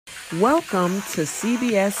Welcome to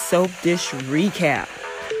CBS Soap Dish Recap,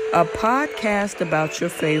 a podcast about your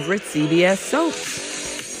favorite CBS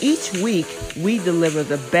soaps. Each week, we deliver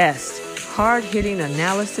the best, hard-hitting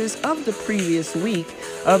analysis of the previous week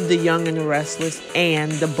of The Young and the Restless and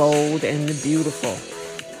The Bold and the Beautiful.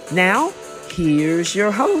 Now, here's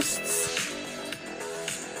your hosts.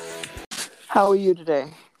 How are you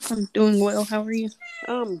today? I'm doing well. How are you?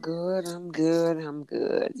 I'm good.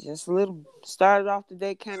 Just a little, started off the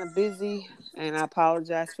day kind of busy, and I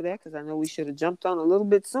apologize for that because I know we should have jumped on a little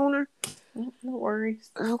bit sooner. No worries.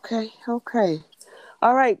 Okay.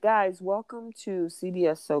 All right, guys, welcome to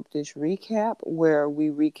CBS Soap Dish Recap, where we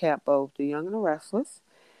recap both The Young and the Restless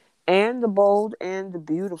and The Bold and the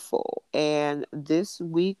Beautiful. And this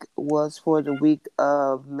week was for the week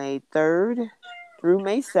of May 3rd through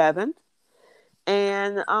May 7th.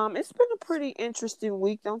 And it's been a pretty interesting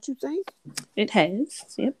week, don't you think? It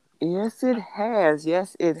has. Yep. Yes, it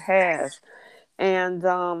has. And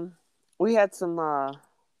we had some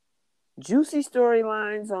juicy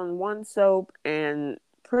storylines on one soap and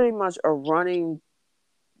pretty much a running,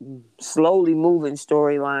 slowly moving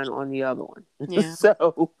storyline on the other one. Yeah.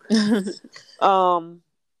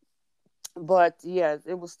 But yeah,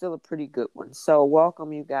 it was still a pretty good one. So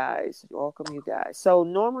welcome you guys. So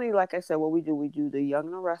normally, like I said, what we do the Young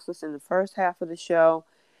and the Restless in the first half of the show,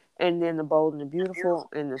 and then the Bold and the Beautiful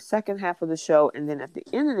in the second half of the show, and then at the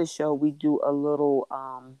end of the show, we do a little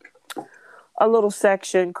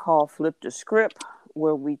section called Flip the Script,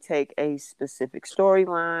 where we take a specific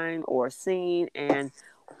storyline or a scene and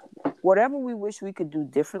whatever we wish we could do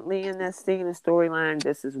differently in that scene and storyline,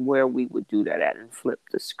 this is where we would do that at and flip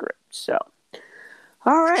the script. So,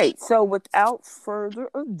 all right. So, without further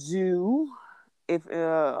ado,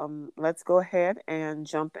 let's go ahead and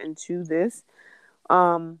jump into this.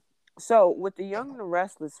 So with The Young and the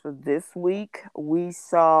Restless for this week, we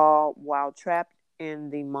saw while trapped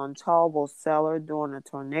in the Montalvo cellar during a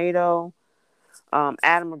tornado,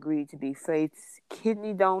 Adam agreed to be Faith's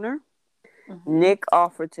kidney donor. Mm-hmm. Nick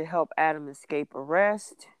offered to help Adam escape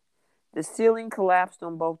arrest. The ceiling collapsed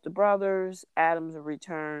on both the brothers. Adams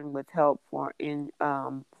returned with help for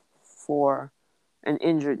an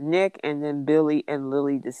injured Nick, and then Billy and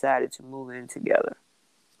Lily decided to move in together.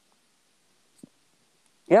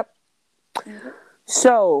 Yep. Mm-hmm.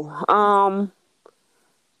 So,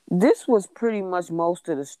 this was pretty much most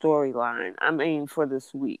of the storyline. I mean, for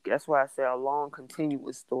this week. That's why I say a long,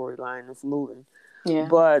 continuous storyline that's moving. Yeah.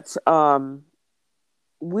 But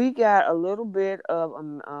we got a little bit of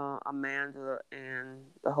Amanda and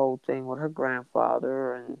the whole thing with her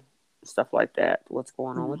grandfather and stuff like that. What's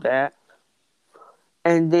going on with that?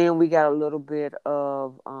 And then we got a little bit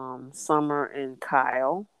of Summer and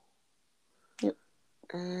Kyle. Yep.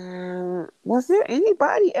 And was there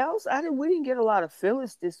anybody else? We didn't get a lot of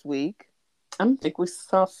Phyllis this week. I don't think we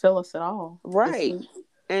saw Phyllis at all. Right.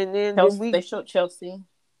 And then they showed Chelsea.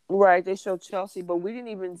 Right, they showed Chelsea, but we didn't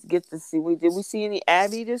even get to see. Did we see any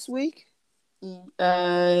Abby this week?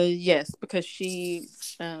 Yes, because she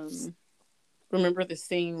remember the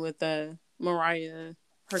scene with Mariah.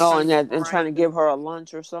 And trying to give her a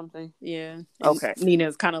lunch or something. Yeah. And okay.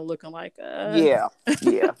 Nina's kind of looking like. Yeah.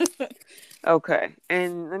 Okay,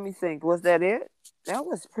 and let me think. Was that it? That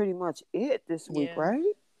was pretty much it this week, right?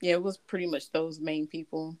 Yeah, it was pretty much those main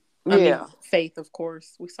people. I mean, Faith, of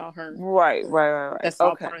course, we saw her. Right. That's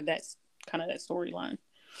all part of that kind of that storyline.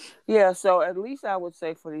 Yeah, so at least I would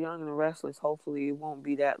say for The Young and the Restless, hopefully it won't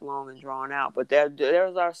be that long and drawn out. But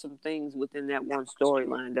there are some things within that one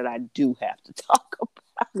storyline that I do have to talk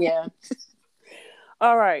about. Yeah.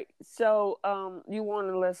 All right, so you want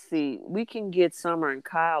to, let's see, we can get Summer and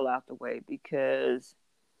Kyle out the way because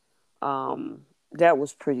that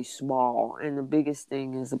was pretty small. And the biggest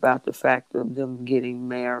thing is about the fact of them getting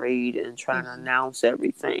married and trying to announce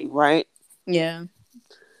everything, right? Yeah.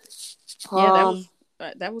 Yeah,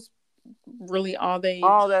 that was really all they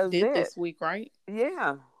did this week, right?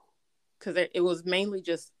 Yeah. Because it was mainly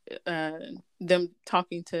just them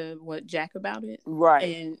talking to Jack about it.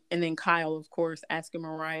 Right. And then Kyle, of course, asking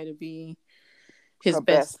Mariah to be his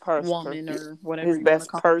best woman or whatever. His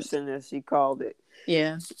best person, as she called it.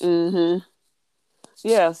 Yeah. Mm-hmm.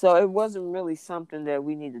 Yeah, so it wasn't really something that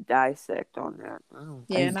we need to dissect on that.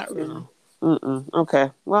 Not really. Okay.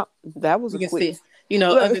 Well, that was a quick.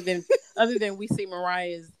 Other than we see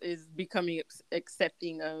Mariah is becoming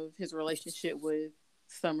accepting of his relationship with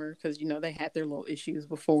Summer because they had their little issues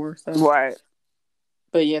before. So. Right.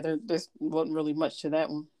 But yeah, there wasn't really much to that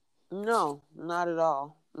one. No, not at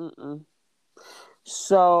all.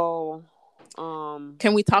 So,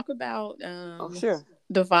 can we talk about sure,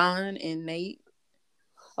 Devon and Nate?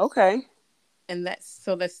 Okay. And that's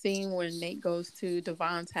so the scene where Nate goes to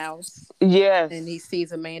Devon's house and he Yes.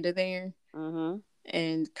 sees Amanda there Mm-hmm.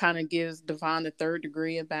 and kind of gives Devon the third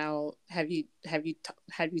degree about have you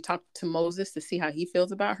talked to Moses to see how he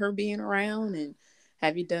feels about her being around, and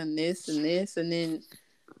have you done this and this, and then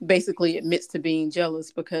basically admits to being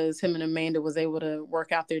jealous because him and Amanda was able to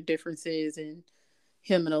work out their differences and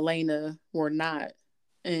him and Elena were not.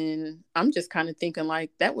 And I'm just kind of thinking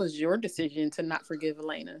like that was your decision to not forgive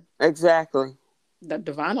Elena. Exactly. That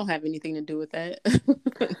Devon don't have anything to do with that.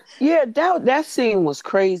 Yeah, that scene was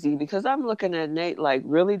crazy because I'm looking at Nate like,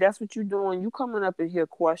 really, that's what you're doing? You coming up in here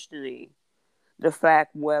questioning the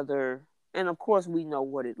fact whether, and of course we know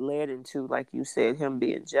what it led into, like you said, him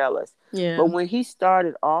being jealous. But Yeah. when he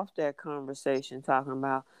started off that conversation talking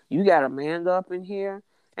about you got Amanda up in here,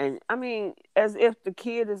 and I mean, as if the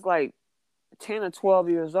kid is like 10 or 12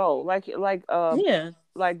 years old, Yeah.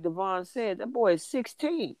 like Devon said, that boy is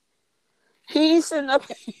 16. He's sitting up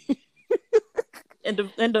And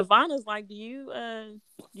Devon is like, do you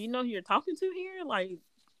know who you're talking to here? Like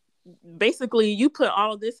basically you put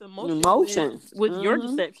all of this in motion emotion. with your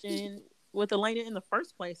Mm-hmm. deception with Elena in the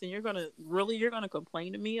first place, and you're gonna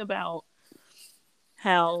complain to me about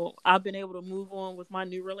how I've been able to move on with my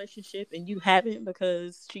new relationship and you haven't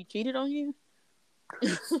because she cheated on you?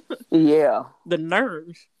 Yeah. The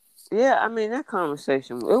nerve. Yeah, I mean that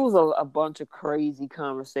conversation. It was a bunch of crazy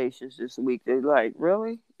conversations this week. They're like,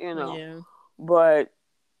 really, Yeah. But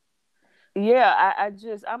yeah,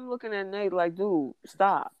 I'm looking at Nate like, dude,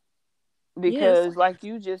 stop, Yes. because like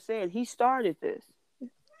you just said, he started this.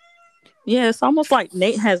 Yeah, it's almost like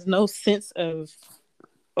Nate has no sense of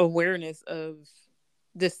awareness of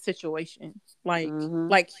this situation.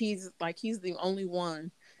 Mm-hmm. He's the only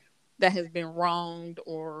one that has been wronged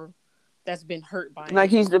or that's been hurt by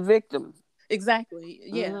Like it. he's the victim. Exactly.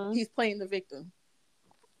 Yeah, Mm-hmm. he's playing the victim,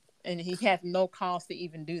 and he has no cause to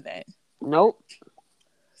even do that. Nope.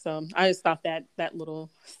 So I just thought that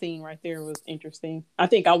little scene right there was interesting. I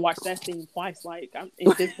think I watched that scene twice, like I'm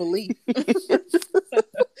in disbelief.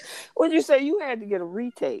 What'd you say? You had to get a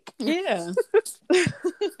retake. Yeah.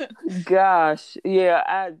 Gosh,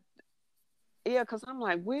 yeah, because I'm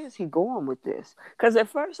like, where's he going with this? Because at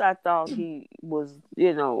first I thought he was,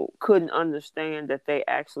 couldn't understand that they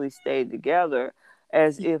actually stayed together,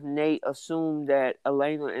 as if Nate assumed that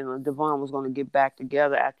Elena and Devon was going to get back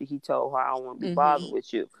together after he told her, I don't want to be bothered Hmm.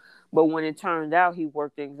 with you. But when it turned out he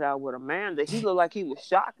worked things out with Amanda, he looked like he was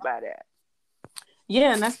shocked by that.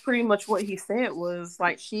 Yeah, and that's pretty much what he said was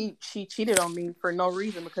like she cheated on me for no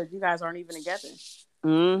reason because you guys aren't even together.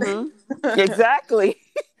 Mm-hmm. Exactly.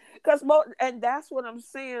 And that's what I'm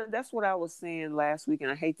saying. That's what I was saying last week, and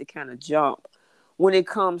I hate to kind of jump. When it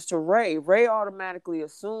comes to Ray automatically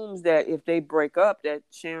assumes that if they break up, that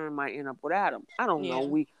Sharon might end up with Adam. I don't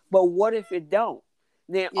know. Yeah. But what if it don't?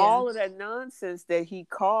 Then Yeah. all of that nonsense that he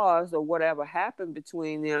caused or whatever happened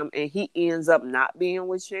between them, and he ends up not being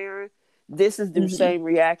with Sharon. This is the Hmm. same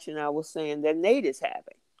reaction I was saying that Nate is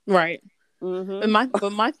having. Right. But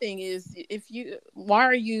Mm-hmm. my thing is, why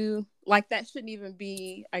are you like that? Shouldn't even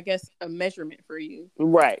be, I guess, a measurement for you,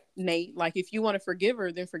 Right. Nate. Like if you want to forgive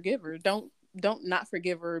her, then forgive her. Don't not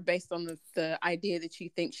forgive her based on the idea that you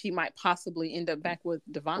think she might possibly end up back with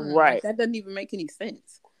Devon. Like Right. that doesn't even make any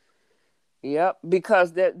sense. Yep,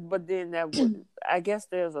 because but then that would, I guess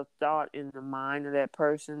there's a thought in the mind of that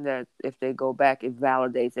person that if they go back, it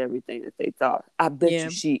validates everything that they thought. I bet you Yeah.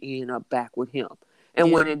 she end up back with him.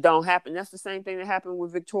 And when Yeah. it don't happen, that's the same thing that happened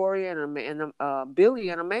with Victoria and Billy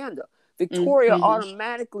and Amanda. Victoria Mm-hmm.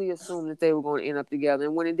 automatically assumed that they were going to end up together,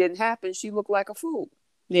 and when it didn't happen, she looked like a fool.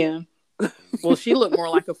 Yeah. Well, she looked more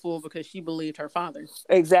like a fool because she believed her father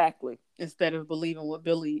Exactly. instead of believing what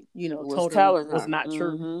Billy, Was told her telling was her. not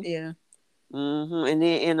true. Mm-hmm. Yeah. Mm-hmm. And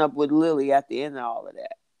then end up with Lily at the end of all of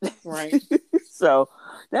that. Right. So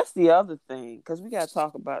that's the other thing, because we got to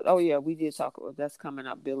talk about. Oh yeah, we did talk about that's coming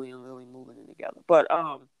up. Billy and Lily moving in together. But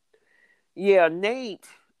yeah, Nate.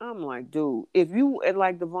 I'm like, dude, if you, and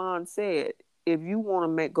like Devon said, if you want to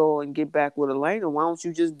make go and get back with Elena, why don't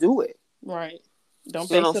you just do it? Right. Don't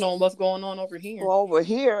You know, base it on what's going on over here. over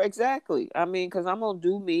here, exactly. I mean, because I'm gonna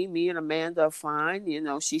do me. Me and Amanda are fine.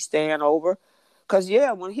 She's staying over. Cause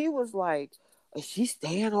yeah, when he was like, "Is she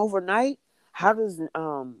staying overnight? How does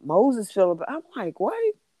Moses feel about?" I'm like, what?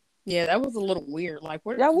 Yeah, that was a little weird. Like,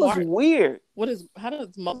 That was weird. how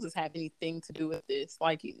does Moses have anything to do with this?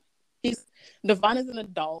 Like, he's Devon is an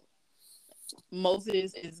adult.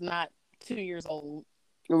 Moses is not 2 years old.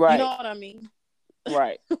 You know Right, what I mean?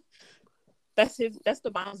 right, That's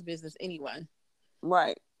Devon's business anyway.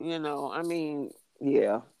 right. I mean,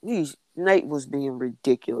 yeah, Nate was being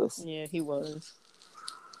ridiculous. Yeah, he was.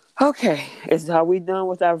 Okay, are we done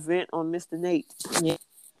with our vent on Mr. Nate? Yeah.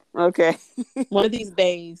 Okay. One of these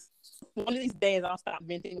days, I'll stop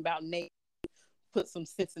venting about Nate. Put some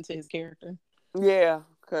sense into his character. Yeah,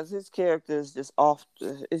 because his character is just off.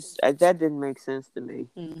 It's that didn't make sense to me.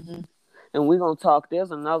 Mm-hmm. And we're gonna talk.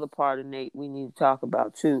 There's another part of Nate we need to talk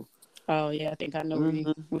about too. Oh yeah, I think I know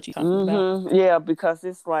what you're talking about. Yeah, because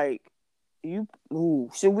it's like you. Ooh,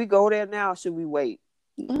 should we go there now? Or should we wait?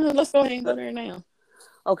 Let's go ahead and go there now.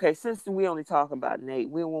 Okay, since we only talk about Nate,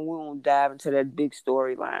 we won't dive into that big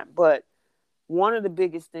storyline. But one of the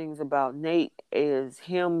biggest things about Nate is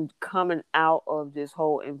him coming out of this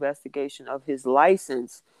whole investigation of his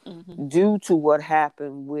license Mm-hmm. due to what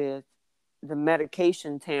happened with the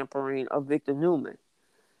medication tampering of Victor Newman.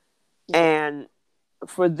 Yeah. And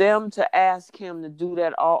for them to ask him to do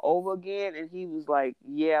that all over again, and he was like,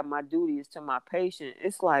 "Yeah, my duty is to my patient."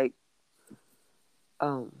 It's like,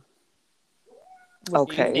 um, What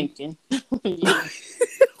are you okay. thinking? Yeah.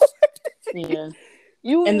 Yeah.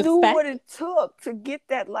 You And the knew fact. what it took to get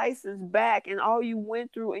that license back, and all you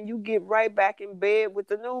went through, and you get right back in bed with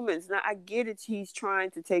the Newmans. Now, I get it, he's trying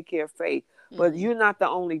to take care of Faith, but Mm-hmm. you're not the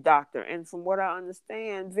only doctor. And from what I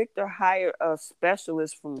understand, Victor hired a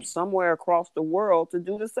specialist from somewhere across the world to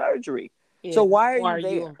do the surgery. So Yeah. why are Why you are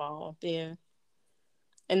you there? involved? Yeah.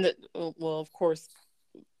 And well, of course,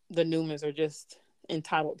 the Newmans are just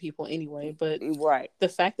entitled people anyway. But Right. the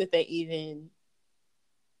fact that they even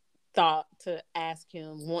thought to ask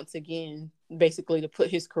him once again, basically to put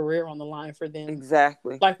his career on the line for them.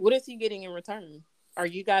 Exactly. Like, what is he getting in return? Are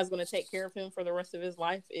you guys going to take care of him for the rest of his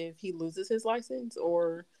life if he loses his license?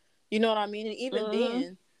 Or, you know what I mean? And even Mm-hmm.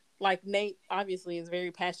 then, like Nate obviously is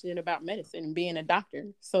very passionate about medicine and being a doctor.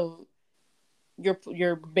 So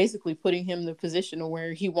you're basically putting him in the position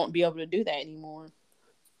where he won't be able to do that anymore.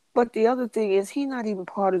 But the other thing is, he's not even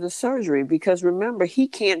part of the surgery because remember, he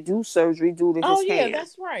can't do surgery due to Oh his yeah, hand.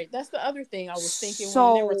 that's right. That's the other thing I was thinking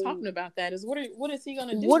when they were So talking about that is what is he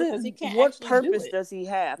gonna do what because he can't what actually do purpose it. does he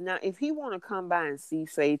have now? If he want to come by and see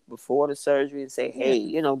Faith before the surgery and say, Yeah,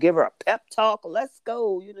 "Hey, give her a pep talk, let's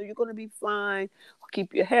go. You're gonna be fine.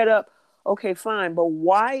 Keep your head up." Okay, fine. But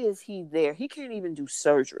why is he there? He can't even do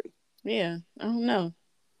surgery. yeah. I don't know.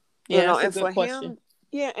 Yeah, that's a And good for question. him,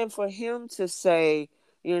 yeah, and for him to say,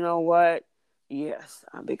 you know what? Yes,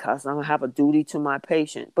 because I'm gonna have a duty to my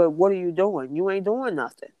patient. But what are you doing? You ain't doing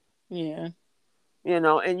nothing. Yeah,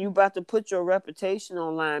 And you about to put your reputation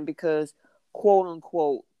online because, quote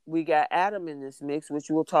unquote, we got Adam in this mix,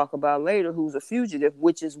 which we'll talk about later, who's a fugitive,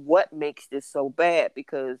 which is what makes this so bad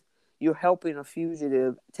because you're helping a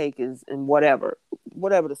fugitive take his and whatever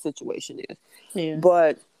the situation is. yeah,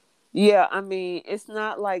 But yeah, I mean, it's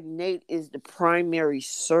not like Nate is the primary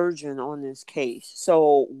surgeon on this case.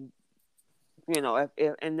 So,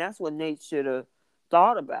 and that's what Nate should have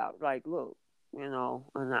thought about. Like, look, and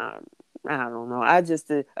I don't know. I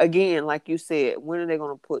just, again, like you said, when are they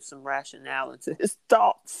going to put some rationale into his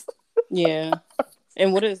thoughts? yeah.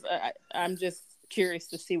 And what is I'm just curious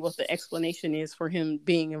to see what the explanation is for him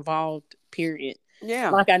being involved. Period.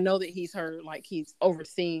 Yeah. Like I know that he's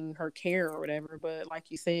overseeing her care or whatever, but like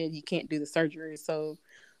you said, he can't do the surgery. So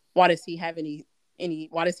why does he have any?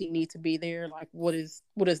 Why does he need to be there? Like what is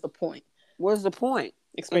the point? What's the point?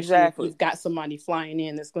 Especially if Exactly. he's got somebody flying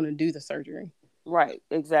in that's going to do the surgery. Right.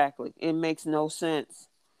 Exactly. It makes no sense.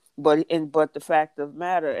 But the fact of the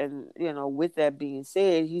matter, and with that being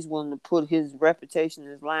said, he's willing to put his reputation,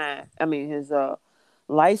 his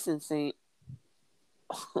licensing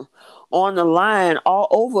on the line all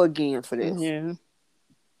over again for this. Yeah.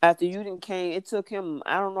 After you didn't came, it took him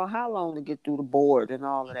I don't know how long to get through the board and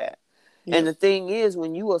all of that. And Yep. the thing is,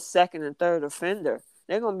 when you a second and third offender,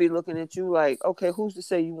 they're gonna be looking at you like, okay, who's to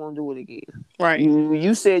say you won't do it again? Right.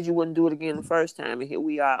 You said you wouldn't do it again the first time, and here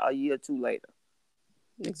we are a year or two later.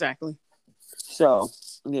 Exactly. So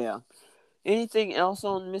yeah. Anything else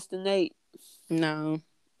on Mr. Nate? No.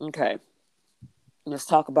 Okay, let's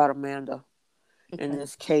talk about Amanda in Okay.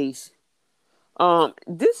 this case.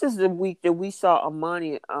 This is the week that we saw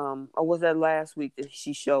Amani. Or was that last week that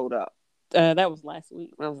she showed up? That was last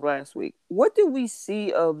week. That was last week. What did we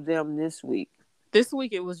see of them this week? This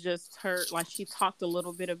week it was just her. Like she talked a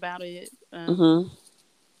little bit about it Mm-hmm.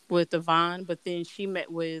 with Devon, but then she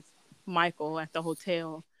met with Michael at the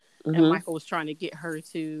hotel, and Mm-hmm. Michael was trying to get her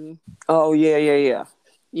to, Oh yeah, yeah, yeah.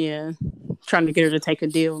 yeah, trying to get her to take a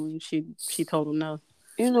deal, and she told him no.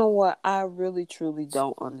 You know what? I really truly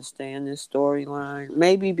don't understand this storyline.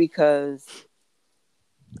 Maybe because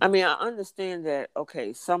I understand that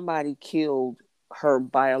somebody killed her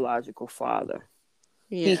biological father.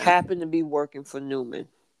 He Yeah. happened to be working for Newman.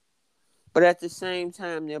 But at the same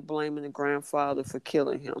time, they're blaming the grandfather for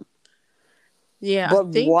killing him. Yeah, I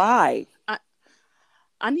But think why? I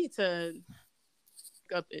I need to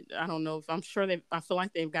up. I don't know if I'm sure they. I feel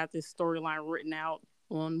like they've got this storyline written out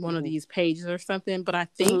on one of Hmm. these pages or something. But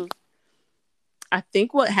Hmm. I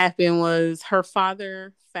think what happened was her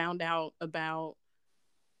father found out about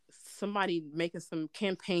somebody making some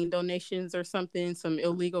campaign donations or something, some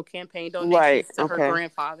illegal campaign Right. donations to her Okay.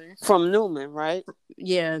 grandfather. From Newman, right?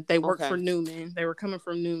 Yeah, they worked for Okay. Newman. They were coming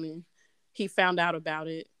from Newman. He found out about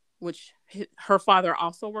it, which her father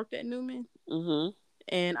also worked at Newman. Hmm.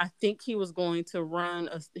 And I think he was going to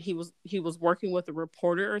he was working with a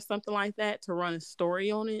reporter or something like that to run a story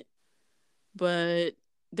on it, but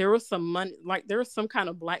there was some money, like there was some kind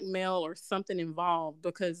of blackmail or something involved,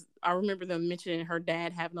 because I remember them mentioning her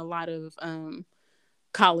dad having a lot of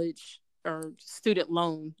college or student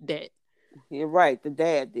loan debt. You're right. The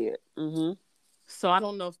dad did. Hmm. So I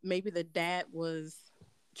don't know if maybe the dad was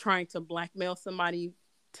trying to blackmail somebody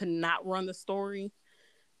to not run the story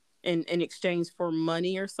in exchange for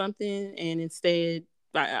money or something, and instead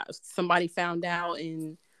somebody found out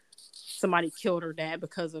and somebody killed her dad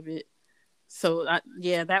because of it. So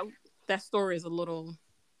yeah, that story is a little,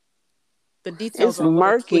 the details It's are a little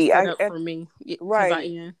murky. twisted up for me, because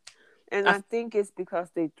Right. And I I think it's because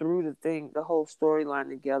they threw the whole storyline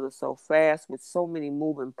together so fast with so many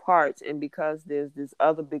moving parts. And because there's this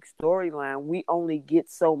other big storyline, we only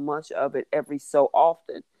get so much of it every so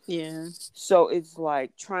often. yeah, So it's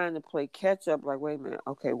like trying to play catch up. Like, wait a minute,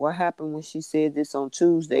 okay, what happened when she said this on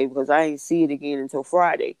Tuesday? Because I ain't see it again until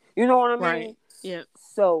Friday. You know what I mean? right, yeah,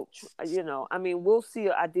 So, I mean, we'll see.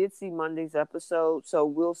 I did see Monday's episode, so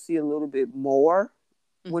we'll see a little bit more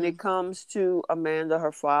when mm-hmm. it comes to Amanda,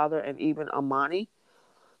 her father, and even Amani.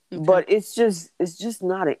 Okay, But it's just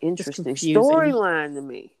not an it's interesting confusing. storyline to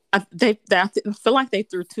me. I feel like they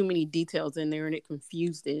threw too many details in there and it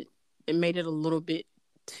confused it. It made it a little bit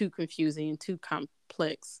too confusing and too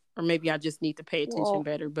complex. Or maybe I just need to pay attention Well,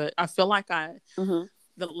 better. But I feel like hmm,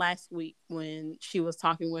 the last week when she was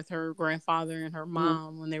talking with her grandfather and her hmm,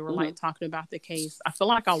 mom, when they were hmm, like talking about the case, I feel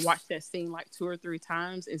like I watched that scene like two or three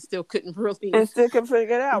times and still couldn't really and still can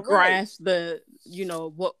figure it out, right? grasp the,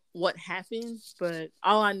 what happened. But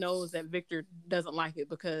all I know is that Victor doesn't like it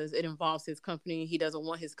because it involves his company. He doesn't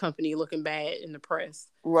want his company looking bad in the press.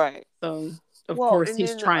 Right. So of Well, course and he's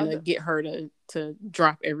then the trying to other, get her to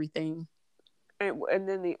drop everything. and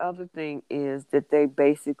then the other thing is that they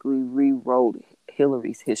basically rewrote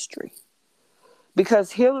Hillary's history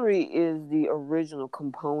because Hillary is the original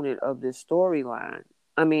component of this storyline.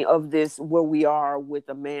 I mean, of this where we are with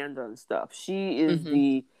Amanda and stuff. She is Mm-hmm.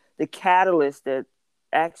 the catalyst that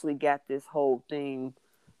actually got this whole thing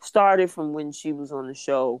started from when she was on the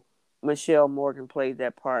show. Michelle Morgan played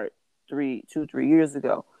that part 3 years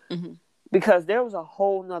ago Mm-hmm. because there was a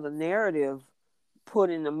whole nother narrative put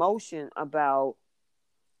into motion about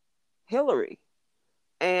Hillary.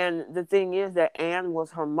 And the thing is that Anne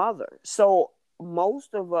was her mother. So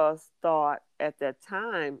most of us thought at that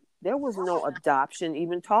time there was no adoption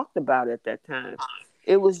even talked about at that time.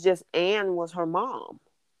 It was just Anne was her mom.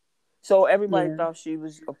 So everybody Yeah. thought she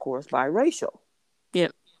was, of course, biracial.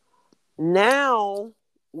 Yep. Now,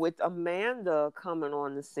 with Amanda coming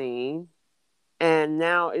on the scene, and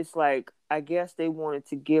now it's like I guess they wanted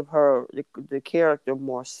to give her the character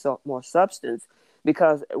more substance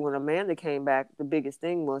because when Amanda came back, the biggest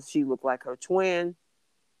thing was she looked like her twin,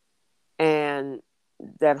 and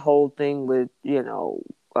that whole thing with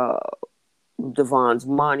Devon's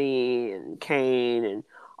money and Kane and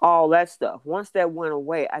all that stuff. Once that went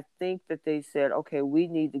away, I think that they said, okay, we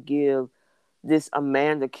need to give this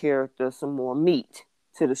Amanda character some more meat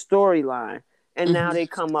to the storyline. And now Mm-hmm. they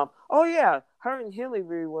come up, oh yeah, her and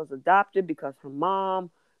Hillary was adopted because her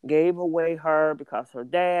mom gave away her because her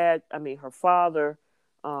dad, I mean her father,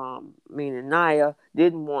 meaning Naya,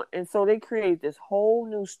 didn't want, and so they created this whole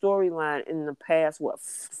new storyline in the past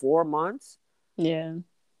 4 months. Yeah.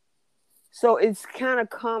 So it's kind of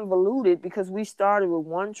convoluted because we started with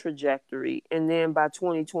one trajectory and then by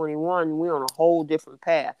 2021 we're on a whole different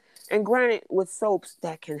path. And granted, with soaps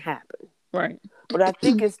that can happen. Right. But I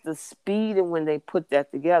think it's the speed and when they put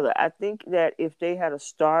that together. I think that if they had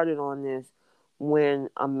started on this when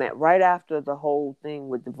right after the whole thing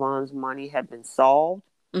with Devon's money had been solved,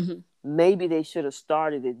 Mm-hmm. maybe they should have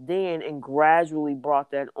started it then and gradually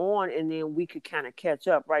brought that on, and then we could kind of catch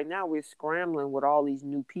up. Right now, we're scrambling with all these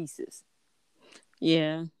new pieces.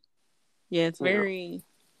 Yeah. Yeah. It's You know, very.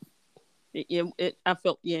 I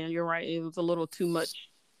felt. Yeah, you're right. It was a little too much,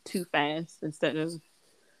 too fast. Instead of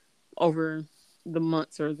over the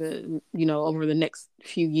months or over the next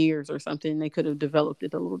few years or something, they could have developed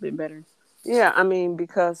it a little bit better. Yeah, I mean,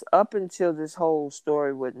 because up until this whole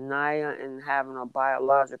story with Naya and having a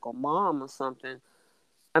biological mom or something,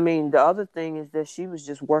 I mean, the other thing is that she was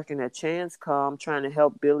just working at Chance Com trying to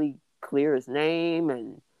help Billy clear his name.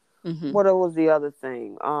 And Mm-hmm. what was the other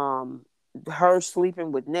thing? Her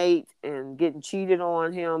sleeping with Nate and getting cheated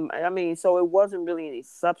on him. I mean, so it wasn't really any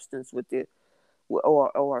substance with it,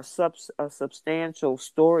 or a substantial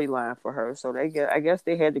storyline for her. So I guess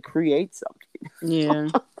they had to create something. Yeah.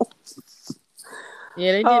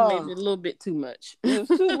 Yeah, they did maybe Oh, a little bit too much. it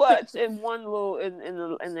was too much in one little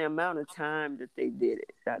in the amount of time that they did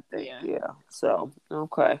it. I think, Yeah. yeah. So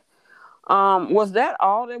okay. Was that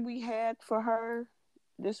all that we had for her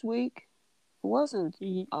this week? It wasn't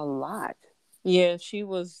Y- a lot. Yeah, she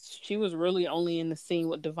was really only in the scene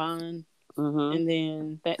with Devon, Mm-hmm. and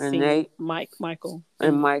then that And scene with Nate Michael, and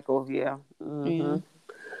and Michael, yeah. yeah. Mm-hmm.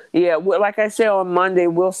 Yeah, well, like I said on Monday,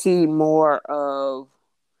 we'll see more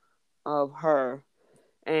of her,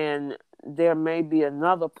 and there may be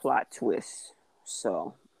another plot twist.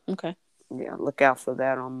 So Okay. yeah, look out for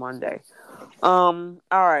that on Monday. All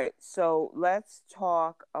right, so let's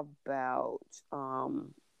talk about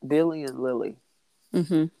Billy and Lily.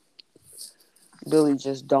 Mm-hmm. Billy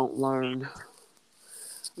just don't learn.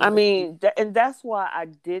 I Nope. mean, and that's why I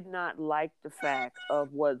did not like the fact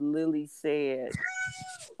of what Lily said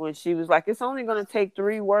when she was like, "It's only going to take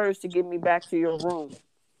 3 words to get me back to your room."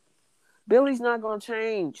 Billy's not going to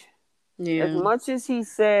change. As Yeah. much as he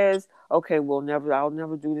says, "Okay, I'll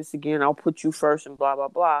never do this again. I'll put you first," and blah blah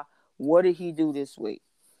blah. What did he do this week?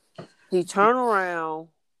 He turned around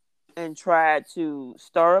and tried to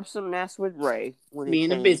stir up some mess with Ray when it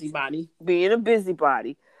Being a came to busybody. being a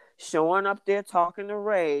busybody, showing up there talking to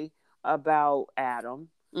Ray about Adam.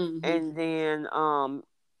 Mm-hmm. And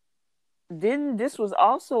then this was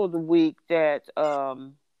also the week that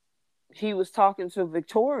he was talking to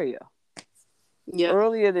Victoria Yep.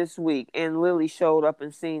 earlier this week, and Lily showed up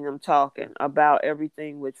and seen them talking about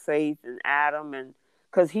everything with Faith and Adam, and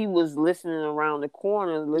because he was listening around the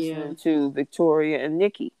corner Yeah. listening to Victoria and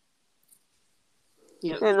Nikki.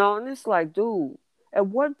 Yep. And it's like, dude, at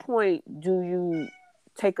what point do you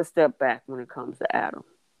take a step back when it comes to Adam?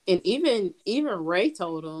 And even Ray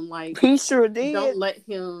told him, like, He sure don't did. let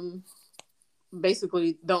him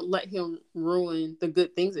basically don't let him ruin the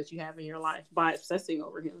good things that you have in your life by obsessing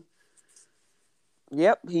over him.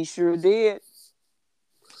 Yep, he sure did.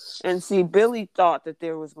 And see, Billy thought that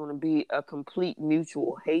there was going to be a complete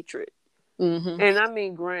mutual hatred. Mm-hmm. And I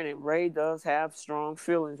mean, granted, Ray does have strong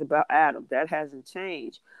feelings about Adam. That hasn't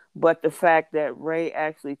changed. But the fact that Ray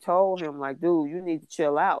actually told him, like, dude, you need to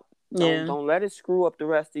chill out. Don't Yeah. don't let it screw up the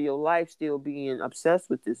rest of your life still being obsessed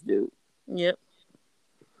with this dude. Yep.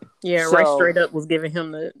 Yeah, Ray So, straight up was giving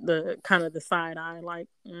him the kind of the side eye, like,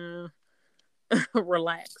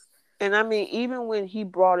 relax. and I mean, even when he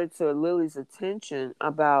brought it to Lily's attention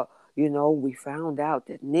about, we found out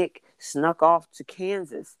that Nick snuck off to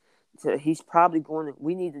Kansas. So he's probably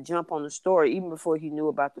we need to jump on the story, even before he knew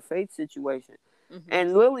about the Faith situation. Mm-hmm.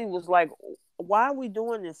 And Lily was like, why are we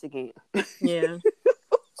doing this again? Yeah.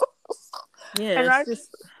 Yeah. And It's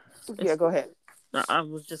just yeah, it's. go ahead. I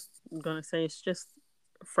was just gonna say it's just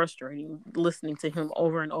frustrating listening to him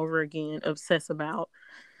over and over again obsess about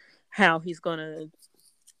how he's gonna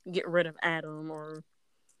get rid of Adam or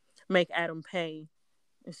make Adam pay.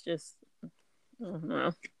 It's just, I don't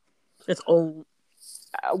know. It's old.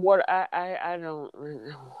 What I don't,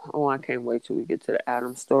 oh, I can't wait till we get to the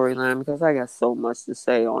Adam storyline because I got so much to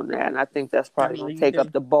say on that. And I think that's I probably know going to you take up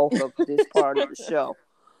do. the bulk of this part of the show.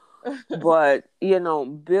 But,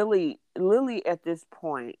 Lily at this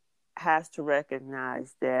point has to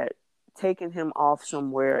recognize that taking him off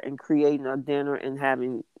somewhere and creating a dinner and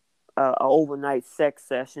having a overnight sex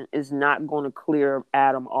session is not going to clear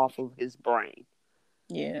Adam off of his brain.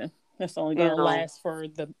 Yeah, that's only You gonna know, last for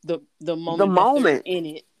the the moment that they're moment. in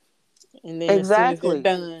it, and then as soon as they're Exactly.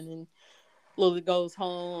 done and Lily goes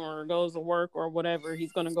home or goes to work or whatever,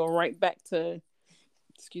 he's gonna go right back to.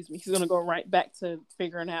 Excuse me. He's gonna go right back to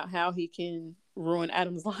figuring out how he can ruin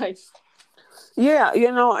Adam's life. Yeah,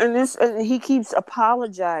 and he keeps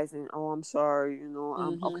apologizing. Oh, I'm sorry. I'm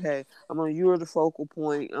Mm-hmm. okay. You're the focal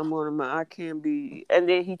point. I can't be. And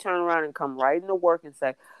then he turn around and come right into work and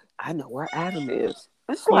say, I know where Adam is.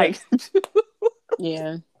 It's Yep. like,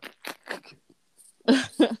 Yeah.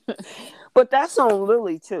 but that's on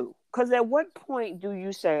Lily too. Because at what point do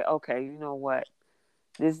you say, okay, you know what?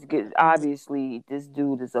 Obviously this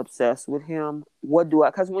dude is obsessed with him. What do I?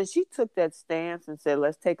 Because when she took that stance and said,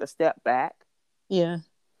 let's take a step back, Yeah.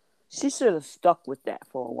 she should have stuck with that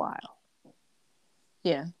for a while.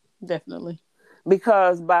 Yeah. Definitely.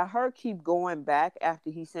 Because by her keep going back after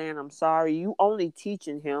he's saying I'm sorry, you only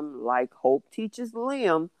teaching him like Hope teaches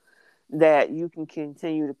Liam that you can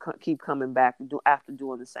continue to keep coming back and do after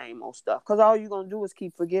doing the same old stuff. Because all you're gonna do is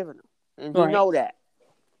keep forgiving him, and he Right. know that.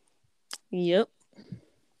 Yep.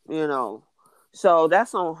 You know, so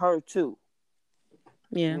that's on her too.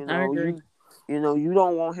 Yeah, You I know, agree. you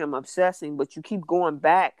don't want him obsessing, but you keep going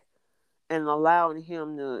back and allowing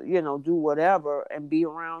him to, do whatever and be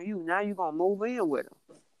around you. Now you're gonna move in with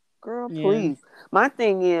him. Girl, Yeah. please. My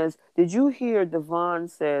thing is, did you hear Devon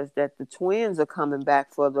says that the twins are coming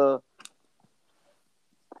back for the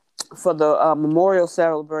memorial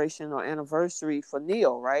celebration or anniversary for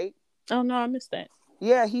Neil, right? Oh no, I missed that.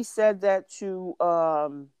 Yeah, he said that to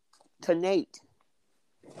Nate.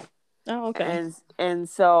 Oh, okay. And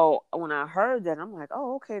so when I heard that, I'm like,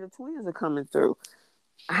 oh, okay, the twins are coming through.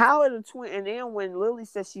 How are the twins? And then when Lily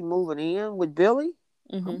said she moving in with Billy,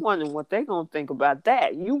 I'm Mm-hmm. wondering what they gonna think about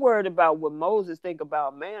that. You worried about what Moses think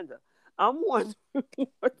about Amanda. I'm wondering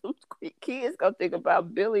what them kids gonna think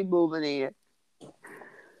about Billy moving in.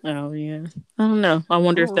 Oh yeah. I don't know. I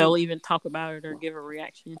wonder if they'll Oh, even talk about it or give a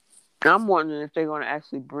reaction. I'm wondering if they're gonna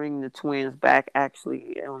actually bring the twins back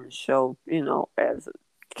actually on the show, as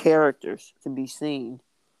characters to be seen.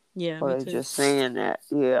 Yeah, Or me they're too. just saying that.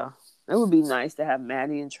 Yeah. It would be nice to have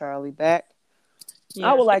Maddie and Charlie back. I Yeah,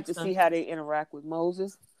 I would think like to so. see how they interact with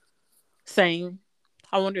Moses. Same.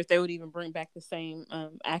 I wonder if they would even bring back the same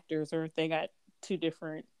actors or if they got two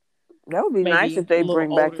different, That would be nice maybe if they a little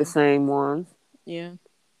bring back the older. same ones. Yeah.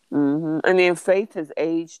 And then Faith has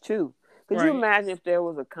aged too. Could you Right. imagine if there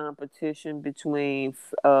was a competition between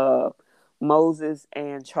Moses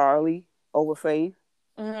and Charlie over Faith?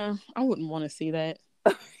 I wouldn't want to see that.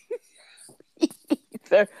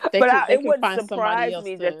 but They could they it can wouldn't find somebody surprise else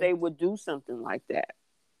me that to. they would do something like that.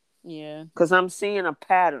 Yeah. Because I'm seeing a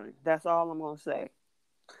pattern. That's all I'm going to say.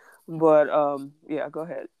 But, yeah, go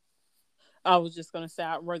ahead. I was just gonna say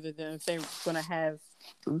rather than if they're gonna have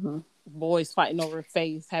Mm-hmm. boys fighting over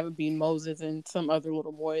face, have it be Moses and some other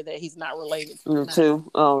little boy that he's not related to, The two.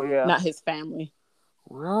 Oh, yeah. not his family.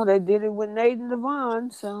 Well, they did it with Nate and Devon,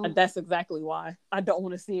 so. And that's exactly why I don't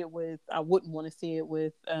want to see it with. I wouldn't want to see it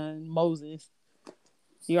with Moses.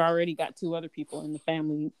 You already got two other people in the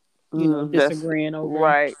family, That's disagreeing over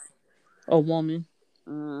right. a woman.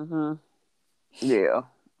 Mm-hmm. Yeah.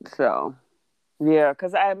 So, yeah,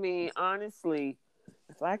 because I mean, honestly,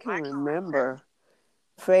 if I can remember,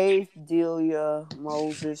 Faith, Delia,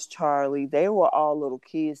 Moses, Charlie, they were all little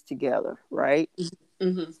kids together, right?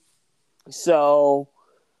 Mm-hmm. So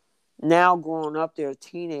now growing up, they're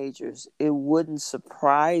teenagers. It wouldn't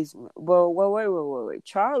surprise me. Well, wait.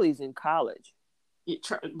 Charlie's in college.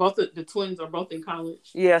 Both the twins are both in college.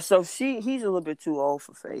 Yeah, so he's a little bit too old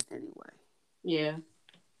for Faith anyway. Yeah,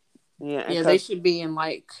 Yeah, yeah, they because should be in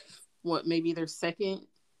like what maybe their second,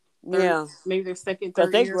 third, yeah, maybe their second, because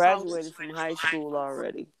third they year of college. graduated from high school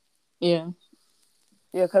already. Yeah,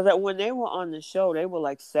 Yeah, because when they were on the show, they were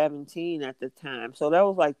like 17 at the time. So that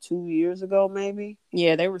was like 2 years ago, maybe.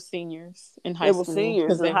 yeah, they were seniors in high They were school seniors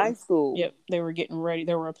because in they high were. school. Yep, they were getting ready.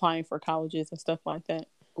 They were applying for colleges and stuff like that.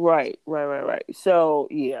 Right. So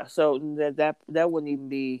yeah, so that wouldn't even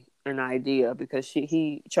be an idea because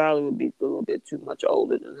Charlie would be a little bit too much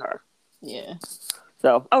older than her. Yeah.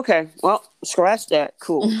 So okay, well, scratch that.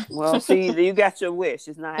 Cool. Well, see, you got your wish.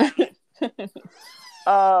 It's not happening.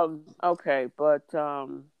 Okay, but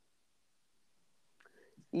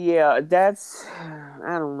yeah, that's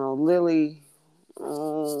I don't know, Lily.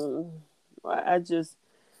 I just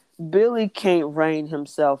Billy can't rein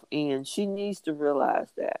himself in. She needs to realize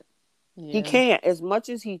that. He Yeah. can't. As much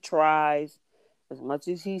as he tries, as much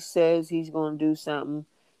as he says he's going to do something,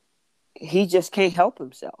 he just can't help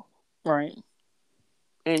himself. Right.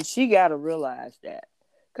 And she got to realize that.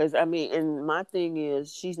 Because, I mean, and my thing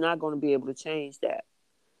is, she's not going to be able to change that.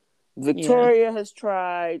 Yeah. Victoria has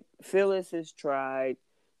tried. Phyllis has tried.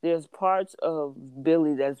 There's parts of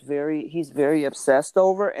Billy he's very obsessed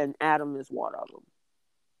over, and Adam is one of them.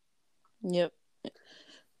 Yep.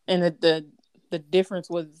 And the difference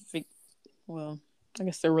was, well, I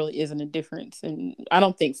guess there really isn't a difference, and I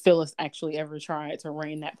don't think Phyllis actually ever tried to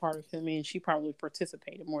rein that part of him in. She probably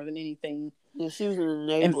participated more than anything. Yeah, she was an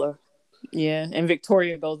And enabler. yeah, and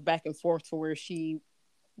Victoria goes back and forth to where she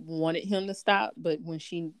wanted him to stop, but when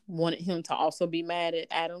she wanted him to also be mad at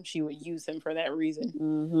Adam, she would use him for that reason.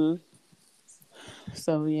 Mm-hmm.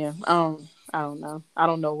 So yeah, I don't know. I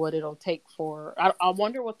don't know what it'll take for. I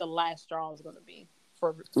wonder what the last straw is going to be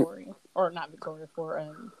for Victoria, or not Victoria, for I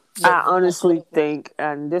Lily. Like what honestly is it? think,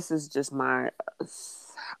 and this is just my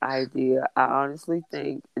idea. I honestly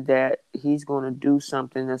think that he's going to do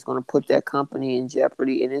something that's going to put that company in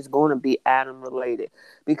jeopardy, and it's going to be Adam related.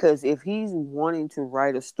 Because if he's wanting to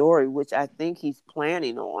write a story, which I think he's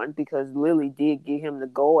planning on, because Lily did give him the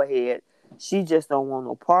go ahead, she just don't want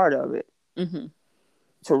no part of it. Mm-hmm.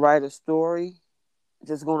 To write a story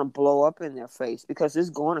that's going to blow up in their face, because it's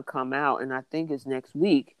going to come out, and I think it's next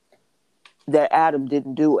week, that Adam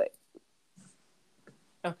didn't do it.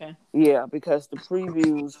 Okay. Yeah, because the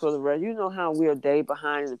previews for the rest, you know how we're a day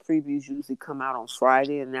behind, and the previews usually come out on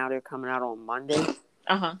Friday, and now they're coming out on Monday.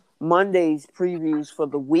 Uh-huh. Monday's previews for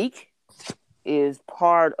the week is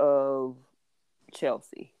part of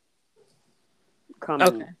Chelsea Okay.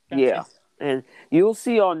 coming. Gotcha. Yeah, and you'll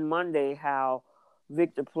see on Monday how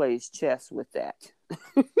Victor plays chess with that.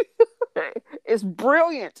 It's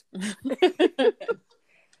brilliant.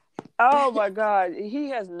 Oh my God, he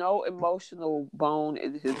has no emotional bone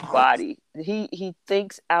in his body. He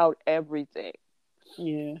thinks out everything.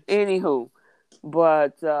 Yeah. Anywho,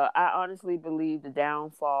 but I honestly believe the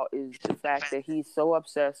downfall is the fact that he's so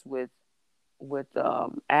obsessed with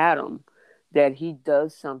Adam that he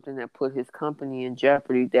does something that put his company in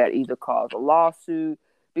jeopardy, that either cause a lawsuit.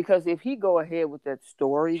 Because if he go ahead with that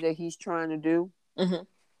story that he's trying to do, Mm-hmm.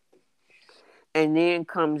 and then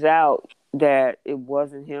comes out that it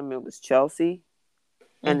wasn't him, it was Chelsea,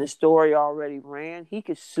 and Mm-hmm. the story already ran, he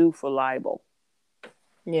could sue for libel.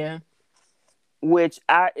 Yeah. Which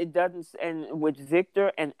it doesn't, and with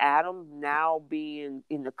Victor and Adam now being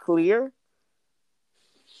in the clear,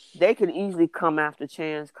 they could easily come after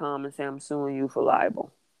Chance come and say, I'm suing you for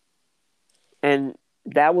libel. And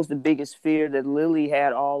that was the biggest fear that Lily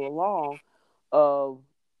had all along, of,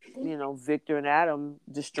 Victor and Adam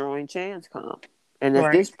destroying Chance come. And at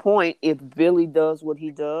Right. this point, if Billy does what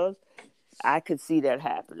he does, I could see that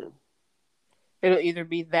happening. It'll either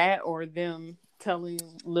be that or them telling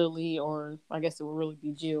Lily, or I guess it would really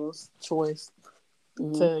be Jill's choice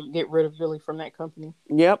Mm-hmm. to get rid of Billy from that company.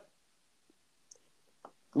 Yep.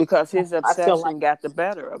 Because his I feel like, obsession got the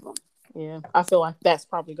better of him. yeah, I feel like that's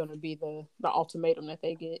probably going to be the ultimatum that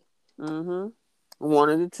they get. Mm-hmm. One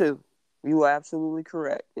of the two. You are absolutely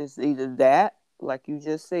correct. It's either that, like you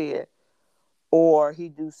just said, or he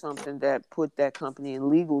do something that put that company in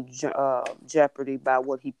legal jeopardy by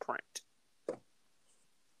what he print.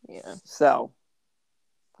 Yeah. So,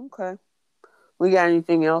 okay. We got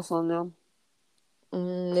anything else on them?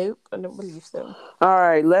 Nope, I don't believe so. All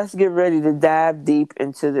right, let's get ready to dive deep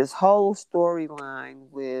into this whole storyline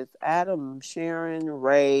with Adam, Sharon,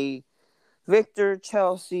 Ray, Victor,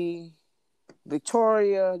 Chelsea,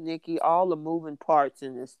 Victoria, Nikki, all the moving parts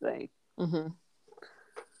in this thing. Mm-hmm.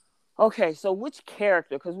 Okay, so which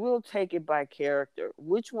character, because we'll take it by character,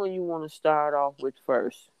 which one you want to start off with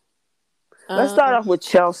first? Let's start off with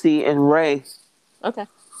Chelsea and Ray. Okay.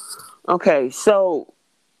 Okay, so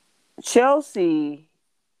Chelsea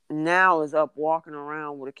now is up walking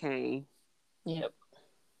around with a cane. Yep.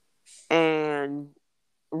 And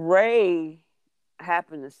Ray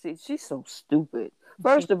happened to see, she's so stupid. She.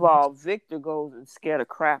 First of all, Victor goes and scare the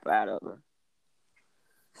crap out of her.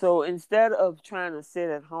 So instead of trying to sit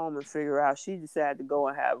at home and figure out, she decided to go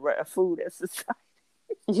and have food at society.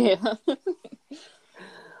 Yeah.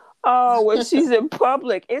 Oh, when she's in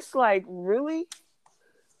public, it's like, really?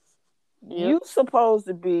 Yep. You supposed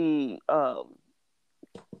to be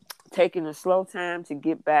taking a slow time to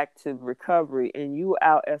get back to recovery, and you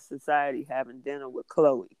out at society having dinner with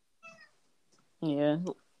Chloe. Yeah.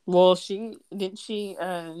 Well, she didn't. She.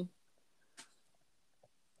 Well,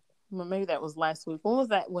 maybe that was last week. When was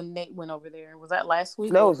that when Nate went over there? Was that last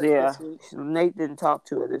week That or was was, that yeah. this week? Nate didn't talk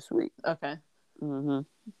to her this week. Okay. Mm-hmm.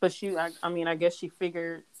 But she, I mean, I guess she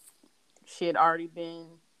figured she had already been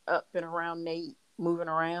up and around Nate, moving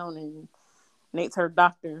around, and Nate's her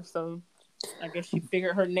doctor. So I guess she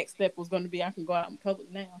figured her next step was going to be, I can go out in public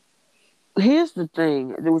now. Here's the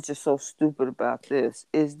thing that was just so stupid about this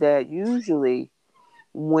is that usually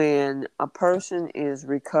when a person is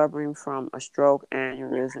recovering from a stroke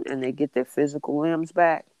aneurysm and they get their physical limbs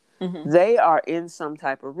back, Mm-hmm. they are in some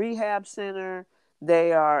type of rehab center.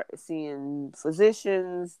 They are seeing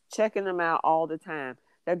physicians, checking them out all the time.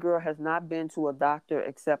 That girl has not been to a doctor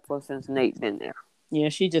except for since Nate been there. Yeah,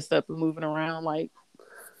 she just up and moving around like,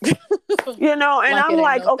 And like I'm it ain't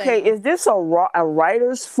like, no okay, thing. is this a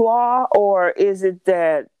writer's flaw, or is it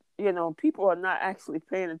that, people are not actually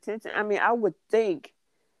paying attention? I mean, I would think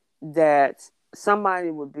that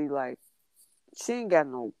somebody would be like, she ain't got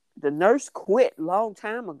no, the nurse quit long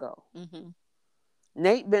time ago. Mm-hmm.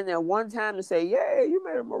 Nate been there one time to say, yeah, you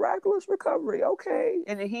made a miraculous recovery. Okay.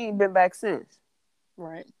 And then he ain't been back since.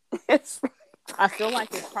 Right. It's I feel like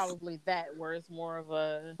it's probably that where it's more of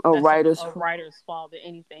A writer's. a writer's fault than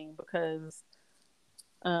anything because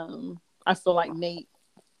I feel like Nate,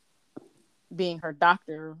 being her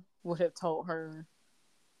doctor, would have told her,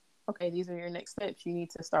 okay, these are your next steps. You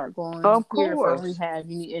need to start going Of here for course. rehab.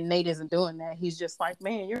 And Nate isn't doing that. He's just like,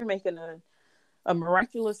 man, you're making a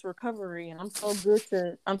miraculous recovery, and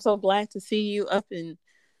I'm so glad to see you up and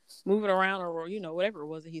moving around, or whatever it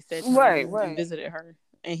was that he said to her when Right, he right. visited her,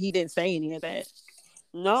 and he didn't say any of that.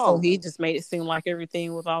 So No. he just made it seem like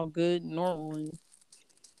everything was all good and normal, and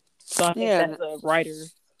so I think Yeah, that's a there's writer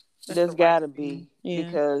got to thing. be, Yeah,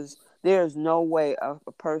 because there's no way a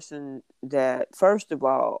person that, first of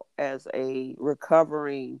all, as a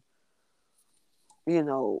recovering, you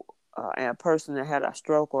know, a person that had a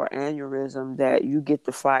stroke or aneurysm, that you get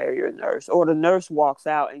to fire your nurse, or the nurse walks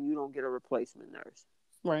out and you don't get a replacement nurse.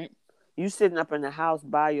 right. You sitting up in the house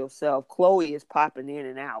by yourself. Chloe is popping in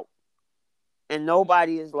and out, and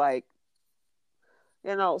nobody is like,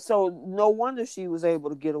 so no wonder she was able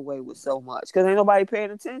to get away with so much, because ain't nobody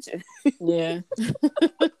paying attention. Yeah,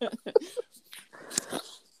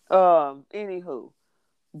 Anywho,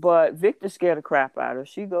 but Victor scared the crap out of her.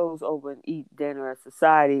 She goes over and eat dinner at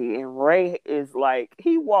Society, and Ray is like,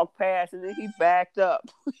 he walked past and then he backed up.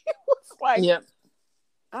 He was like, yep,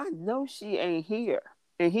 I know she ain't here.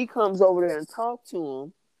 And he comes over there and talk to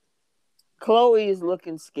him. Chloe is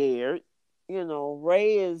looking scared.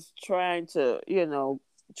 Ray is trying to,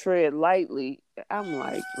 tread lightly. I'm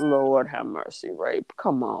like, Lord have mercy, Ray.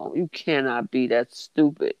 Come on. You cannot be that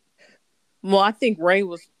stupid. well, I think Ray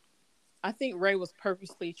was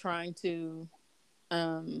purposely trying to,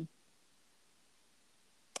 um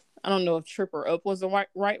I don't know if trip her up was the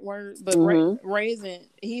right word, but Mm-hmm. Ray isn't.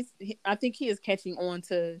 I think he is catching on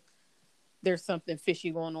to there's something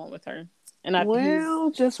fishy going on with her, and he's.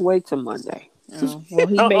 Well, just wait till Monday. Oh, well,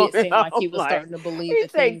 he made it seem like he was Like, starting to believe he the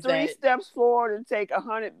take things three that. steps forward and take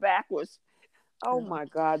 100 backwards. Oh You my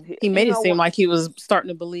God! he You made it know seem what? like he was starting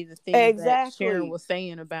to believe the things that Sharon Exactly. was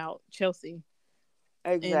saying about Chelsea,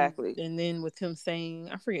 and Exactly. then with him saying,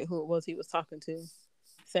 I forget who it was he was talking to,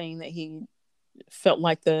 saying that he felt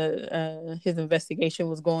like the his investigation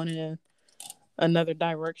was going in another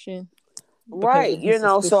direction because Right. of his So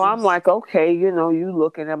I'm suspicions. like, okay, you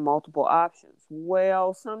looking at multiple options.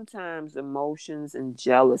 Well, sometimes emotions and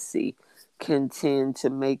jealousy can tend to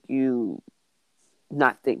make you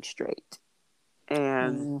not think straight.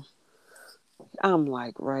 And Mm, I'm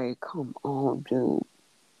like, Ray, come on, dude.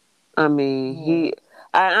 I mean, yeah.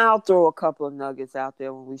 I'll throw a couple of nuggets out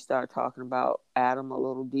there when we start talking about Adam a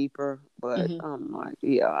little deeper, but Hmm. I'm like,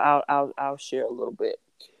 yeah, I'll share a little bit.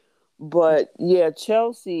 But yeah,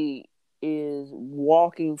 Chelsea is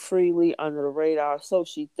walking freely under the radar, so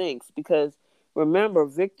she thinks, because remember,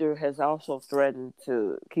 Victor has also threatened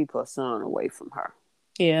to keep her son away from her.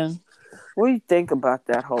 Yeah. What do you think about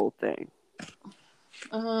that whole thing?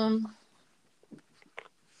 Um,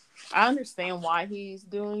 I understand why he's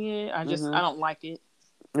doing it. I Mm-hmm. don't like it.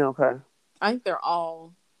 Okay. I think they're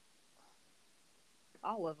all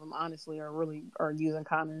of them honestly are using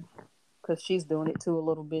Connor because she's doing it too a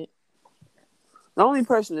little bit. The only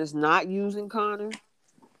person that's not using Connor,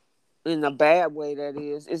 in a bad way, that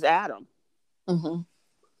is Adam. Hmm.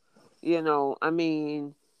 I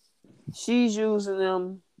mean, she's using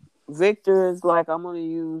him. Victor is like, I'm gonna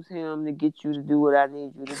use him to get you to do what I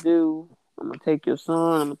need you to do. I'm gonna take your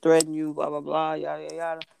son. I'm gonna threaten you. Blah blah blah. Yada yada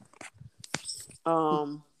yada.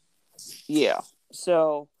 Um, yeah.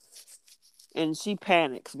 So, and she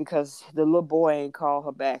panics because the little boy ain't called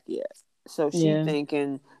her back yet. So she Yeah.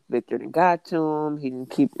 thinking Victor done got to him. He didn't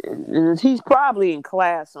keep, and he's probably in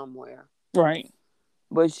class somewhere. Right.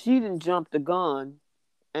 But she didn't jump the gun,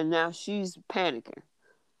 and now she's panicking.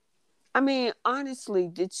 I mean, honestly,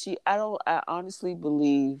 did she? I don't. I honestly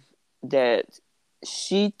believe that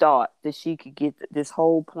she thought that she could get this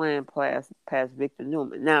whole plan past Victor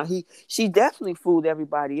Newman. Now she definitely fooled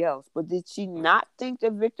everybody else, but did she not think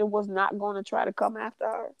that Victor was not going to try to come after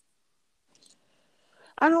her?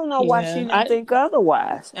 I don't know why she Yeah. didn't think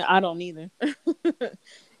otherwise. I don't either.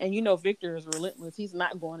 And Victor is relentless. He's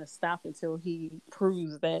not going to stop until he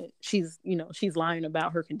proves that she's lying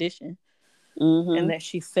about her condition and Mm-hmm. that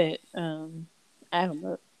she set Adam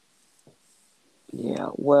up. Yeah.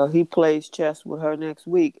 Well, he plays chess with her next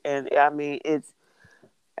week, and I mean, it's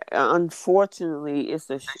unfortunately it's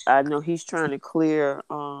I know he's trying to clear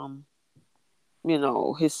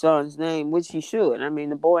his son's name, which he should. I mean,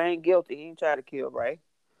 the boy ain't guilty. He ain't try to kill Ray.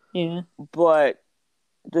 Yeah. But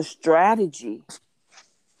the strategy,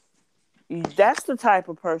 that's the type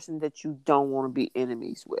of person that you don't want to be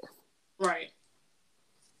enemies with. Right.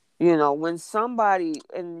 When somebody,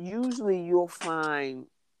 and usually you'll find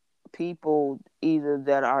people either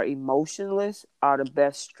that are emotionless are the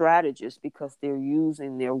best strategists because they're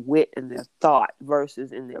using their wit and their thought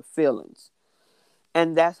versus in their feelings.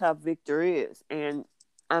 And that's how Victor is. And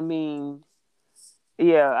I mean,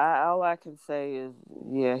 yeah, all I can say is,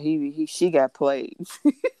 yeah, she got played.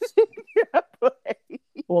 She got played.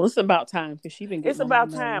 Well, it's about time because she's been It's getting on my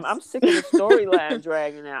about time. I'm nerves. sick of the storyline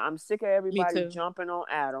dragging out. I'm sick of Me everybody too. jumping on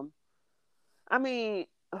Adam. I mean,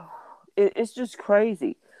 it's just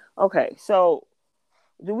crazy. Okay, so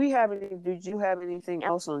did you have anything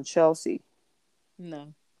else on Chelsea?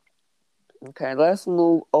 No. Okay, let's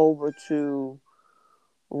move over to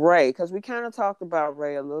Ray, because we kind of talked about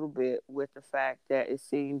Ray a little bit with the fact that it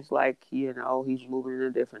seems like, he's moving in a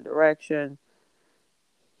different direction.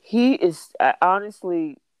 He is,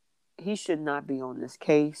 honestly, he should not be on this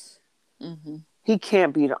case. Mm-hmm. He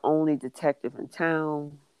can't be the only detective in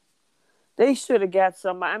town. They should have got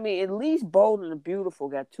somebody. I mean, at least Bold and the Beautiful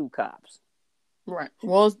got two cops. Right.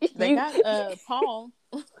 Well, they you, got Paul.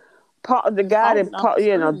 Paul, the guy Paul's that been off the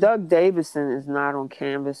screen. Doug Davison is not on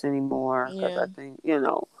canvas anymore because I Yeah. think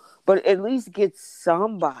but at least get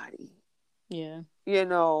somebody. Yeah. You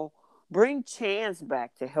know, bring Chance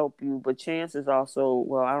back to help you, but Chance is also,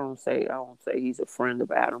 well, I won't say he's a friend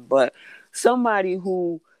of Adam, but somebody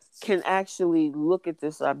who can actually look at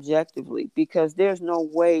this objectively because there's no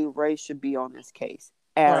way Ray should be on this case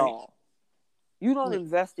at Right. all. You don't Yeah.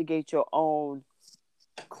 investigate your own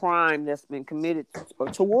crime that's been committed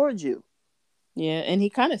towards you. Yeah. And he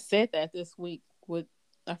kind of said that this week with,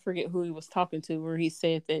 I forget who he was talking to, where he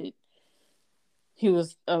said that he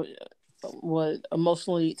was what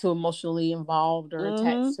emotionally involved or Mm-hmm.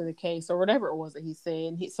 attached to the case or whatever it was that he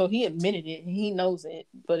said. So he admitted it and he knows it,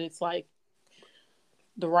 but it's like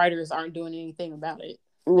the writers aren't doing anything about it.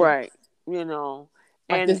 They're Right. You know,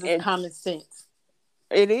 like, and this is common sense.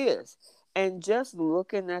 it is. And just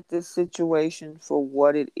looking at this situation for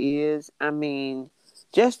what it is, I mean,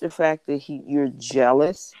 just the fact that you're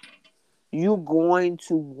jealous, you're going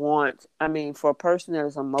to want, I mean, for a person that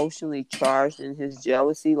is emotionally charged in his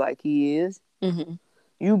jealousy like he is, Mm-hmm.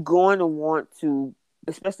 you're going to want to,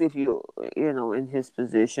 especially if you're, in his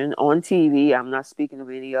position on TV. I'm not speaking of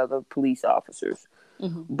any other police officers,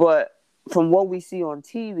 Mm-hmm. but from what we see on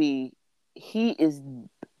TV, he is,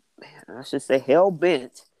 I should say, hell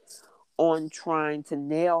bent on trying to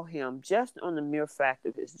nail him just on the mere fact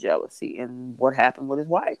of his jealousy and what happened with his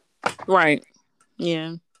wife. Right.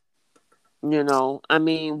 Yeah. I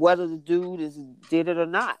mean, whether the dude did it or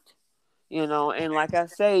not, and like I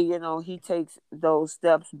say, he takes those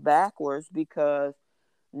steps backwards because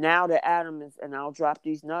now that Adam is, and I'll drop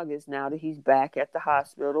these nuggets, now that he's back at the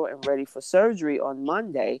hospital and ready for surgery on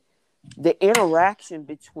Monday, the interaction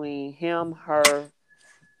between him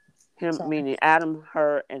Sorry. meaning Adam,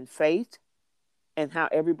 her, and Faith, and how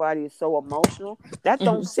everybody is so emotional, that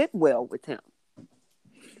don't Mm-hmm. sit well with him.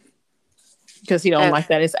 Because he don't And like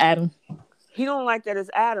that it's Adam. he don't like that as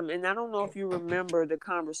Adam. And I don't know if you remember the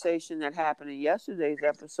conversation that happened in yesterday's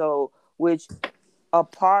episode, which a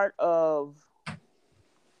part of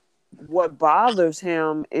what bothers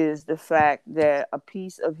him is the fact that a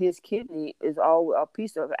piece of his kidney is all a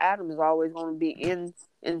piece of Adam is always going to be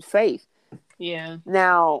in Faith. Yeah.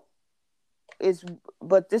 Now, it's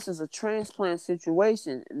but this is a transplant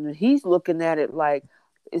situation, and he's looking at it like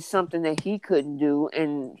it's something that he couldn't do,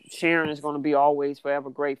 and Sharon is going to be always forever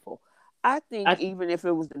grateful. I think I even if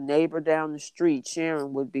it was the neighbor down the street,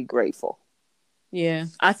 Sharon would be grateful. Yeah.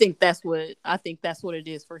 I think that's what it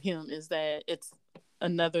is for him, is that it's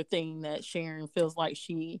another thing that Sharon feels like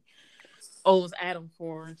she owes Adam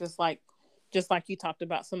for, just like you talked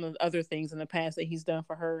about some of the other things in the past that he's done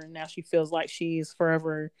for her, and now she feels like she's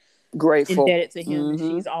forever Grateful. indebted to him, and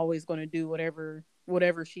Mm-hmm. she's always going to do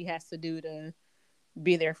whatever she has to do to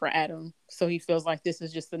be there for Adam. So he feels like this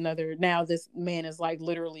is just another, now this man is like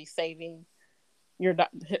literally saving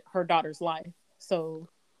her daughter's life. So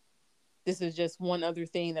this is just one other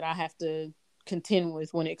thing that I have to contend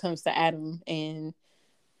with when it comes to Adam and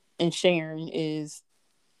Sharon is,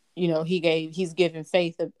 he's given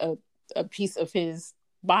Faith a piece of his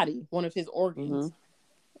body, one of his Mm-hmm. organs.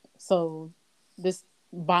 So this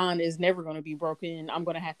bond is never going to be broken. I'm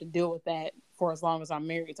going to have to deal with that for as long as I'm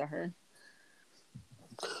married to her.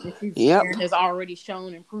 Yep. Sharon has already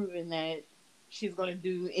shown and proven that she's going to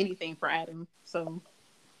do anything for Adam. So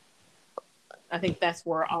I think that's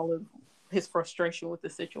where all of his frustration with the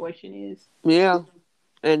situation is. Yeah.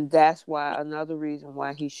 And that's why another reason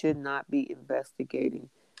why he should not be investigating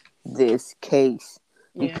this case,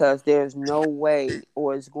 Yeah. because there's no way,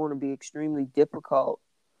 or it's going to be extremely difficult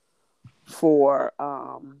for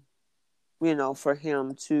for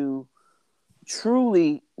him to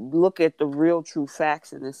truly look at the real true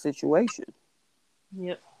facts in this situation.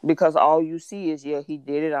 Yep. Because all you see is, yeah, he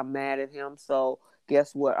did it. I'm mad at him. So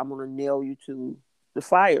guess what? I'm going to nail you to the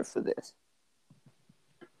fire for this.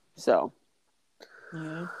 So,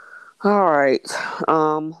 Yeah. all right.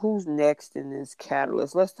 Who's next in this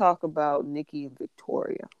catalyst? Let's talk about Nikki and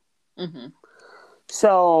Victoria. Mm-hmm.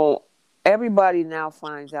 So everybody now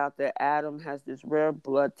finds out that Adam has this rare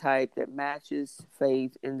blood type that matches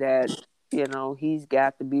Faith, and that he's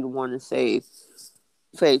got to be the one to save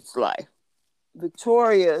Faith's life.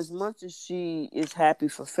 Victoria, as much as she is happy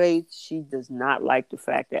for Faith, she does not like the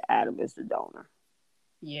fact that Adam is the donor.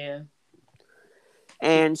 Yeah.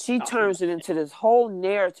 And she Talking about turns it that. into this whole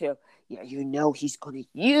narrative. Yeah, he's going to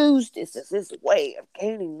use this as his way of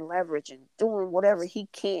gaining leverage and doing whatever he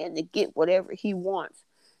can to get whatever he wants.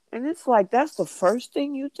 And it's like, that's the first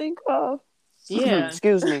thing you think of? Yeah.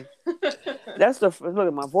 Excuse me. Look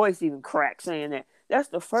at my voice even cracked saying that. That's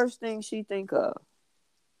the first thing she think of.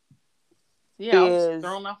 Yeah, I was Is,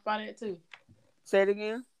 thrown off by that too. say it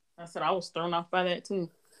again? I said I was thrown off by that too.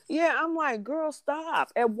 Yeah, I'm like, girl,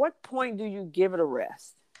 stop. At what point do you give it a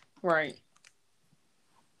rest? Right.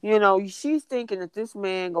 She's thinking that this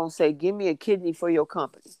man gonna say, give me a kidney for your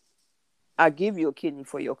company. I give you a kidney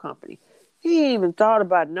for your company. He ain't even thought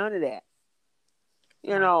about none of that.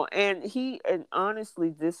 Right. And honestly,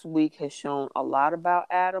 this week has shown a lot about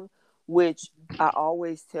Adam, which I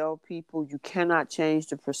always tell people, you cannot change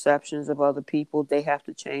the perceptions of other people. They have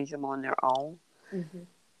to change them on their own. Mm-hmm.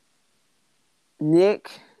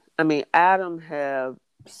 Adam have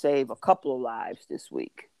saved a couple of lives this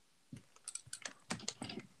week.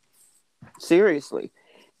 Seriously.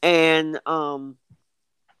 And,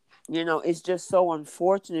 it's just so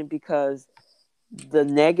unfortunate because the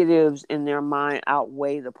negatives in their mind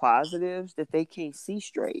outweigh the positives that they can't see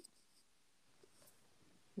straight.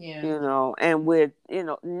 Yeah. And with,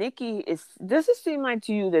 Nikki, does it seem like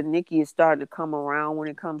to you that Nikki is starting to come around when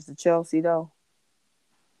it comes to Chelsea, though?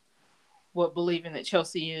 What, believing that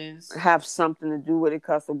Chelsea is? Have something to do with it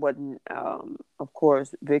because of what, of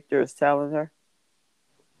course, Victor is telling her?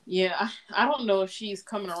 Yeah, I don't know if she's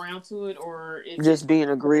coming around to it or if Just being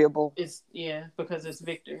agreeable? because it's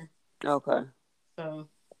Victor. Okay. So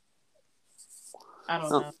I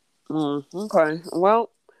don't know. Okay. Well,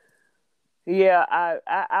 yeah,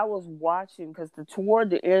 I was watching because toward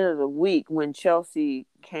the end of the week when Chelsea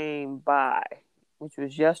came by, which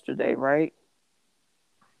was yesterday, right?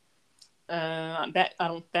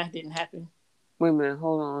 That didn't happen. Wait a minute,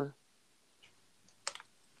 hold on.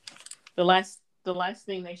 The last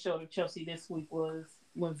thing they showed of Chelsea this week was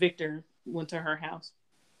when Victor went to her house.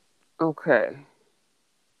 Okay.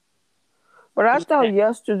 But I thought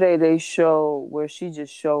yesterday they showed where she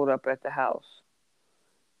just showed up at the house.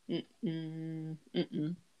 Mm-mm.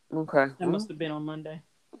 Okay. That must have been on Monday.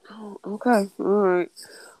 Okay. All right.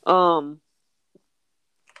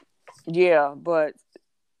 Yeah, but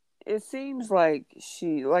it seems like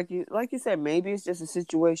she, like you said, maybe it's just a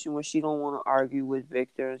situation where she don't want to argue with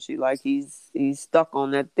Victor, and he's stuck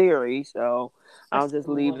on that theory. So That's I'll just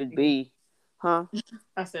totally leave what it it is. be, huh?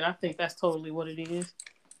 I said I think that's totally what it is.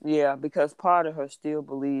 Yeah, because part of her still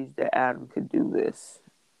believes that Adam could do this,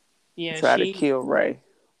 Yeah, try to kill Ray.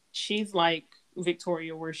 she's like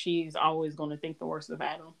Victoria, where she's always going to think the worst of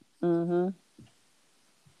Adam. Mm-hmm.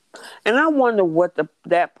 And I wonder what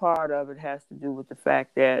that part of it has to do with the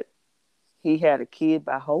fact that he had a kid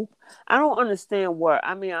by Hope. I don't understand what.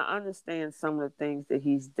 I mean, I understand some of the things that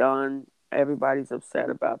he's done. Everybody's upset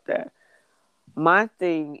about that. My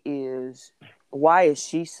thing is, why is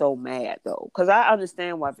she so mad though? Because I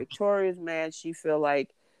understand why Victoria's mad. She feel like,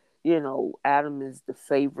 Adam is the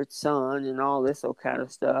favorite son and all this kind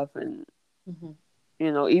of stuff. And,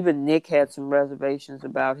 Mm-hmm. even Nick had some reservations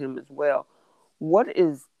about him as well. What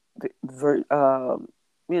is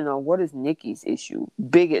what is Nikki's issue?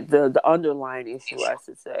 The underlying issue, I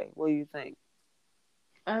should say. What do you think?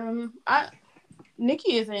 I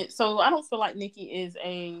Nikki isn't. So I don't feel like Nikki is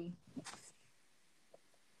a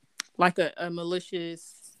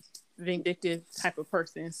malicious, vindictive type of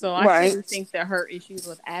person. So I Right. shouldn't think that her issues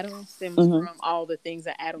with Adam stems Mm-hmm. from all the things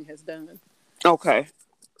that Adam has done. Okay.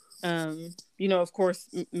 Of course,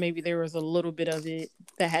 maybe there was a little bit of it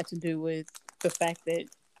that had to do with the fact that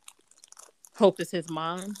Hope is his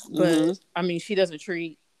mom, Mm-hmm. but I mean, she doesn't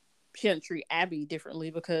treat Abby differently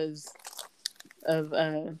because of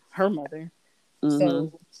her mother. Mm-hmm.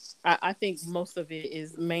 So I think most of it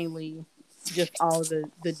is mainly just all the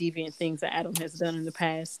deviant things that Adam has done in the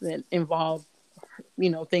past that involve,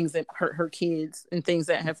 things that hurt her kids and things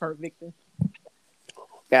that have hurt Victor.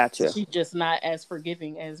 Gotcha. She's just not as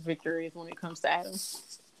forgiving as Victor is when it comes to Adam.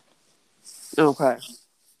 Okay.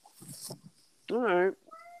 All right.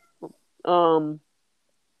 Um,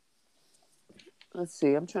 let's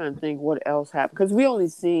see. I'm trying to think what else happened because we only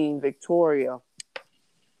seen Victoria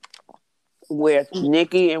with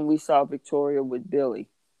Nikki, and we saw Victoria with Billy.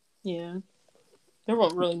 Yeah. There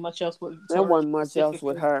wasn't really much else with There Victoria wasn't much else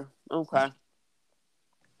with specifically. her. Okay.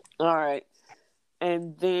 All right.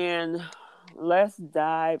 And then let's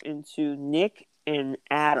dive into Nick and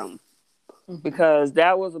Adam Hmm. because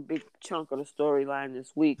that was a big chunk of the storyline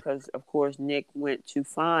this week. Because of course Nick went to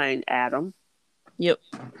find Adam, Yep.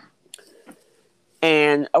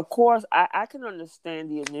 and of course I can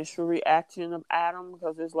understand the initial reaction of Adam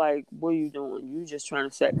because it's like, what are you doing? You just trying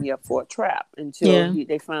to set me up for a trap until Yeah.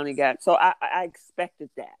 they finally got. So I expected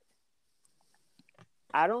that.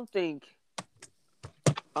 I don't think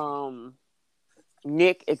um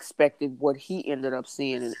Nick expected what he ended up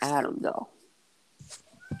seeing in Adam, though.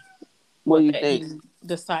 What do What, you that he think?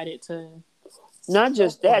 decided to Not go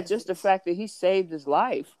just for that, him. just the fact that he saved his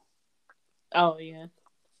life. Oh yeah.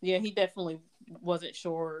 Yeah, he definitely wasn't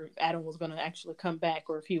sure if Adam was going to actually come back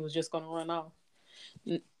or if he was just going to run off.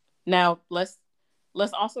 Now let's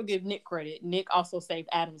also give Nick credit. Nick also saved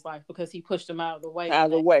Adam's life because he pushed him out of the way Out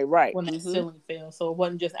of the way, right? when that ceiling fell. So it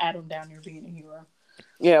wasn't just Adam down there being a hero.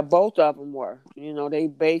 Yeah, both of them were. You know, they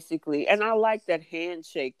basically, and I like that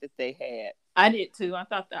handshake that they had. I did too. I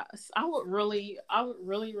thought that I would really,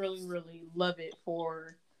 really, really love it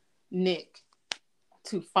for Nick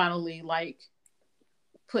to finally like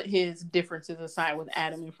put his differences aside with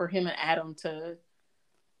Adam and for him and Adam to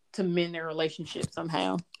mend their relationship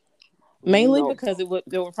somehow. You Mainly know, because it would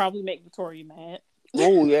probably make Victoria mad.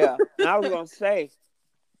 oh yeah. I was gonna say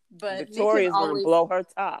But Nick has Victoria's gonna always, blow her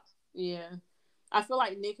top. yeah. I feel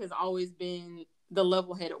like Nick has always been the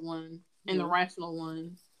level headed one and the Mm-hmm. rational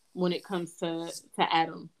one when it comes to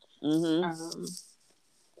Adam. Mm-hmm. Um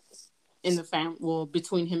in the family, well,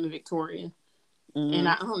 between him and Victoria. And Mm-hmm.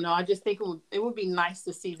 I don't know, I just think it would be nice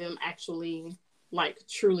to see them actually like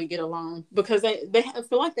truly get along because I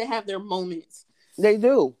feel like they have their moments. They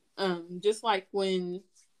do. Just like when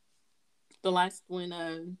the last when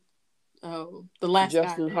the last guy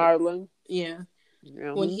Justin that, Harlan. yeah,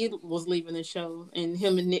 when Mm-hmm. he was leaving the show and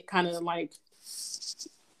him and Nick kind of like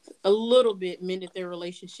a little bit mended their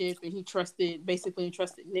relationship and he basically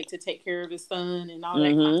entrusted Nick to take care of his son and all that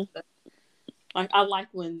kind of Mm-hmm. stuff. Like I like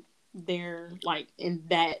when they're like in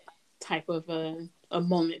that type of a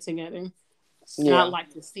moment together, and I Yeah.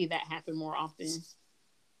 like to see that happen more often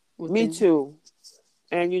with Me them. too.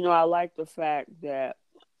 And you know, I like the fact that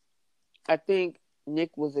I think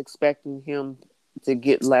Nick was expecting him to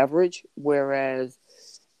get leverage, whereas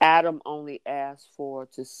Adam only asked for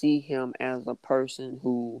to see him as a person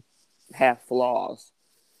who had flaws.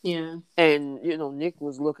 Yeah, And you know, Nick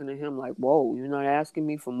was looking at him like, "Whoa, you're not asking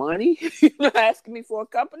me for money. You're not asking me for a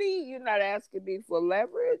company. You're not asking me for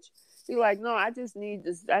leverage." He's like, "No, I just need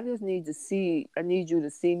this. I just need to see. I need you to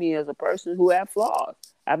see me as a person who have flaws.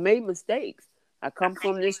 I made mistakes. I come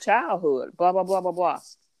from this childhood. Blah blah blah blah blah."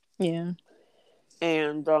 yeah.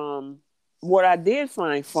 And what I did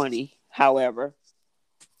find funny, however,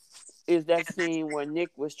 is that scene where Nick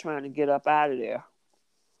was trying to get up out of there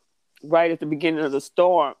right at the beginning of the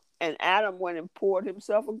storm, and Adam went and poured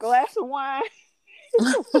himself a glass of wine.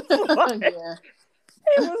 Yeah.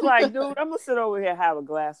 He was like, dude, I'm gonna sit over here and have a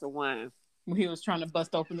glass of wine. When he was trying to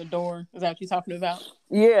bust open the door, is that what you're talking about?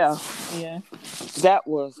 Yeah, Yeah, that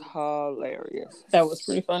was hilarious. that was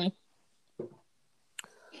pretty funny.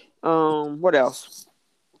 What else?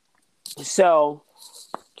 So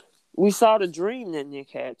we saw the dream that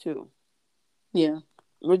Nick had too. Yeah.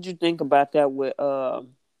 What'd you think about that with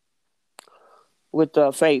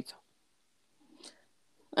Faith?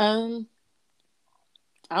 Um,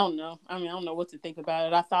 I don't know. I mean, I don't know what to think about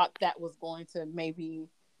it. I thought that was going to maybe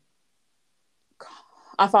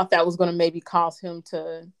cause him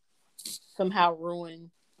to somehow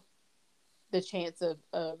ruin the chance of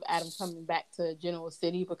Adam coming back to Genoa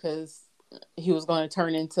City because he was going to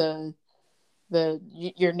turn into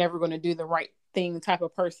you're never going to do the right thing type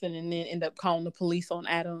of person and then end up calling the police on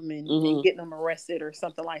Adam and Mm-hmm. getting him arrested or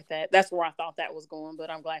something like that. That's where I thought that was going, but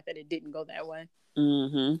I'm glad that it didn't go that way.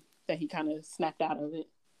 Mm-hmm. That he kind of snapped out of it.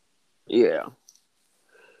 Yeah.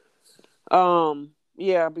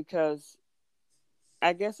 Yeah, because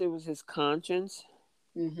I guess it was his conscience.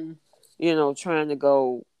 Mm-hmm. You know, trying to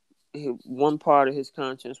go. One part of his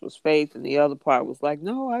conscience was faith, and the other part was like,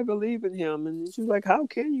 "No, I believe in him." And she was like, "How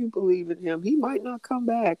can you believe in him? He might not come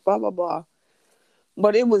back." Blah blah blah.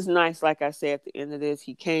 But it was nice, like I said, at the end of this,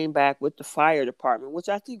 he came back with the fire department, which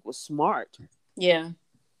I think was smart. Yeah.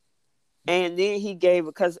 And then he gave,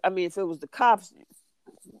 because I mean, if it was the cops,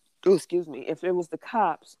 oh, excuse me, if it was the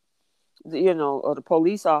cops, or the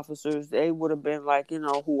police officers, they would have been like,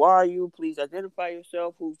 who are you? Please identify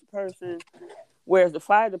yourself. Who's the person? Whereas the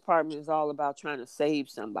fire department is all about trying to save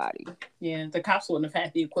somebody. Yeah, the cops wouldn't have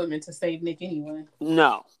had the equipment to save Nick anyway.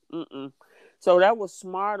 No. Mm-mm. So that was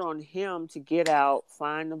smart on him to get out,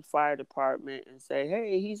 find the fire department, and say,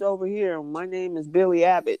 hey, he's over here. My name is Billy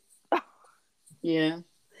Abbott. Yeah.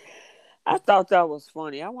 I thought that was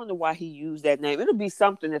funny. I wonder why he used that name. It'll be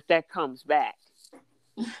something if that comes back.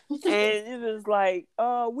 And it was like,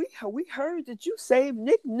 we heard that you saved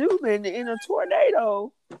Nick Newman in a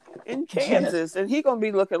tornado in Yeah. Kansas. And he gonna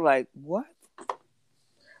be looking like, what?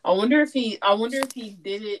 I wonder if he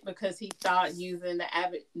did it because he thought using the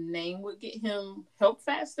Abbott name would get him help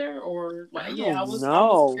faster, or I like, yeah, I don't was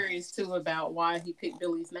know. curious too about why he picked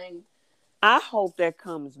Billy's name. I hope that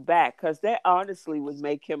comes back, because that honestly would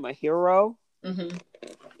make him a hero. Mm-hmm.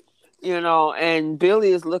 And Billy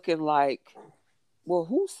is looking like, well,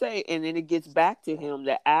 who say? And then it gets back to him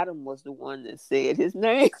that Adam was the one that said his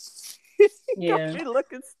name. He gonna Yeah, be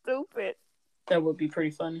looking stupid. that would be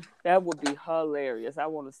pretty funny. That would be hilarious. I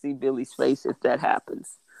want to see Billy's face if that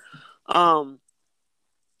happens. Um,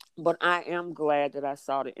 but I am glad that I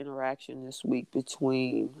saw the interaction this week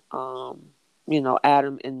between,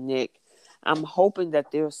 Adam and Nick. I'm hoping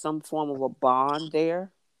that there's some form of a bond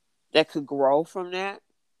there that could grow from that,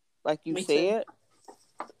 like you Me too. said.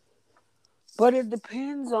 But it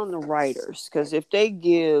depends on the writers, because if they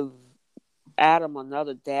give Adam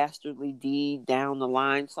another dastardly deed down the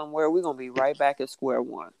line somewhere, we're gonna be right back at square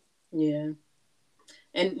one. Yeah,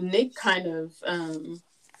 and Nick kind of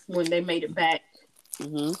when they made it back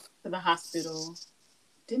Mm-hmm. to the hospital,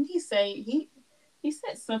 didn't he say he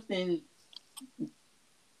said something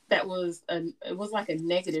that was it was like a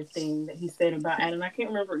negative thing that he said about Adam. I can't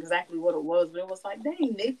remember exactly what it was, but it was like,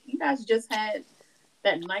 dang, Nick, you guys just had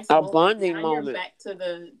that nice A moment. bonding Now you're moment. back to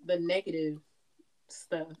the negative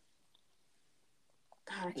stuff.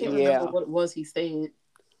 God, I can't remember Yeah. what it was he said.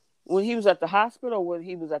 When he was at the hospital, when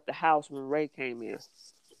he was at the house when Ray came in.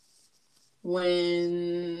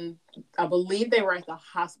 When I believe they were at the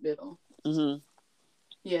hospital. Mm-hmm.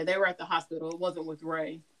 Yeah, they were at the hospital. It wasn't with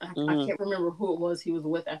Ray. I Mm-hmm. can't remember who it was he was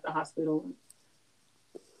with at the hospital.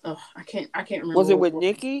 Oh, I can't remember Was it what it with was.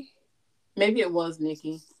 Nikki? Maybe it was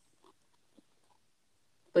Nikki,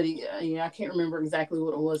 but yeah, I can't remember exactly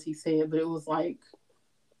what it was he said. But it was like,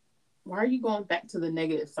 why are you going back to the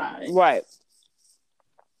negative side? Right.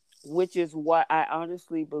 Which is what I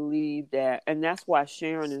honestly believe that, and that's why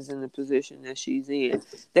Sharon is in the position that she's in.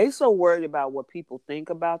 They so worried about what people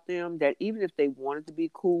think about them that even if they wanted to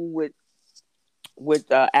be cool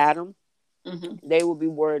with Adam, Mm-hmm. they would be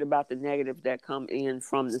worried about the negative that come in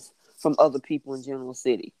from other people in General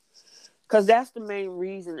City. Because that's the main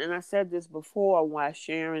reason, and I said this before, why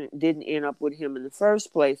Sharon didn't end up with him in the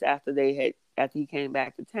first place after he came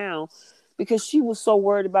back to town, because she was so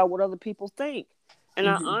worried about what other people think. And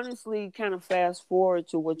I Mm-hmm. honestly kind of fast forward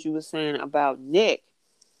to what you were saying about Nick.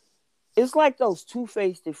 It's like those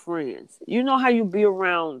two-faced friends. You know how you be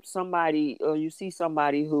around somebody, or you see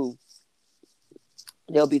somebody who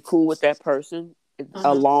they'll be cool with that person Uh-huh.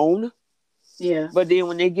 alone. Yeah. But then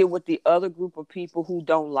when they get with the other group of people who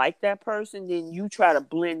don't like that person, then you try to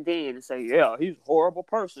blend in and say, yeah, he's a horrible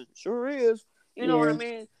person. Sure is. You know what I Yeah.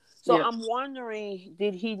 mean? So Yep. I'm wondering,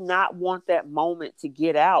 did he not want that moment to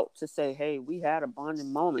get out to say, hey, we had a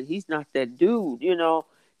bonding moment? He's not that dude.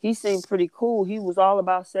 He seemed pretty cool. He was all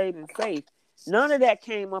about saving faith. None of that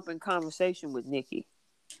came up in conversation with Nikki.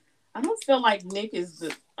 I don't feel like Nick is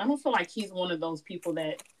the. I don't feel like he's one of those people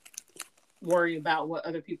that worry about what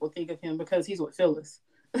other people think of him because he's with Phyllis.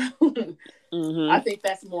 I Mm-hmm. think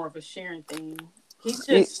that's more of a Sharon thing. He's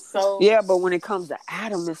just so. Yeah, but when it comes to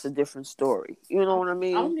Adam, it's a different story. You know I, what I I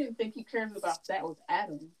mean? don't even think he cares about that with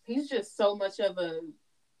Adam. He's just so much of a.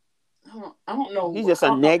 I don't He's know. just I a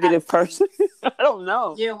don't know how to negative say. person. I don't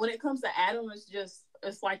know. Yeah, when it comes to Adam,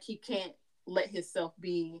 it's like he can't let himself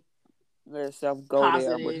be Let yourself go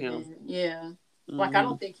there with positive him. and yeah. Like I Hmm.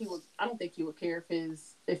 don't think he would. I don't think he would care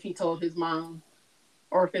if he told his mom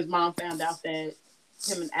or if his mom found out that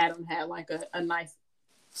him and Adam had like a nice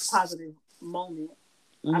positive moment.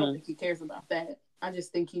 I don't Hmm. think he cares about that. I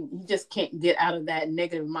just think he just can't get out of that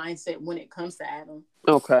negative mindset when it comes to Adam.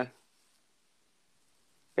 Okay, It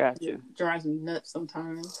gotcha. drives me nuts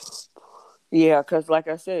sometimes. Yeah, because like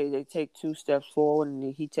I said, they take 2 steps forward and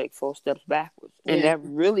then he take 4 steps backwards, and Yeah. that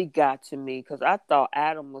really got to me because I thought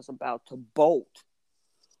Adam was about to bolt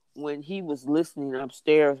when he was listening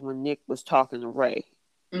upstairs when Nick was talking to Ray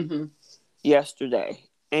Mm-hmm. yesterday,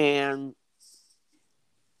 and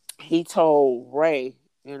he told Ray,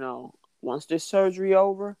 you know, once this surgery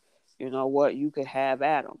over, you know what, you could have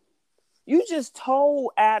Adam. You just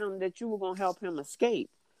told Adam that you were gonna help him escape.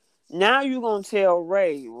 Now you're gonna tell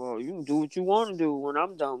Ray, well, you can do what you want to do when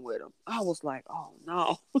I'm done with him. I was like, oh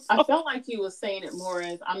no. I felt like he was saying it more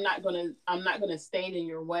as I'm not gonna stand in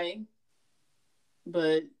your way,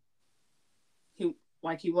 but he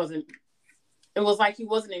like he wasn't. It was like he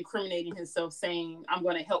wasn't incriminating himself, saying I'm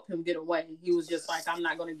gonna help him get away. He was just like, I'm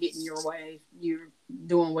not gonna get in your way. You're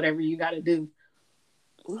doing whatever you got to do.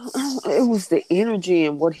 It was the energy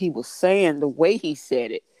and what he was saying, the way he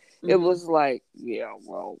said it. It Mm-hmm. was like, yeah,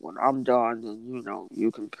 well, when I'm done, then you know,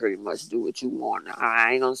 you can pretty much do what you want.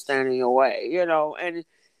 I ain't gonna stand in your way, you know. And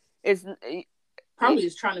it's Probably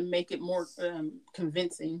just trying to make it more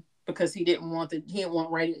convincing because he didn't want to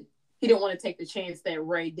take the chance that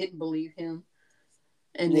Ray didn't believe him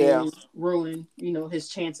and yeah, then ruin his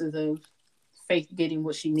chances of Faith getting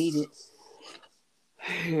what she needed.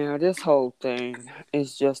 yeah. This whole thing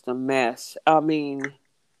is just a mess. I mean,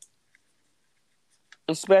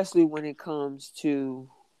 especially when it comes to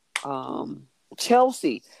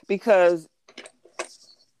Chelsea, because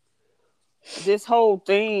this whole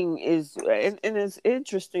thing is, and it's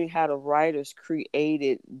interesting how the writers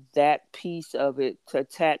created that piece of it to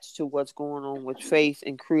attach to what's going on with Faith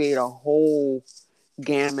and create a whole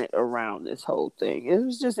gamut around this whole thing. It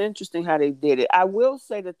was just interesting how they did it. I will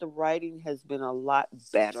say that the writing has been a lot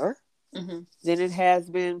better Mm-hmm. than it has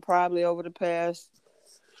been probably over the past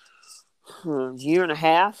year and a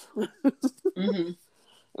half. Mm-hmm.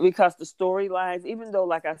 Because the storylines, even though,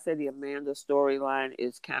 like I said, the Amanda storyline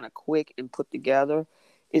is kind of quick and put together,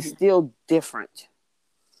 it's Mm-hmm. still different.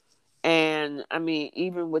 And I mean,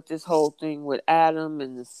 even with this whole thing with Adam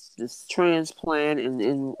and this transplant and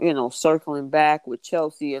you know, circling back with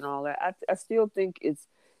Chelsea and all that, I still think it's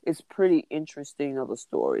pretty interesting of a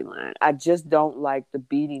storyline. I just don't like the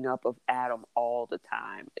beating up of Adam all the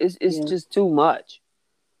time. It's Yeah. just too much.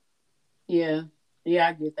 Yeah. Yeah,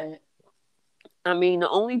 I get that. I mean, the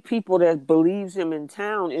only people that believes him in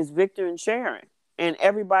town is Victor and Sharon, and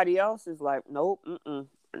everybody else is like, nope,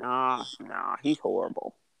 nah, he's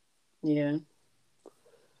horrible. Yeah.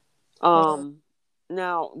 Well, Um,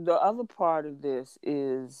 Now the other part of this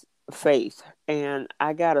is Faith, and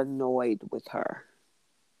I got annoyed with her,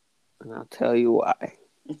 and I'll tell you why.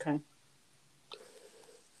 okay.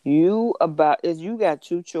 You got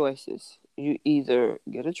two choices. You either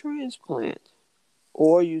get a transplant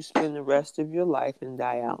or you spend the rest of your life in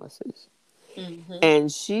dialysis. Mm-hmm.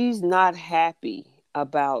 And she's not happy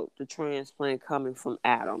about the transplant coming from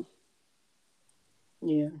Adam.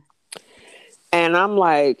 Yeah. And I'm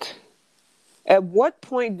like, at what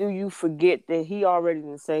point do you forget that he already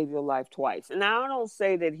done saved your life twice? And now I don't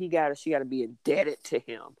say that she got to be indebted to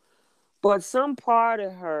him, but some part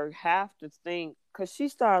of her have to think, because she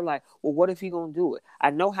started like, well, what if he gonna do it?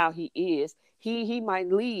 I know how he is. He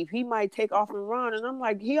might leave. He might take off and run. And I'm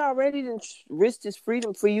like, he already done risked his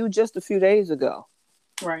freedom for you just a few days ago.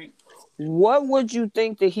 Right. What would you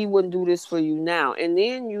think that he wouldn't do this for you now? And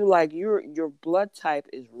then you like your blood type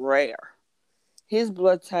is rare. His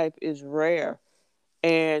blood type is rare,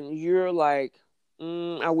 and you're like,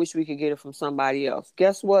 I wish we could get it from somebody else.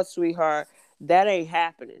 Guess what, sweetheart? That ain't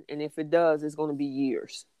happening. And if it does, it's going to be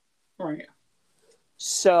years. Right.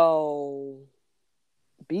 So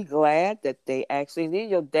be glad that they actually. And then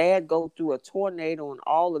your dad go through a tornado and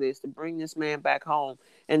all of this to bring this man back home,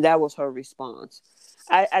 and that was her response.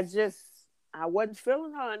 I wasn't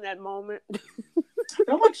feeling her in that moment. I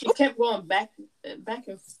feel like she kept going back and I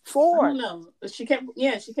don't Forth. know. She kept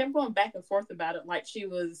going back and forth about it. Like she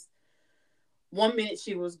was one minute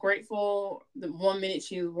she was grateful, the one minute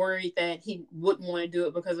she was worried that he wouldn't want to do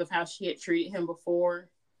it because of how she had treated him before.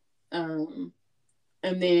 Um,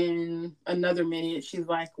 and then another minute she's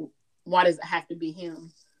like, "Why does it have to be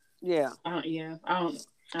him?" Yeah. Yeah, I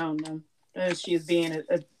don't know. She's being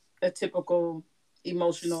a typical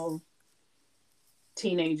emotional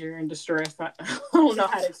teenager in distress. I don't know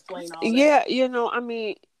how to explain all that. Yeah, I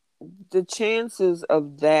mean, the chances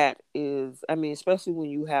of that is, I mean, especially when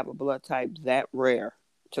you have a blood type that rare,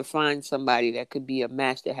 to find somebody that could be a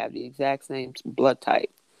match that have the exact same blood type,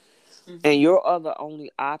 Mm-hmm. and your other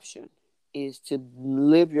only option is to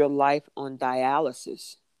live your life on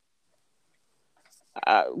dialysis.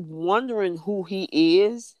 Wondering who he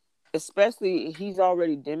is, especially he's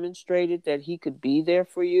already demonstrated that he could be there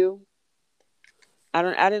for you. I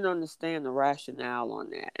didn't understand the rationale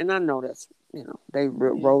on that, and I know that's they Yeah.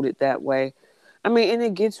 wrote it that way. I mean, and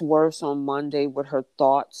it gets worse on Monday with her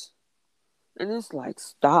thoughts, and it's like,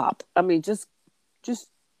 stop. I mean, just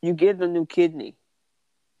you get a new kidney.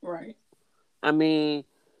 Right. I mean,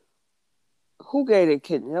 who gave the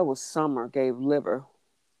kidney? That was Summer gave liver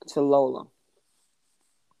to Lola.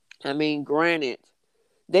 I mean, granted,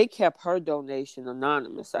 they kept her donation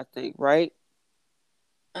anonymous, I think, right?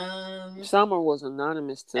 Um, Summer was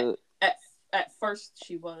anonymous at, to. at at first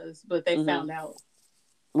she was, but they Hmm. found out.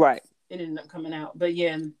 Right. It ended up coming out. But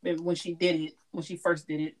yeah, when she did it, when she first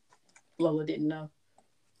did it, Lola didn't know.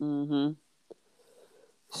 Hmm.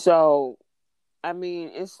 So, I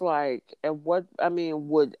mean, it's like, and what I mean,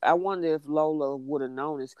 would I wonder if Lola would have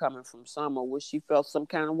known it's coming from Summer? Would she felt some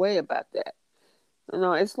kind of way about that?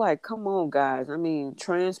 It's like, come on, guys. I mean,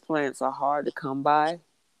 transplants are hard to come by,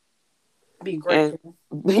 Be and grateful.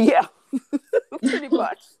 yeah, pretty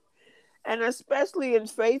much. And especially in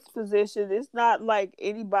Faith's position, it's not like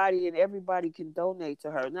anybody and everybody can donate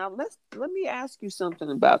to her. Now, let me ask you something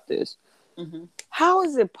about this. Hmm. How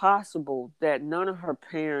is it possible that none of her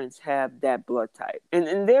parents have that blood type?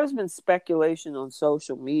 And there's been speculation on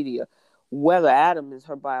social media whether Adam is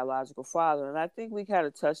her biological father. And I think we kind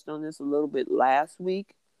of touched on this a little bit last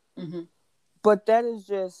week. Hmm. But that is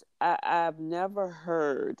just I've never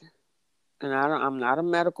heard, and I'm not a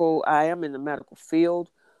medical. I am in the medical field,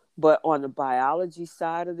 but on the biology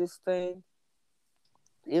side of this thing,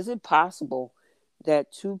 is it possible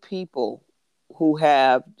that two people who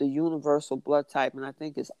have the universal blood type, and I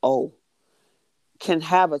think it's O, can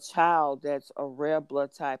have a child that's a rare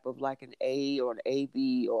blood type of like an A or an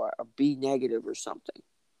AB or a B negative or something?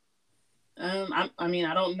 I mean,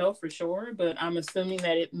 I don't know for sure, but I'm assuming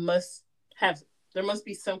that it must have. There must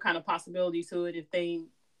be some kind of possibility to it if they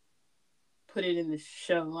put it in the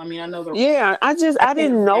show. I mean, I know the. Yeah, I I can't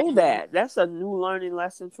didn't know imagine. that. That's a new learning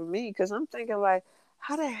lesson for me because I'm thinking like,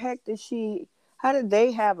 how the heck how did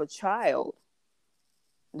they have a child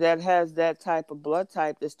that has that type of blood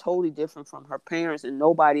type that's totally different from her parents and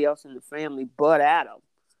nobody else in the family but Adam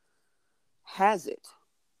has it?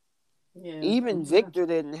 Yeah, I Even don't know. Victor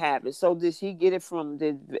didn't have it. So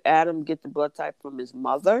did Adam get the blood type from his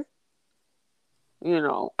mother?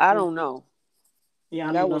 I don't know. Yeah, I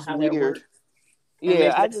don't That know was how that weird. works. And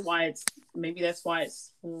Yeah, I just maybe that's why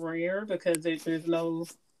it's rare because there's no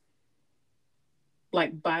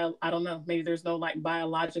like bio. I don't know. Maybe there's no like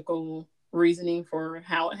biological reasoning for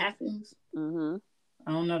how it happens. mhm.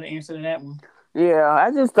 I don't know the answer to that one. Yeah,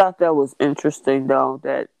 I just thought that was interesting though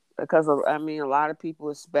that because I mean a lot of people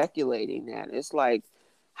are speculating that. It's like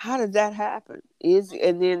how did that happen?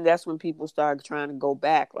 And then that's when people started trying to go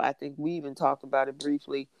back. I think we even talked about it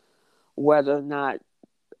briefly whether or not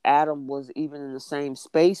Adam was even in the same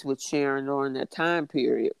space with Sharon during that time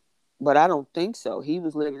period. But I don't think so. He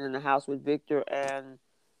was living in the house with Victor and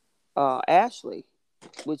Ashley,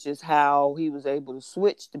 which is how he was able to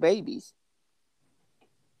switch the babies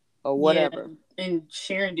or Yeah, whatever. and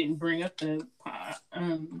Sharon didn't bring up the. I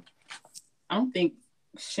don't think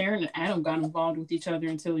Sharon and Adam got involved with each other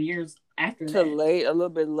until years after To that. late a little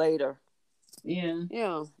bit later. Yeah,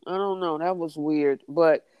 Yeah, I don't know. That was weird,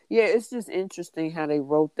 but yeah, it's just interesting how they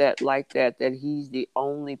wrote that like that. That he's the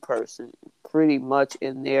only person, pretty much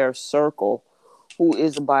in their circle, who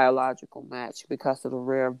is a biological match because of the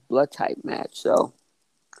rare blood type match. So,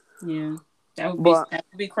 yeah, but that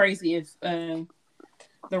would be crazy if the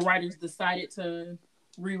writers decided to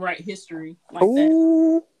rewrite history like that.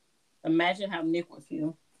 ooh, Imagine how Nick would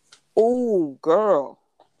feel. ooh, girl.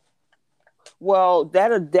 Well,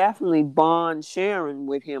 that'll definitely bond Sharon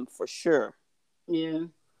with him for sure. Yeah.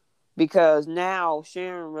 Because now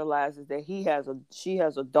Sharon realizes that she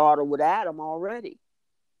has a daughter with Adam already.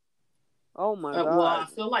 Oh my Well, I God.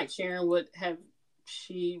 feel like Sharon would have.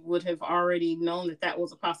 She would have already known that that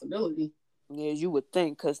was a possibility. Yeah, you would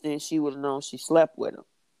think, because then she would have known she slept with him.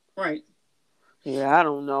 Right. Yeah, I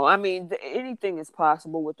don't know. I mean, anything is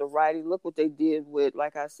possible with the writing. Look what they did with,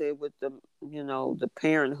 like I said, with the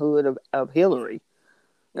parenthood of Hillary.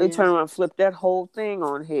 They Yeah. turn around and flip that whole thing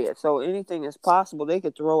on head. So anything is possible. They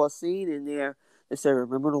could throw a scene in there and say,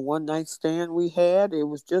 remember the one night stand we had? It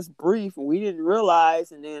was just brief and we didn't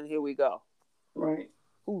realize. And then here we go. Right.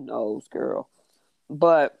 Who knows, girl?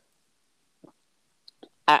 But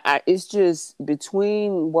it's just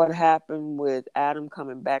between what happened with Adam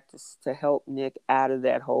coming back to help Nick out of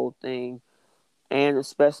that whole thing, and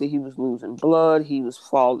especially he was losing blood, he was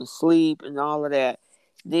falling asleep, and all of that.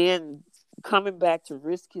 Then coming back to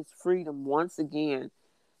risk his freedom once again.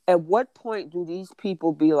 At what point do these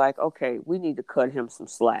people be like, okay, we need to cut him some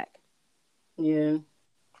slack? Yeah.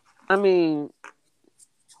 I mean,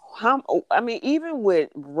 how? I mean, even with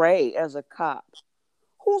Ray as a cop,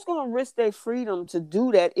 who's going to risk their freedom to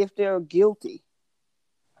do that if they're guilty?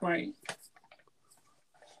 Right.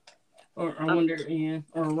 Or I Um, wonder, yeah,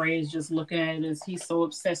 or Ray is just looking at it as he's so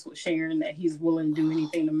obsessed with Sharon that he's willing to do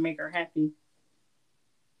anything to make her happy.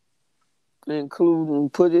 including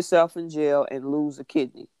put himself in jail and lose a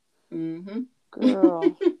kidney. Mm-hmm.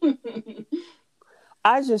 Girl,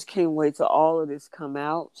 I just can't wait till all of this come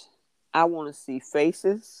out. I want to see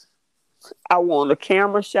faces. I want a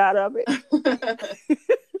camera shot of it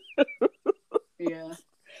Yeah.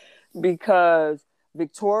 because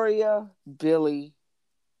Victoria, Billy,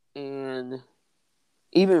 and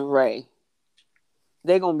even Ray,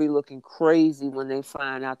 they're going to be looking crazy when they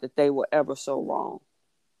find out that they were ever so wrong.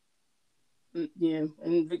 Yeah,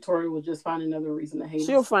 and Victoria will just find another reason to hate him.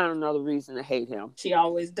 She'll find another reason to hate him. She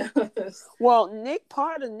always does. Well,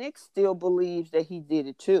 part of Nick still believes that he did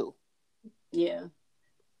it too. Yeah.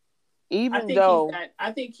 Even though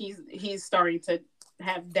I think he's starting to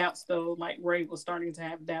have doubts though, like Ray was starting to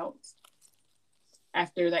have doubts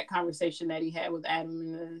after that conversation that he had with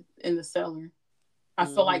Adam in the cellar. I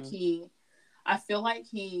feel like mm-hmm.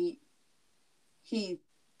 He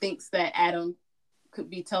thinks that Adam could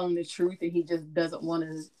be telling the truth and he just doesn't want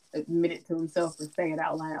to admit it to himself or say it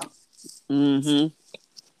out loud. Mm-hmm.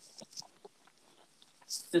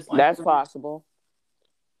 Just like that's possible.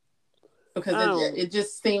 Because it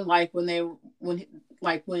just seemed like when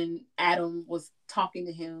Adam was talking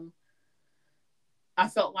to him, I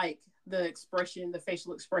felt like the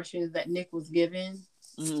facial expressions that Nick was giving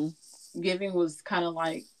was kind of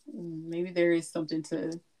like maybe there is some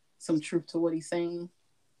truth to what he's saying.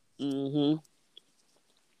 Mm-hmm.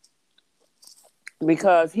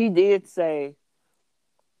 Because he did say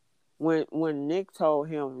when Nick told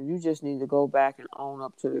him, you just need to go back and own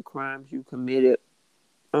up to the crimes you committed,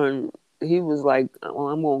 and he was like, well,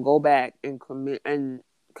 I'm going to go back and commit and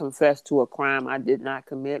confess to a crime I did not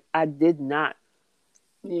commit. I did not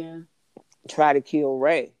try to kill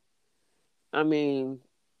Ray. I mean,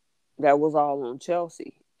 that was all on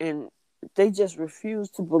Chelsea. And they just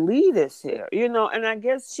refused to believe this here, and I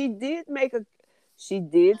guess she did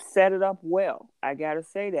set it up well. I got to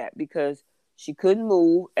say that because she couldn't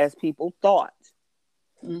move as people thought.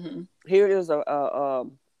 Mm-hmm. Here is a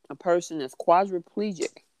person that's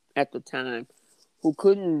quadriplegic at the time who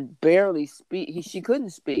couldn't barely speak. She couldn't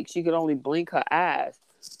speak. She could only blink her eyes.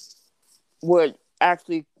 Would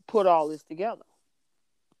actually put all this together.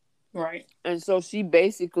 Right. And so she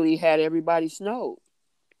basically had everybody snowed.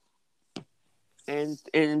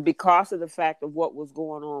 And because of the fact of what was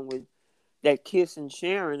going on with that kiss and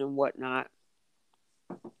Sharon and whatnot,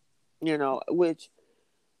 which,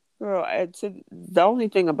 girl, the only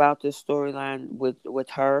thing about this storyline with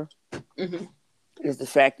her is the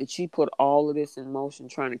fact that she put all of this in motion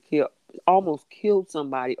trying to almost killed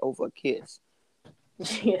somebody over a kiss.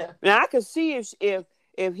 Yeah. Now I could see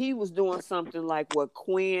if he was doing something like what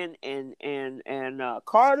Quinn and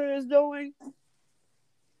Carter is doing.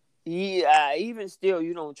 Yeah, even still,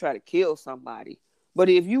 you don't try to kill somebody. But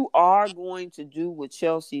if you are going to do what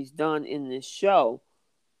Chelsea's done in this show,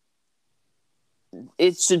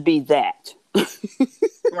 it should be that.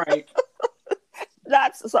 Right.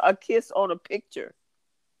 That's a kiss on a picture.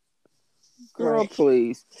 Girl, right.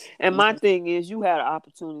 Please. And my thing is, you had an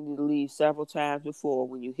opportunity to leave several times before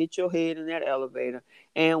when you hit your head in that elevator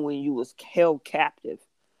and when you was held captive.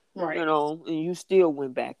 Right. And you still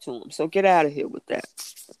went back to him. So get out of here with that.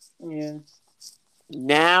 Yeah.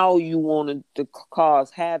 Now you wanted to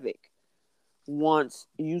cause havoc once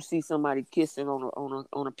you see somebody kissing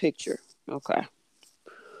on a picture. Okay.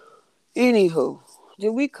 Anywho, did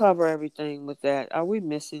we cover everything with that? Are we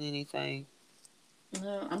missing anything?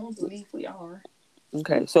 No, I don't believe we are.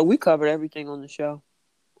 Okay, so we covered everything on the show.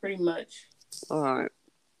 Pretty much. All right.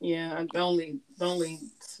 Yeah, the only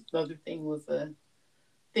other thing was the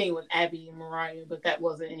thing with Abby and Mariah, but that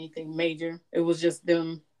wasn't anything major. It was just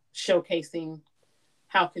them showcasing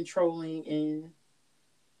how controlling and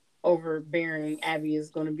overbearing Abby is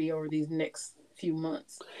going to be over these next few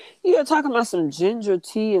months. You're talking about some ginger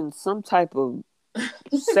tea and some type of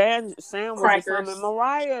sandwich or something.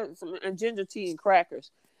 Mariah, and ginger tea and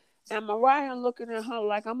crackers. And Mariah looking at her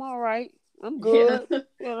like, I'm all right. I'm good.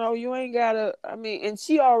 Yeah. You ain't got to, and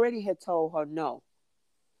she already had told her no.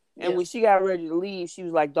 And when she got ready to leave, she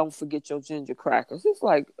was like, don't forget your ginger crackers. It's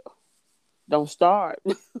like, don't start.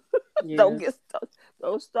 Yeah.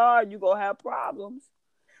 Don't start. You're going to have problems.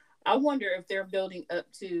 I wonder if they're building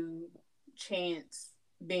up to Chance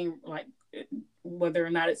being like, whether or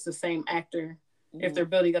not it's the same actor, if they're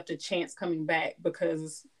building up to Chance coming back,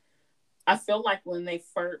 because I feel like when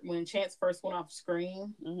Chance first went off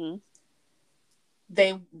screen,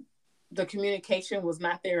 the communication was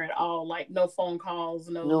not there at all. Like no phone calls,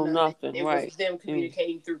 no nothing. It was them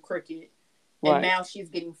communicating through Cricket, and now she's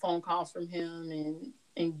getting phone calls from him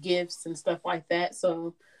and gifts and stuff like that.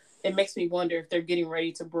 So it makes me wonder if they're getting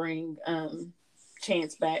ready to bring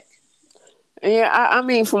Chance back. Yeah, I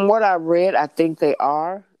mean, from what I read, I think they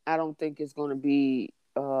are. I don't think it's going to be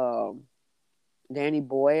Danny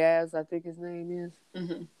Boyaz, I think his name is.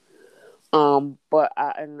 Mm-hmm. But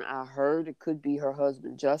I heard it could be her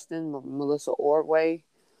husband Justin, Melissa Ordway,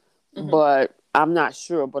 Mm-hmm. but I'm not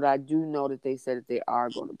sure. But I do know that they said that they are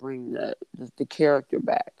going to bring the character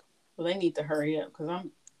back. Well, they need to hurry up because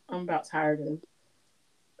I'm about tired of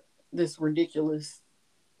this ridiculous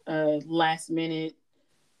last minute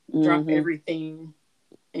drop Mm-hmm. everything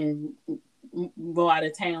and go out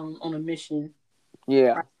of town on a mission.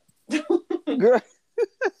 Yeah, girl,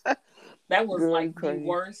 That was girl, you like the crazy.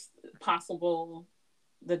 worst possible,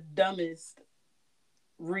 the dumbest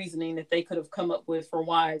reasoning that they could have come up with for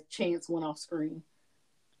why Chance went off screen.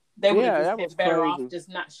 They would have Yeah, just that been was better off crazy. just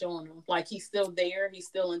not showing him. Like he's still there, he's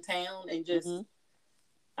still in town, and Mm-hmm. just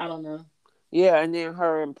I don't know. Yeah, and then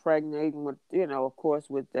her impregnating with, of course,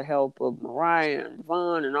 with the help of Mariah and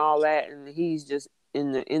Vaughn and all that, and he's just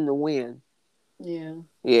in the wind. Yeah,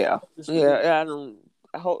 Yeah, just ridiculous. yeah. I don't.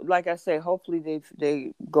 I hope, like I say, hopefully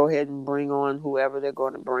they go ahead and bring on whoever they're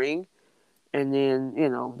going to bring, and then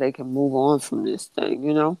they can move on from this thing,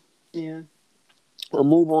 Yeah, or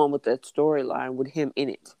move on with that storyline with him in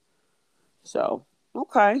it. So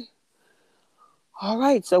okay, all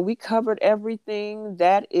right. So we covered everything.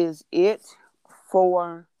 That is it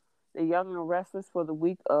for the Young and Restless for the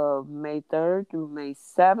week of May 3rd through May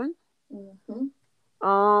 7th. mm-hmm.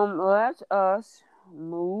 Let us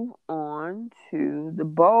move on to the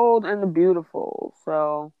bold and the beautiful.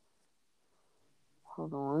 So,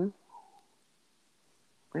 hold on.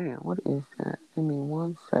 Man, what is that? Give me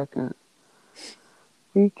 1 second.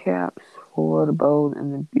 Recaps for the bold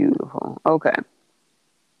and the beautiful. Okay.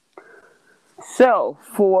 So,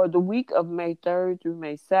 for the week of May 3rd through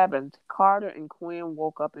May 7th, Carter and Quinn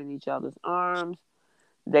woke up in each other's arms.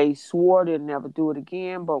 They swore they'd never do it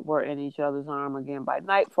again, but were in each other's arm again by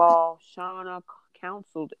nightfall. Shauna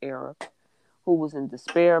counseled Eric, who was in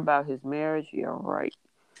despair about his marriage. Yeah, right.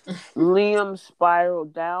 Liam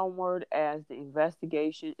spiraled downward as the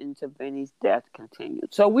investigation into Vinny's death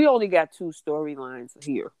continued. So we only got two storylines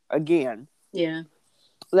here. Again, Yeah,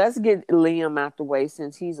 let's get Liam out the way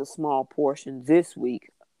since he's a small portion this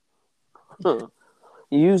week. Huh.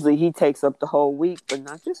 Usually he takes up the whole week, but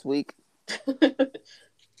not this week.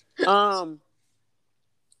 Um,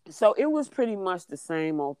 so it was pretty much the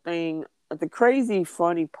same old thing. The crazy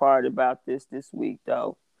funny part about this week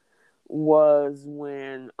though was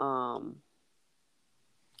when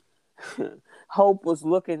Hope was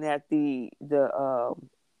looking at the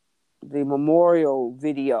memorial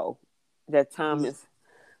video that Thomas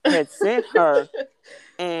had sent her,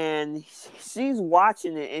 and she's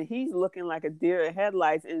watching it, and he's looking like a deer in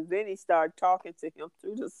headlights, and then he started talking to him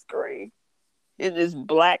through the screen in this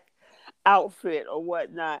black outfit or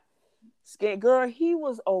whatnot. Girl, he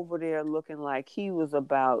was over there looking like he was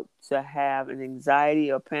about to have an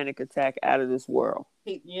anxiety or panic attack out of this world.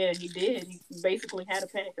 yeah, he did. He basically had a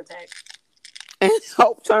panic attack. And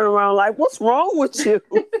Hope turned around like, "What's wrong with you?"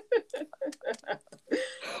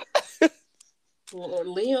 Well,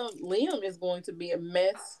 Liam is going to be a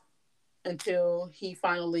mess until he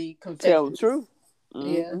finally Tell the confesses. truth. Yeah,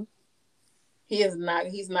 Mm-hmm.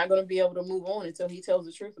 he's not going to be able to move on until he tells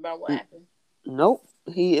the truth about what happened. Nope,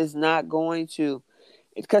 he is not going to.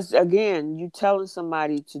 Because again, you telling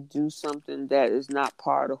somebody to do something that is not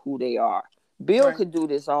part of who they are. Bill Right. could do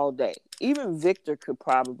this all day. Even Victor could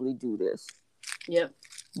probably do this. Yep.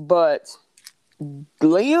 But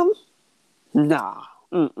Liam, nah.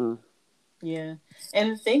 Mm-mm. Yeah.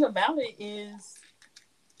 And the thing about it is,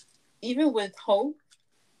 even with Hope,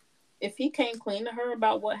 if he came clean to her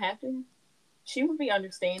about what happened, she would be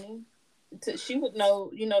understanding. She would know,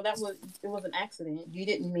 it was an accident. You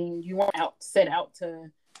didn't mean you weren't setting out to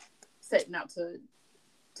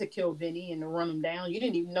kill Vinny and to run him down. You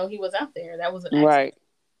didn't even know he was out there. That was an accident. Right.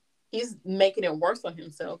 He's making it worse on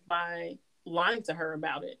himself by lying to her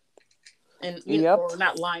about it, and Yep. or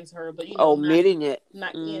not lying to her, but Omitting it.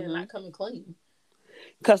 not coming clean.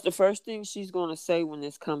 Because the first thing she's going to say when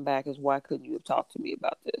this come back is, "Why couldn't you have talked to me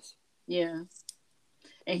about this? Yeah,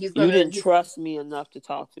 and You didn't trust me enough to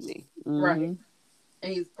talk to me." right, Mm-hmm.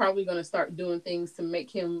 and he's probably gonna start doing things to make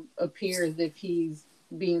him appear as if he's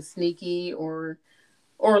being sneaky or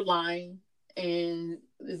lying, and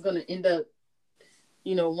is gonna end up,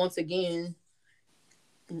 once again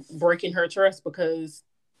breaking her trust because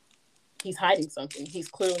he's hiding something. He's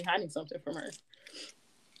clearly hiding something from her.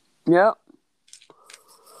 Yep.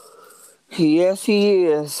 Yes, he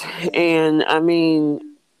is. And I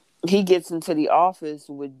mean, he gets into the office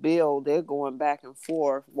with Bill. They're going back and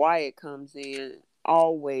forth. Wyatt comes in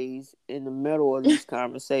always in the middle of these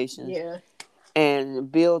conversations. Yeah.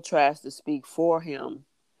 and Bill tries to speak for him.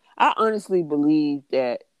 I honestly believe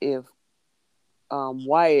that if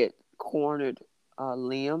Wyatt cornered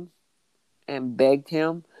Liam and begged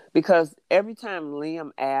him, because every time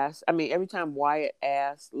Wyatt asks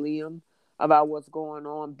Liam about what's going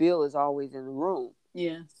on, Bill is always in the room.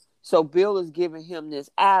 Yeah. So Bill is giving him this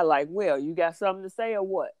eye like, well, you got something to say or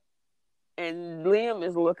what? And Liam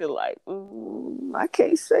is looking like, I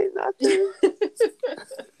can't say nothing.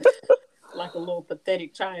 Like a little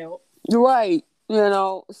pathetic child. Right.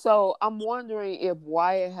 So I'm wondering if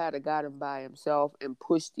Wyatt had got him by himself and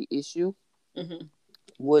pushed the issue, Mm-hmm.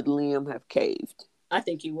 would Liam have caved? I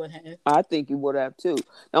think he would have. I think he would have too.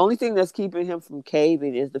 The only thing that's keeping him from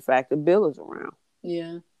caving is the fact that Bill is around.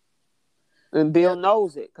 Yeah. And Bill Yep.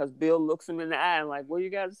 knows it because Bill looks him in the eye and like, what you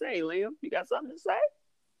got to say, Liam? You got something to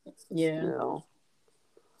say? Yeah. You know,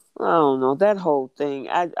 I don't know. That whole thing,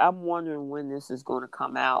 I'm wondering when this is going to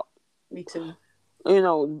come out. Me too. You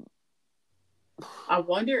know, I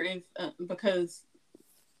wonder if, because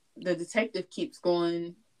the detective keeps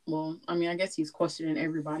going, well, I mean, I guess he's questioning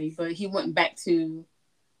everybody, but he went back to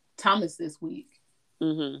Thomas this week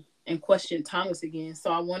mm-hmm. and questioned Thomas again.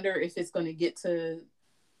 So I wonder if it's going to get to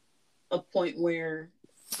a point where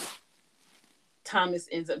Thomas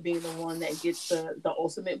ends up being the one that gets the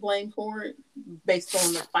ultimate blame for it based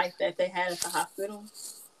on the fight that they had at the hospital.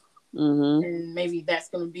 Mm-hmm. And maybe that's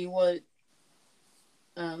going to be what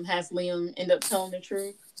has Liam end up telling the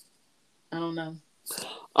truth. I don't know.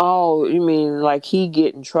 Oh, you mean like he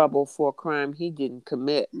get in trouble for a crime he didn't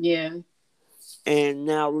commit? Yeah. And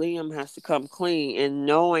now Liam has to come clean. And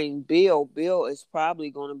knowing Bill is probably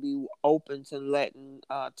going to be open to letting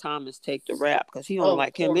Thomas take the rap because he don't Oh, of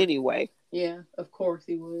like him course. anyway. Yeah, of course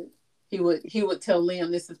he would. He would tell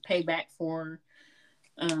Liam this is payback for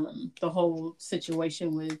the whole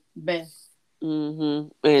situation with Beth. Mm-hmm.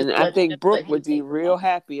 Just And I think let Brooke him would be take the real fall.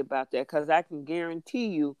 happy about that because I can guarantee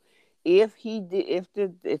you, if he did,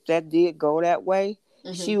 if that did go that way,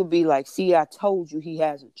 Hmm. she would be like, "See, I told you he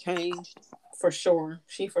hasn't changed." For sure,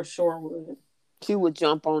 she for sure would. She would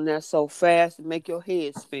jump on that so fast and make your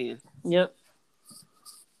head spin. Yep,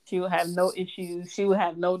 she would have no issues. She would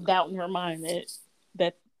have no doubt in her mind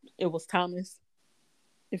that it was Thomas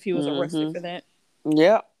if he was arrested Mm-hmm. for that.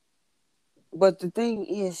 Yep. But the thing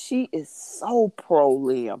is, she is so pro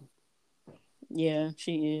Liam. Yeah,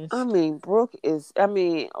 she I is. mean, Brooke is. I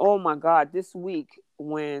mean, oh my God! This week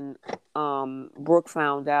when Brooke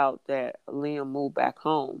found out that Liam moved back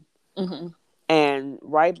home, Hmm. and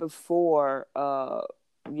right before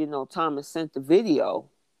Thomas sent the video,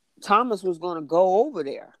 Thomas was going to go over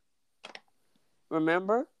there.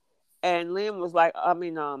 Remember? And Liam was like,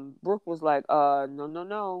 Brooke was like, no, no,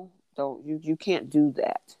 no, don't you can't do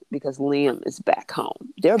that because Liam is back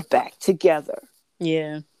home. They're back together.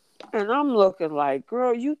 Yeah. And I'm looking like,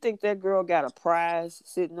 girl, you think that girl got a prize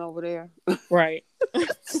sitting over there? Right.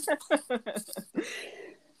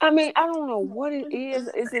 I mean, I don't know what it is.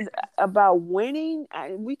 Is it about winning?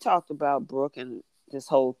 We talked about Brooke and this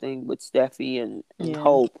whole thing with Steffi and Yeah.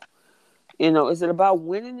 Hope. Is it about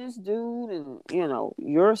winning this dude? And,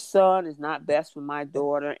 your son is not best for my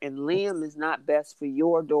daughter, and Liam is not best for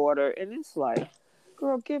your daughter. And it's like,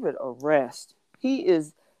 girl, give it a rest. He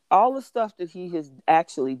is all the stuff that he has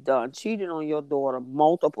actually done, cheated on your daughter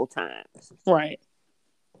multiple times. Right.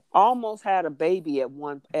 Almost had a baby at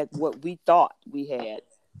what we thought we had.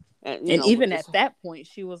 And, And with even this at that point,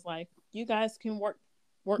 she was like, "You guys can work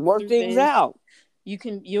work through things this. out.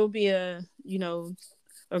 You'll be a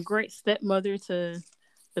great stepmother to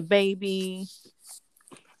the baby."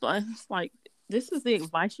 But it's like, this is the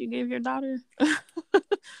advice you give your daughter?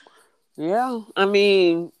 Yeah, I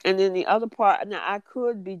mean, and then the other part. Now, I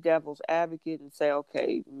could be devil's advocate and say,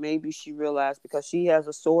 okay, maybe she realized because she has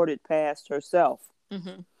a sordid past herself.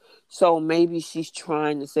 Hmm. So maybe she's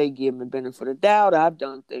trying to say, give me the benefit of the doubt. I've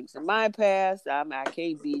done things in my past. I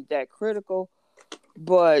can't be that critical,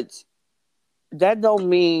 but that don't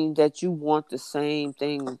mean that you want the same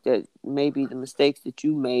thing that maybe the mistakes that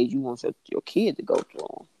you made. You want your kid to go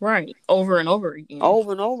through Right. Over and over again.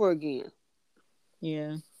 over and over again.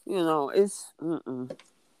 Yeah. It's.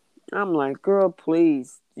 I'm like, girl,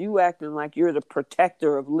 please. You acting like you're the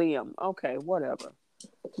protector of Liam. Okay, whatever.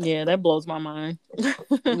 Yeah, that blows my mind.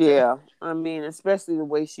 Yeah, I mean, especially the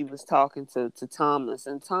way she was talking to Thomas.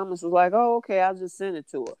 And Thomas was like, oh, okay, I'll just send it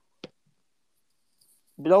to her.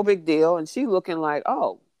 No big deal. And she looking like,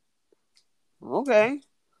 oh, okay.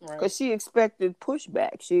 Right. Because she expected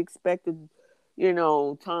pushback. She expected,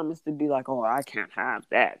 Thomas to be like, oh, I can't have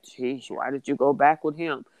that. Jeez, why did you go back with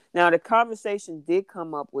him? Now, the conversation did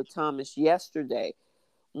come up with Thomas yesterday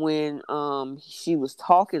when she was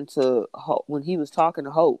talking to when he was talking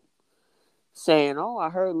to Hope, saying, "Oh, I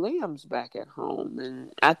heard Liam's back at home,"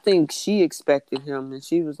 and I think she expected him, and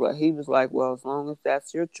he was like, "Well, as long as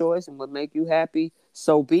that's your choice and would make you happy,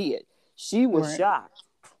 so be it." She was Right. shocked.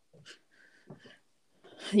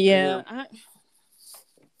 Yeah, Yeah.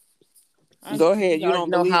 I Go ahead. you You already don't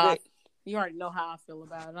know believe how it? you already know how I feel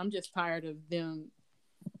about it. I'm just tired of them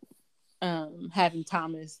having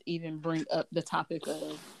Thomas even bring up the topic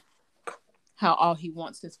of how all he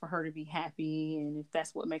wants is for her to be happy, and if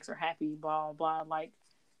that's what makes her happy, blah blah. Like,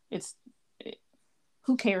 it's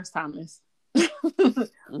who cares, Thomas?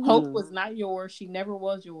 Hope Hmm. was not yours. She never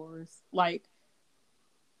was yours. Like,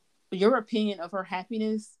 your opinion of her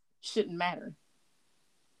happiness shouldn't matter.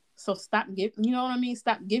 So stop giving. You know what I mean?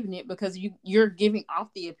 Stop giving it, because you're giving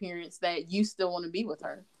off the appearance that you still want to be with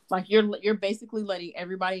her. Like, you're basically letting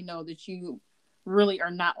everybody know that you really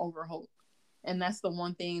are not over Hope, and that's the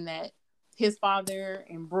one thing that his father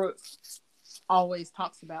and Brooke always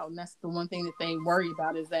talks about, and that's the one thing that they worry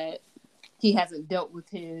about, is that he hasn't dealt with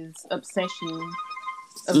his obsession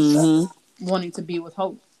of Hmm. wanting to be with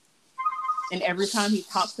Hope. And every time he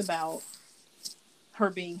talks about her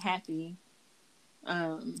being happy,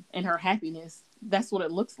 and her happiness, that's what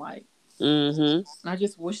it looks like. Hmm. And I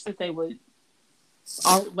just wish that they would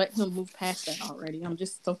let him move past that already. I'm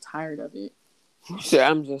just so tired of it.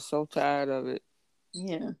 I'm just so tired of it.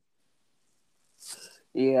 Yeah,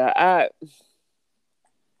 Yeah,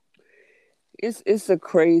 it's a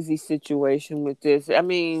crazy situation with this. I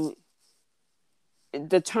mean,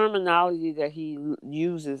 the terminology that he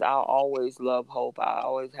uses, "I'll always love Hope. I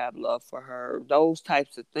always have love for her." Those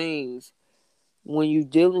types of things. When you're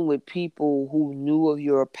dealing with people who knew of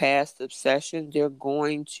your past obsession, they're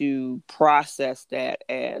going to process that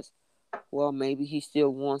as, well, maybe he still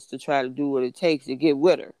wants to try to do what it takes to get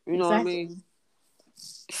with her. You know what I mean? exactly.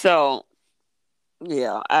 So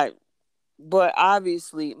yeah, I. But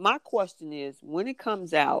obviously, my question is, when it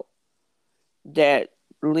comes out that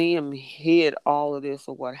Liam hid all of this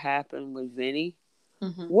or what happened with Vinny,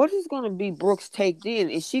 Hmm. what is going to be Brooke's take then?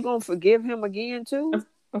 Is she going to forgive him again too?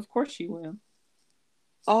 Of course she will.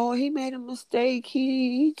 Oh, he made a mistake.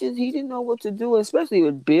 He didn't know what to do, especially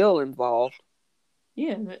with Bill involved.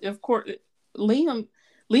 Yeah, of course. Liam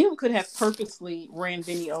Liam could have purposely ran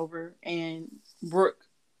Vinny over, and Brooke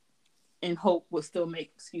and Hope would still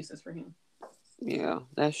make excuses for him. Yeah,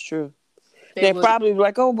 that's true. They They're would. probably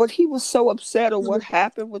like, oh, but he was so upset or He what was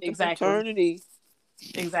happened with the exactly, paternity.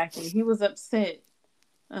 exactly. He was upset.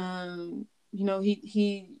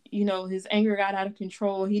 His anger got out of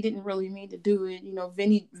control. He didn't really mean to do it.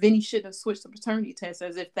 Vinny shouldn't have switched the paternity test,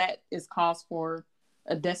 as if that is cause for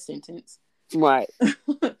a death sentence. Right.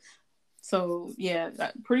 So yeah,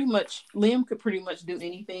 pretty much Liam could pretty much do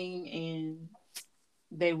anything, and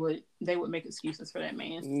they would make excuses for that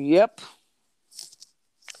man. Yep.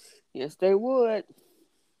 Yes, they would.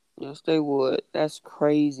 Yes, they would. That's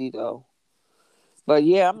crazy though. But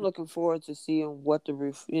yeah, I'm looking forward to seeing what's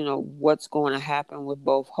going to happen with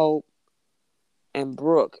both Hope and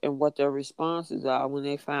Brooke and what their responses are when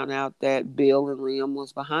they found out that Bill and Liam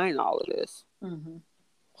was behind all of this. Hmm.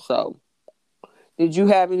 So, did you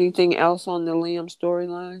have anything else on the Liam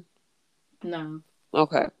storyline? No.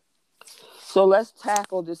 Okay. So let's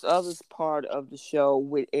tackle this other part of the show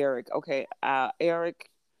with Eric. Okay, Eric,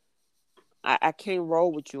 I can't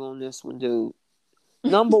roll with you on this one, dude.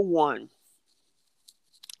 Number one,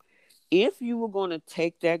 if you were going to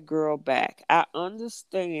take that girl back, I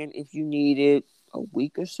understand if you needed a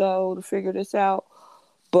week or so to figure this out,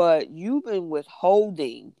 but you've been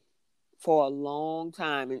withholding for a long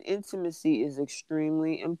time, and intimacy is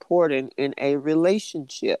extremely important in a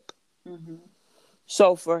relationship. Hmm.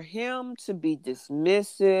 So for him to be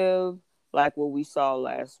dismissive, like what we saw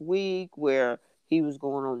last week, where he was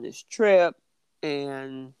going on this trip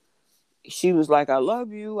and she was like, "I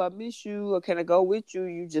love you, I miss you, or can I go with you?"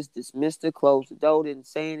 You just dismissed it, closed the door, didn't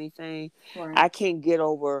say anything. Right. I can't get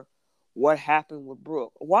over what happened with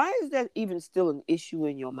Brooke. Why is that even still an issue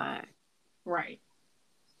in your mind? Right.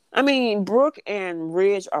 I mean, Brooke and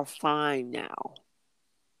Ridge are fine now.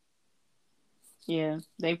 Yeah,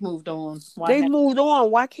 they've moved on. Why They've have? moved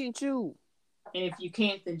on. Why can't you? And if you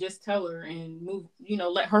can't, then just tell her and move.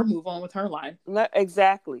 Let her move on with her life.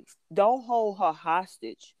 Exactly. Don't hold her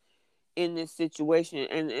hostage in this situation.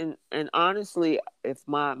 And honestly, if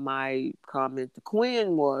my comment to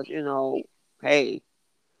Quinn was, hey,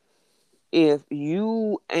 if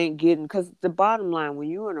you ain't getting, because the bottom line, when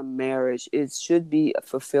you're in a marriage, it should be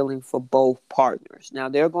fulfilling for both partners. Now,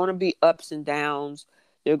 there are going to be ups and downs,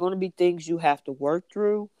 there are going to be things you have to work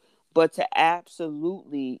through, but to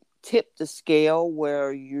absolutely tip the scale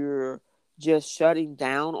where you're just shutting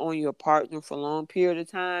down on your partner for a long period of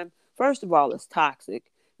time, first of all, it's toxic.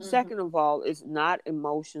 Mm-hmm. Second of all, it's not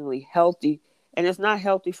emotionally healthy, and it's not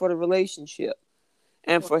healthy for the relationship.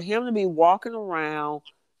 And for him to be walking around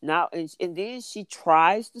now, and then she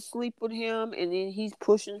tries to sleep with him, and then he's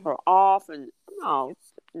pushing her off, and no,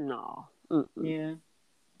 no, mm-mm, Yeah.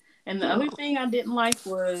 And the no. other thing I didn't like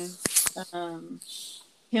was um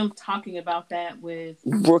him talking about that with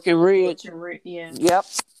Brook and Brooke Ridge. and Ridge. Yeah. Yep.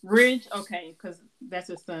 Ridge, okay, because that's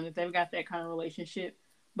his son. If they've got that kind of relationship.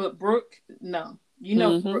 But Brooke, no. You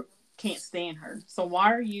know Mm-hmm. Brooke can't stand her. So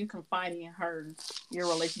why are you confiding in her your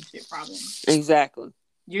relationship problems? Exactly.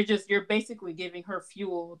 You're basically giving her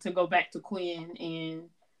fuel to go back to Quinn and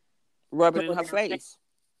Rub it throw in it her in her face. face.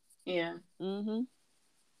 Yeah. Mm-hmm.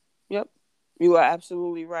 Yep. You are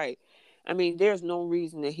absolutely right. I mean, there's no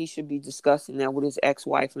reason that he should be discussing that with his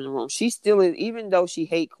ex-wife in the room. She still is, even though she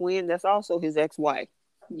hate Quinn, that's also his ex-wife.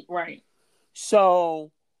 Right.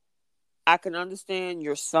 So I can understand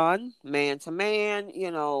your son, man to man,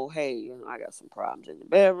 hey, I got some problems in the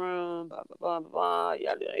bedroom, blah, blah, blah, blah, blah,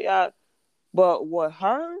 yada, yada, yada. But what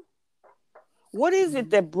is it Mm-hmm.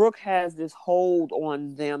 that Brooke has this hold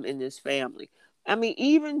on them in this family? I mean,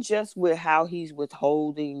 even just with how he's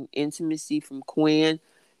withholding intimacy from Quinn,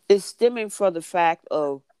 it's stemming from the fact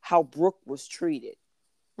of how Brooke was treated.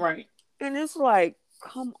 Right. And it's like,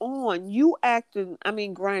 come on, you acting. I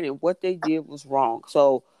mean, granted, what they did was wrong.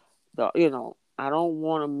 So, I don't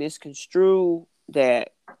want to misconstrue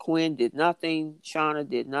that Quinn did nothing, Shauna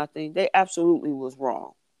did nothing. They absolutely was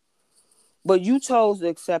wrong. But you chose to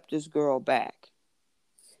accept this girl back.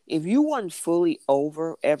 If you weren't fully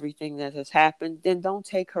over everything that has happened, then don't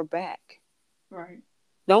take her back. Right.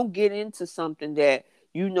 Don't get into something that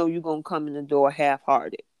you're going to come in the door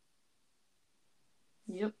half-hearted.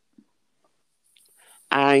 Yep.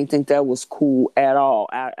 I ain't think that was cool at all.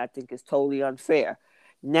 I think it's totally unfair.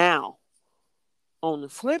 Now, on the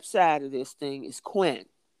flip side of this thing is Quinn.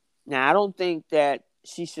 Now, I don't think that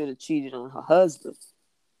she should have cheated on her husband.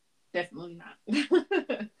 Definitely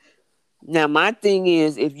not. Now, my thing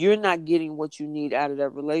is, if you're not getting what you need out of that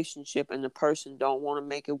relationship and the person don't want to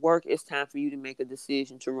make it work, it's time for you to make a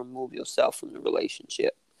decision to remove yourself from the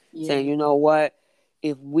relationship. Yeah. Saying, you know what?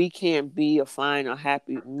 If we can't be a fine or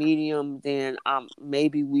happy medium, then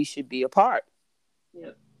maybe we should be apart.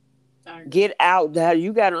 Yep. I agree. Get out there.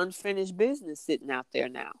 You got unfinished business sitting out there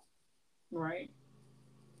now. Right.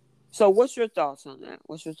 So what's your thoughts on that?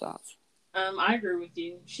 What's your thoughts? I agree with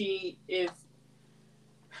you. She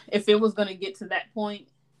if it was gonna get to that point,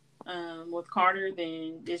 with Carter,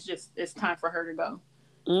 then it's time for her to go.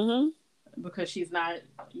 Mm-hmm. Because she's not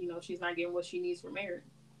getting what she needs from marriage.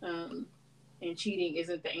 Um, and cheating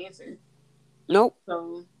isn't the answer. Nope.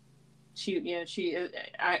 So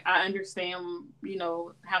I understand,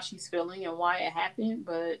 how she's feeling and why it happened,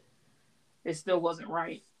 but it still wasn't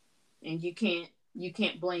right. And you can't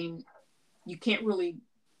really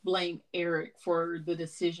blame Eric for the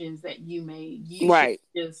decisions that you made. You should Right.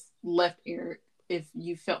 just left Eric if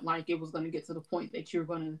you felt like it was going to get to the point that you're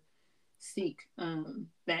going to seek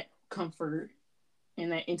that comfort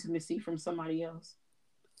and that intimacy from somebody else.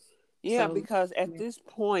 Yeah, So because at yeah. this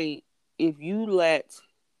point, if you let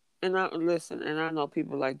and I listen, and I know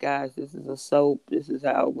people like, guys, this is a soap. This is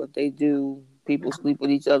how what they do. People Mhm. sleep with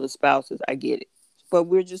each other's spouses. I get it, but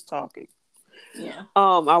we're just talking. Yeah.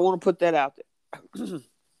 I want to put that out there.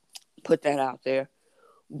 Put that out there.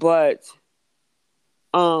 But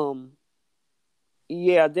um,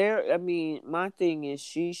 yeah, there. I mean, my thing is,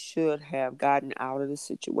 she should have gotten out of the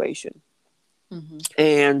situation, Hmm.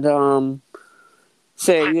 and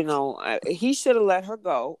say, he should have let her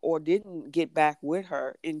go or didn't get back with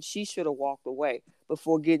her, and she should have walked away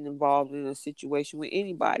before getting involved in a situation with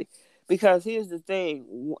anybody. Because here's the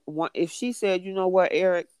thing: if she said, "You know what,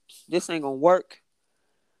 Eric, this ain't gonna work,"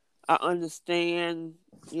 I understand.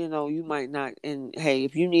 You might not, and hey,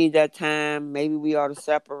 if you need that time, maybe we ought to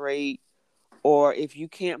separate, or if you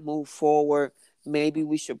can't move forward, maybe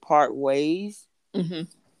we should part ways. Hmm.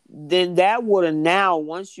 Then that would have now,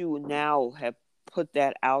 once you would now have put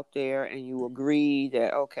that out there and you agree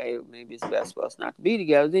that, okay, maybe it's best for us not to be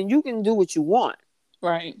together, then you can do what you want.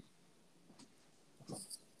 Right.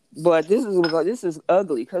 But this is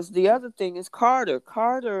ugly, because the other thing is Carter.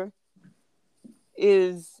 Carter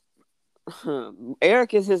is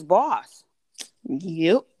Eric is his boss.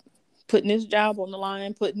 Yep. Putting his job on the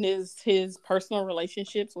line, putting his personal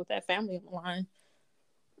relationships with that family on the line.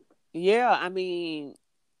 Yeah, I mean,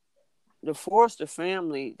 the Forrester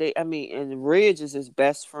family, and Ridge is his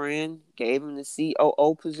best friend, gave him the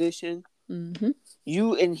COO position.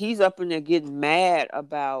 Mm-hmm. And he's up in there getting mad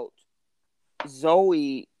about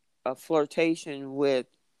Zoe a flirtation with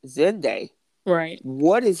Zende. Right.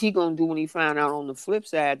 What is he gonna do when he find out on the flip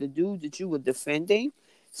side the dude that you were defending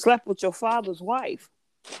slept with your father's wife?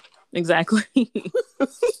 Exactly.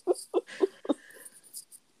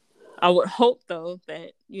 I would hope though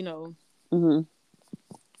that, Mm-hmm.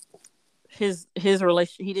 his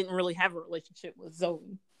relation, he didn't really have a relationship with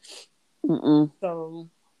Zoe. Mm-mm. So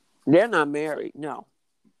They're not married. No.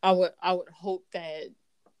 I would hope that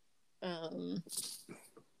um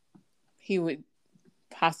he would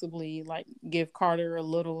possibly like give Carter a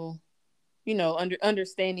little,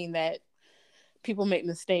 understanding that people make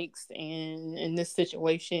mistakes, and in this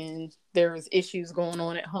situation there's issues going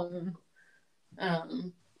on at home.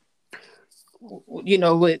 Um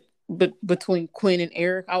with between Quinn and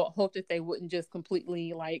Eric, I would hope that they wouldn't just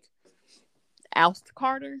completely like oust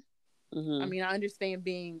Carter. I Mm-hmm. mean, I understand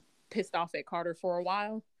being pissed off at Carter for a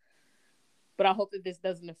while, but I hope that this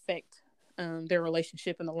doesn't affect their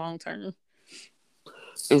relationship in the long term.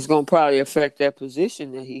 It's gonna probably affect that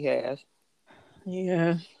position that he has.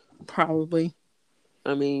 Yeah, probably.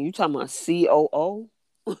 I mean, you talking about COO,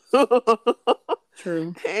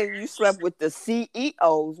 True. and you slept with the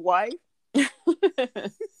CEO's wife.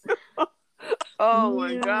 Oh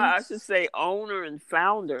my Yeah. God, I should say owner and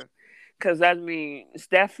founder, because I mean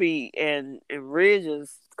Steffi and Ridge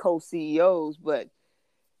is co-CEOs, but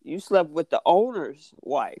you slept with the owner's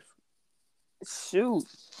wife. Shoot,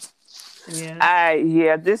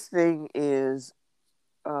 Yeah. this thing is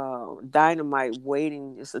dynamite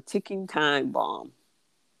waiting. It's a ticking time bomb.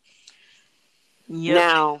 Yep.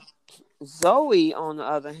 Now, Zoe, on the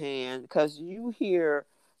other hand, because you hear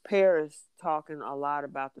Paris talking a lot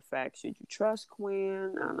about the fact, should you trust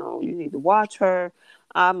Quinn? I know you need to watch her.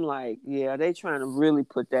 I'm like, yeah, they trying to really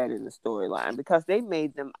put that in the storyline because they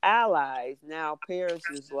made them allies. Now Paris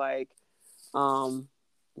is like, you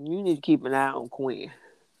need to keep an eye on Quinn.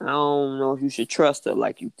 I don't know if you should trust her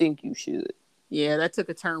like you think you should. Yeah, that took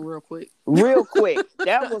a turn real quick. Real quick.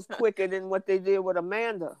 That was quicker than what they did with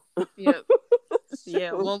Amanda. Yep.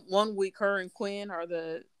 Yeah, So, one week her and Quinn are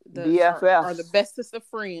the BFFs. bestest of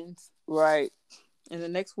friends, Right. and the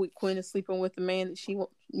next week Quinn is sleeping with the man that she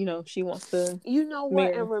wants to You know what?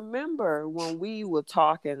 marry. And remember when we were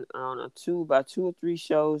talking on about 2 or 3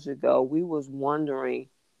 shows ago, we was wondering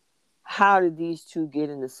how did these two get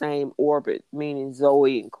in the same orbit, meaning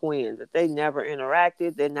Zoe and Quinn, that they never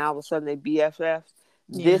interacted, then now all of a sudden they BFFs.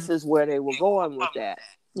 Yeah. This is where they were going with that.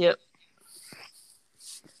 Yep.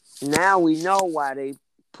 Now we know why they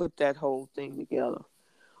put that whole thing together.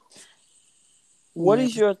 What Yeah.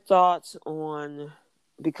 is your thoughts on,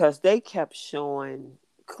 because they kept showing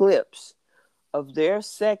clips of their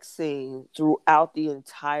sex scene throughout the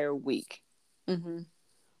entire week.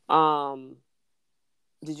 Mm-hmm. Um,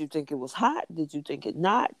 did you think it was hot? Did you think it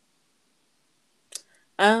not?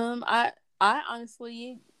 I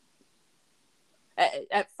honestly,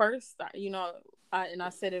 at first, I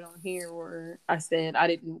said it on here where I said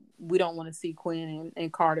we don't want to see Quinn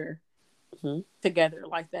and Carter Mm-hmm. together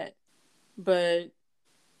like that. But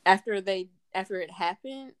after it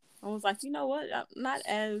happened, I was like, you know what? I'm not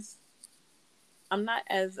as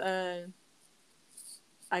I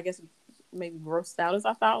guess maybe grossed out as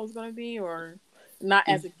I thought I was gonna be, or not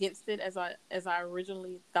as against it as I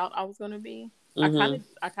originally thought I was gonna be. Mm-hmm.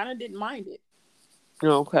 I kind of didn't mind it.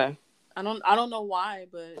 Okay. I don't know why,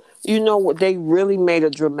 but You know what? They really made a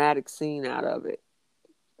dramatic scene out of it.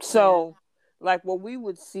 yeah. So, like what we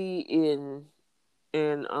would see in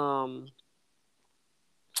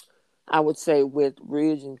I would say with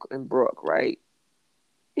Ridge and Brooke, right?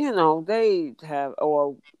 You know, they have,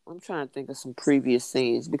 or I'm trying to think of some previous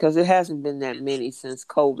scenes because it hasn't been that many since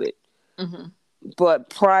COVID. Mm-hmm. But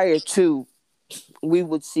prior to, we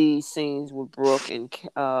would see scenes with Brooke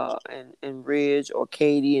and Ridge or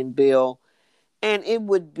Katie and Bill, and it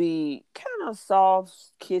would be kind of soft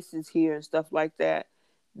kisses here and stuff like that.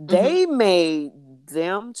 Mm-hmm. They made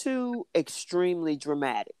them two extremely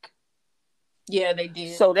dramatic. Yeah, they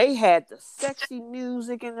did. So they had the sexy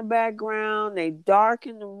music in the background. They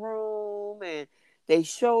darkened the room, and they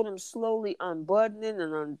showed them slowly unbuttoning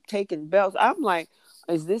and taking belts. I'm like,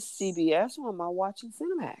 is this CBS or am I watching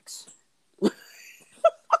Cinemax?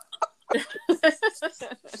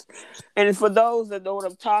 And for those that know what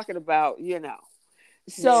I'm talking about, Yeah.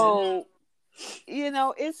 So,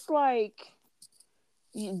 it's like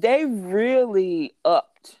they really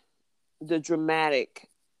upped the dramatic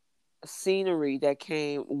scenery that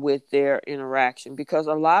came with their interaction because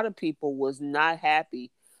a lot of people was not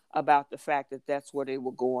happy about the fact that that's where they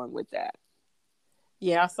were going with that.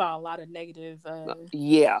 Yeah, I saw a lot of negative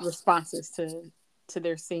Yeah. responses to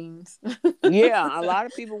their scenes. Yeah, a lot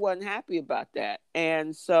of people wasn't happy about that.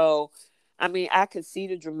 And so, I mean, I could see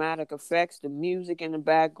the dramatic effects, the music in the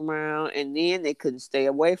background, and then they couldn't stay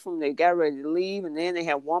away from it. They got ready to leave, and then they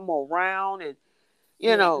had one more round. And,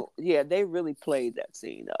 Yeah. yeah, they really played that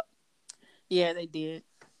scene up, Yeah, they did.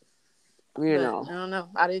 you But know. I don't know.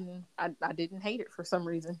 I didn't hate it for some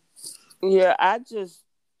reason. Yeah,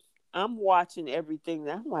 I'm watching everything.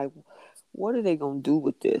 And I'm like, what are they gonna do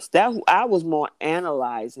with this? That I was more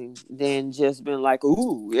analyzing than just being like,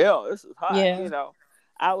 ooh, yeah, this is hot. Yeah.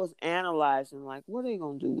 I was analyzing like, what are they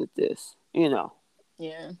gonna do with this? Yeah.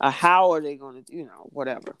 How are they gonna,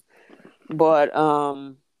 whatever. But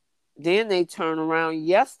then they turn around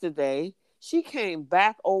yesterday. She came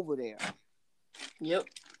back over there Yep.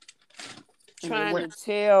 And they trying to went.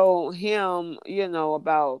 tell him,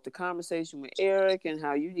 about the conversation with Eric and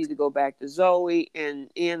how you need to go back to Zoe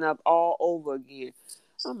and end up all over again.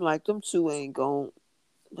 I'm like, them two they ain't gonna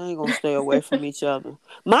stay away from each other.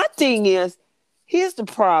 My thing is, here's the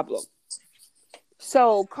problem.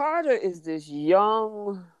 So Carter is this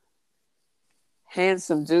young,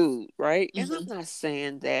 handsome dude, right? And I'm Hmm. not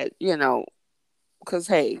saying that, because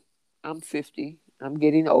hey, I'm 50. I'm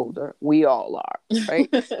getting older. We all are,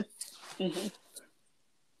 right? Hmm.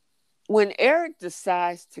 When Eric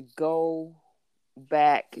decides to go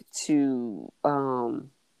back to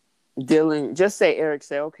Dylan, just say Eric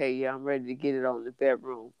say, okay, yeah, I'm ready to get it on the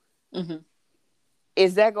bedroom. Hmm.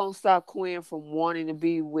 Is that gonna stop Quinn from wanting to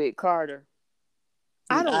be with Carter?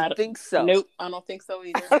 I don't think so. Nope, I don't think so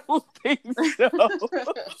either. I don't think so.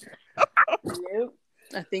 Nope.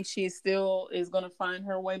 I think she still is going to find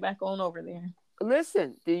her way back on over there.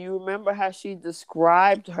 Listen, do you remember how she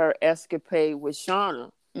described her escapade with Shauna?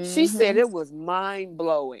 She said Hmm. it was mind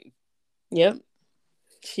blowing. Yep.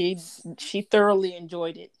 She thoroughly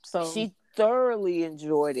enjoyed it. So She thoroughly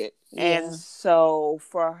enjoyed it. And yeah. so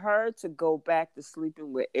for her to go back to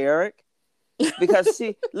sleeping with Eric, because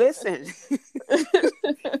listen,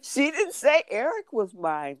 she didn't say Eric was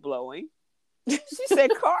mind blowing. She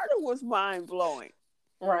said Carter was mind blowing.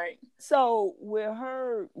 Right. So with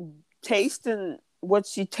her tasting what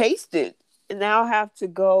she tasted, and now have to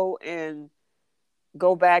go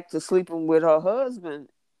back to sleeping with her husband,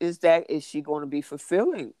 is she going to be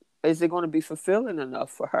fulfilling? Is it going to be fulfilling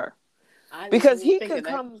enough for her? I didn't Because even he think could of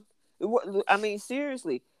that. come. I mean,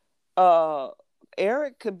 seriously, uh,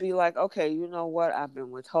 Eric could be like, okay, you know what? I've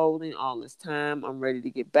been withholding all this time. I'm ready to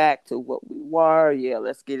get back to what we were. Yeah,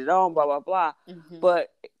 let's get it on. Blah blah blah. Hmm.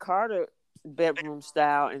 But Carter bedroom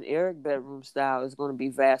style and Eric bedroom style is going to be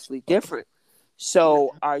vastly different.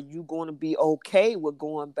 So, are you going to be okay with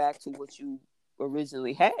going back to what you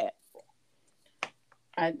originally had?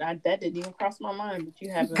 That didn't even cross my mind, but you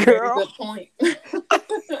have a very Girl, good point.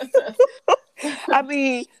 I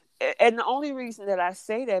mean, and the only reason that I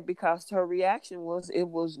say that because her reaction was it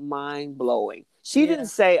was mind blowing. She didn't Yeah.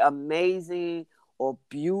 say amazing or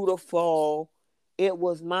beautiful. It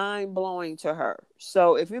was mind blowing to her.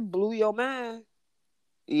 So if it blew your mind,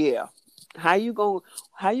 yeah. How's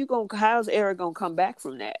Eric gonna come back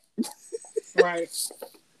from that? Right.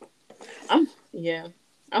 Yeah.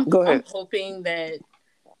 Go I'm ahead. hoping that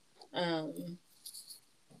um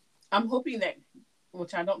I'm hoping that,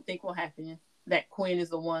 which I don't think will happen, that Quinn is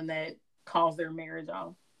the one that calls their marriage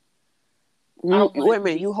off. I don't want Wait it a to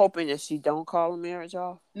minute, be. you hoping that she don't call a marriage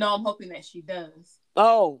off? No, I'm hoping that she does.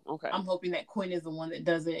 Oh, okay. I'm hoping that Quinn is the one that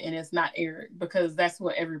does it and it's not Eric, because that's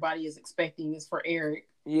what everybody is expecting, is for Eric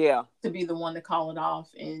Yeah. to be the one to call it off.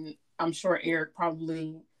 And I'm sure Eric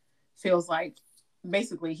probably feels like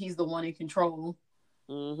basically he's the one in control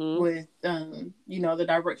Mm-hmm. with the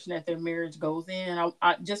direction that their marriage goes in.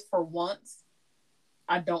 I just for once,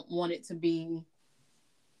 I don't want it to be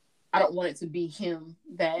I don't want it to be him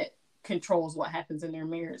that controls what happens in their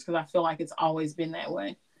marriage, because I feel like it's always been that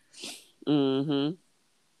way. Mm-hmm.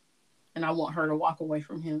 And I want her to walk away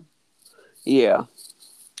from him. Yeah.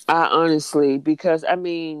 I honestly, because I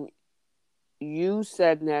mean, you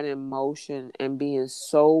setting that in motion and being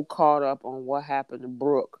so caught up on what happened to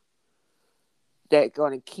Brooke that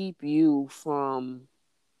gonna keep you from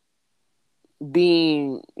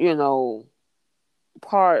being,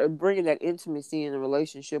 part of bringing that intimacy in a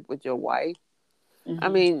relationship with your wife. I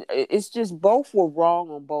Hmm. mean, it's just both were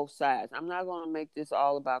wrong on both sides. I'm not gonna make this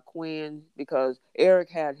all about Quinn because Eric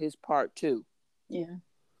had his part too. Yeah.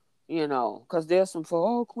 Because there's some for,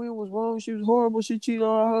 oh, Quinn was wrong, she was horrible, she cheated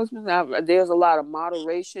on her husband. Now, there's a lot of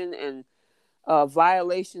moderation and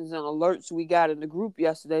violations and alerts we got in the group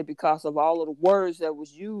yesterday because of all of the words that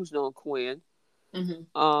was used on Quinn.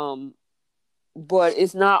 Hmm. Um, but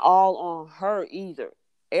it's not all on her either.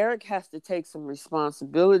 Eric has to take some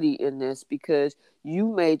responsibility in this because you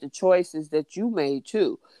made the choices that you made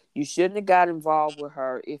too. You shouldn't have got involved with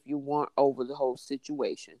her if you weren't over the whole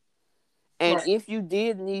situation. And Right. if you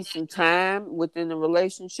did need some time within the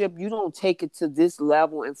relationship, you don't take it to this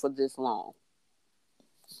level and for this long.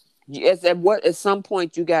 At some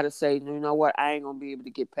point you got to say, you know what, I ain't gonna be able to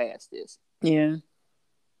get past this. Yeah.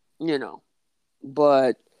 You know.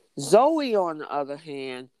 But Zoe, on the other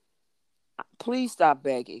hand, please stop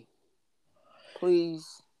begging.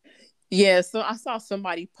 Please. Yeah, so I saw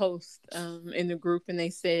somebody post in the group and they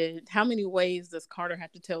said, how many ways does Carter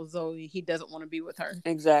have to tell Zoe he doesn't want to be with her?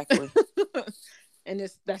 Exactly. And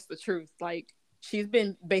that's the truth. Like, she's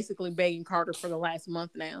been basically begging Carter for the last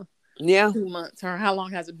month now. Yeah. 2 months. Or how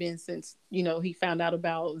long has it been since, he found out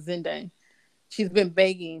about Zende? She's been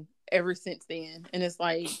begging ever since then. And it's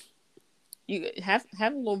like, you have a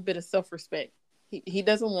little bit of self-respect. He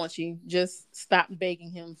doesn't want you. Just stop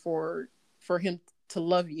begging him for him to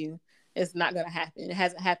love you. It's not gonna happen. It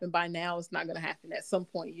hasn't happened by now. It's not gonna happen. At some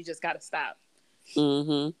point, you just gotta stop.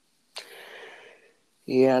 Mm-hmm.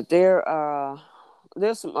 Yeah,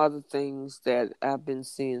 there's some other things that I've been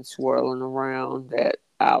seeing swirling around that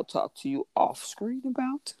I'll talk to you off screen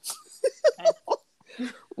about.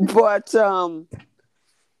 But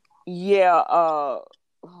yeah,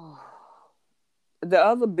 the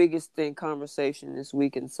other biggest thing conversation this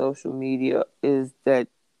week in social media is that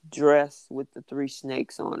dress with the three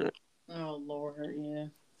snakes on it. Oh Lord, yeah.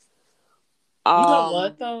 You know Um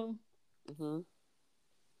what though? mhm.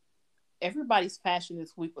 Everybody's fashion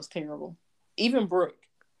this week was terrible. Even Brooke.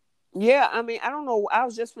 Yeah, I mean, I don't know. I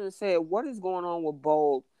was just going to say, what is going on with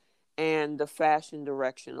Bold and the fashion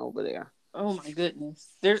direction over there? Oh my goodness.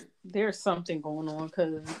 There's something going on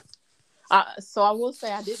because so I will say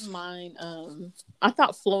I didn't mind. I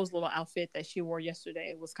thought Flo's little outfit that she wore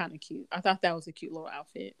yesterday was kind of cute. I thought that was a cute little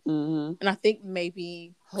outfit, Hmm. and I think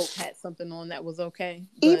maybe Hope had something on that was okay.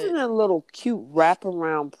 Even But a little cute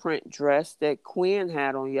wraparound print dress that Quinn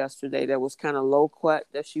had on yesterday that was kind of low cut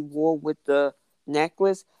that she wore with the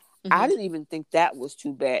necklace, I mhm. didn't even think that was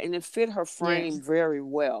too bad. And it fit her Yeah, frame very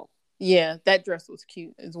well. yeah, that dress was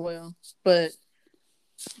cute as well. But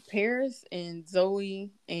Paris and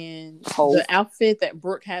Zoe and the Hope. outfit that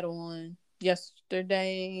Brooke had on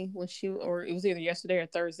yesterday or it was either yesterday or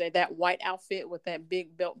Thursday, that white outfit with that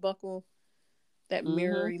big belt buckle, that Hmm.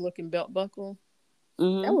 mirrory looking belt buckle,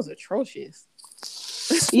 that Hmm. was atrocious.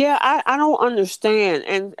 Yeah, I don't understand.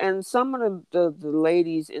 And some of the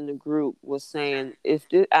ladies in the group was saying, I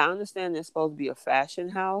understand it's supposed to be a fashion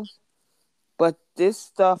house, but this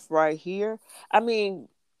stuff right here, I mean,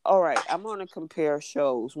 all right, I'm going to compare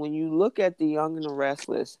shows. When you look at The Young and the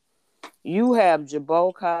Restless, you have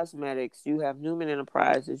Jabot Cosmetics, you have Newman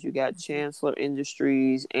Enterprises, you got Chancellor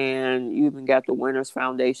Industries, and you even got the Winners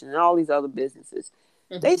Foundation and all these other businesses.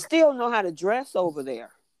 They Mhm. still know how to dress over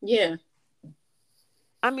there. Yeah.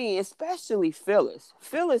 I mean, especially Phyllis.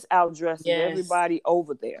 Phyllis outdresses Yes. everybody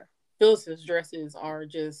over there. Phyllis's dresses are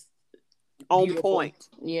just On beautiful. point.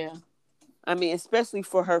 Yeah. I mean, especially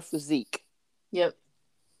for her physique, Yep.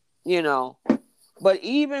 you know. But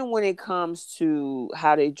even when it comes to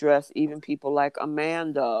how they dress, even people like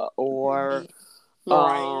Amanda or Mhm.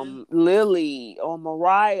 Mariah. Lily or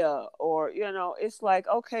Mariah, or, it's like,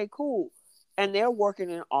 okay, cool. And they're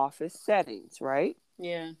working in office settings, right?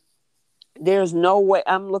 Yeah. There's no way.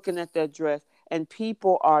 I'm looking at that dress, and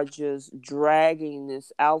people are just dragging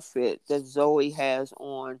this outfit that Zoe has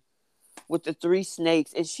on with the three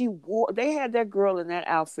snakes, and they had that girl in that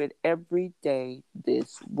outfit every day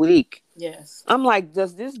this week. Yes. I'm like,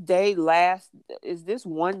 does this day last? Is this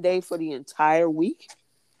one day for the entire week?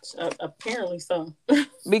 Apparently so.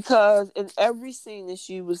 Because in every scene that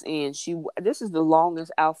she was in, this is the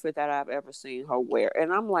longest outfit that I've ever seen her wear,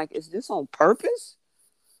 and I'm like, is this on purpose?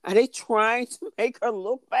 Are they trying to make her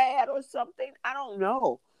look bad or something? I don't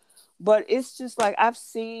know. But it's just like I've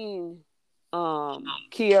seen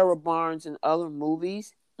Kiara Barnes in other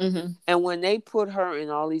movies, Hmm. and when they put her in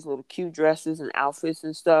all these little cute dresses and outfits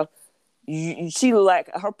and stuff, she like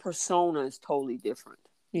her persona is totally different.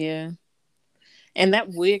 Yeah. And that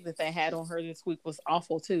wig that they had on her this week was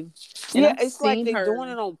awful too. And Yeah, I've it's like seen they doing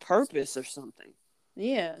her. it on purpose or something.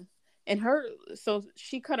 Yeah. And so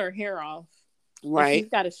she cut her hair off, and Right. she's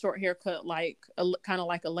got a short haircut, like kind of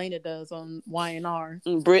like Elena does on Y&R.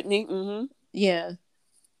 And Brittany, mm-hmm. Yeah.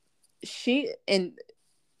 And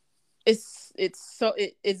it's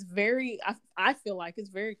very, I feel like it's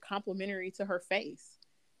very complimentary to her face.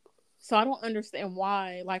 So I don't understand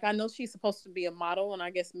why. Like, I know she's supposed to be a model, and I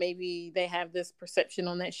guess maybe they have this perception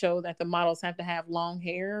on that show that the models have to have long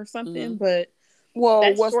hair or Mm-hmm. something. But Well,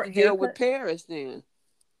 That what's the short deal with haircut. Paris then?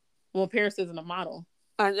 Well, Paris isn't a model.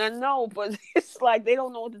 I know, but it's like they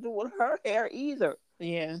don't know what to do with her hair either.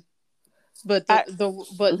 Yeah, but I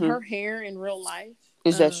but hmm her hair in real life,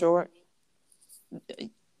 Is that short?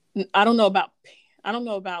 I don't know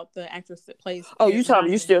about the actress that plays Oh, you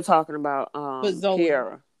Diamond, still talking about but Zoe,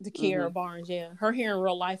 Kiara? the Mm-hmm. Kiara Barnes, yeah, her hair in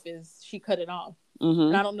real life is she cut it off, and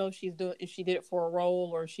Mm-hmm. I don't know if she did it for a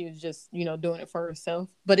role or she was just doing it for herself,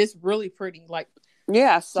 but it's really pretty. Like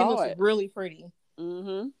Yeah, I she saw looks it. really pretty,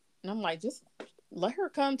 Mm-hmm. and I'm like, just let her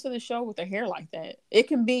come to the show with her hair like that. It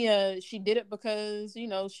can be she did it because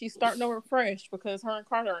she's starting over fresh because her and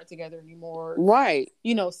Carter aren't together anymore. Right.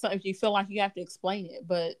 Sometimes you feel like you have to explain it,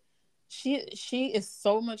 but she is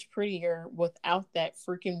so much prettier without that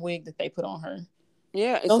freaking wig that they put on her.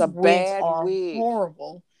 Yeah, it's Those a wigs bad are wig.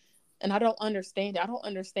 horrible. And I don't understand it. I don't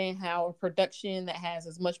understand how a production that has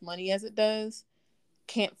as much money as it does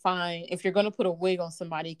can't find, if you're going to put a wig on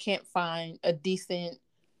somebody, can't find a decent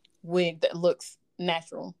wig that looks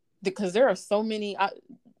natural. Because there are so many,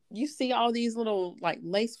 you see all these little like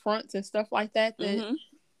lace fronts and stuff like that Mm-hmm.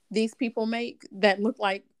 these people make that look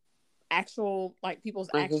like actual, like people's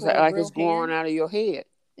actual Like real it's growing hair. out of your head.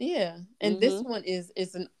 Yeah. And this Mm-hmm. one is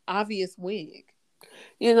an obvious wig.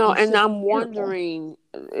 And it's And just I'm terrible. wondering,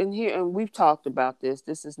 and we've talked about this.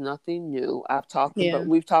 This is nothing new. Yeah.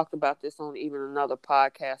 We've talked about this on even another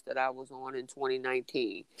podcast that I was on in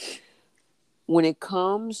 2019. When it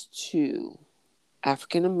comes to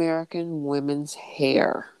African American women's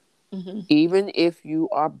hair, Hmm. even if you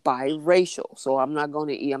are biracial, so I'm going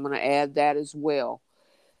to add that as well.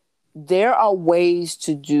 There are ways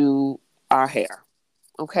to do our hair.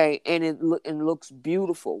 Okay, and it looks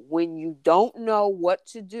beautiful. When you don't know what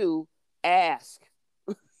to do, ask.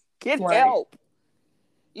 Get Right. help.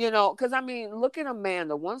 Because I mean, look at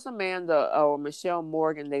Amanda. Once Amanda or Michelle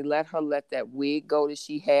Morgan, they let that wig go that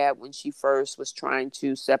she had when she first was trying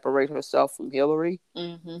to separate herself from Hillary.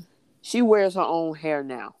 Hmm. She wears her own hair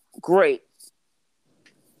now. Great.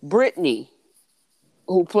 Brittany,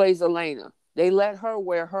 who plays Elena, they let her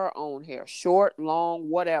wear her own hair, short, long,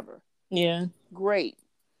 whatever. Yeah. Great.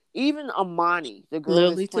 Even Amani, the girl that's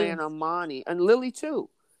Lily playing too. Amani, and Lily too.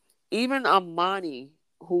 Even Amani,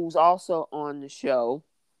 who's also on the show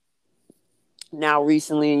now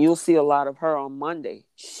recently, and you'll see a lot of her on Monday.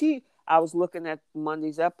 I was looking at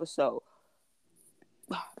Monday's episode,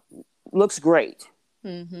 looks great.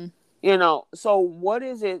 Hmm. So what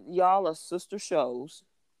is it? Y'all are sister shows.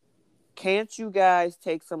 Can't you guys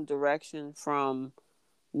take some direction from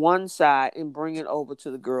one side and bring it over to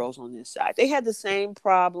the girls on this side? They had the same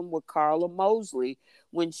problem with Carla Mosley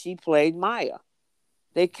when she played Maya.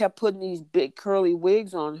 They kept putting these big curly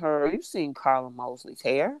wigs on her. You've seen Carla Mosley's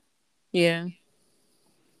hair, Yeah.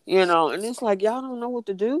 and it's like y'all don't know what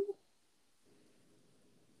to do.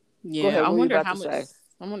 Go Yeah. ahead. What were you about to say?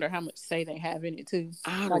 I wonder how much say they have in it too.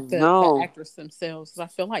 I Like don't the know. actress themselves. 'Cause I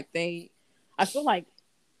feel like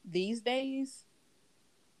these days,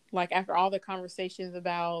 like after all the conversations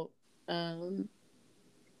about um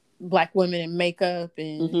black women in makeup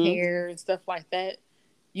and Mm-hmm. hair and stuff like that,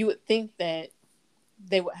 you would think that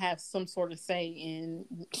they would have some sort of say in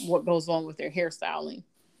what goes on with their hairstyling.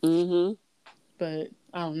 Mm-hmm. But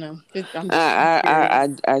I don't know. I'm I, I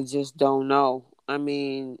curious. I I just don't know. I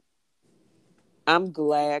mean, I'm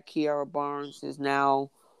glad Kiara Barnes is now,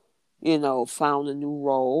 found a new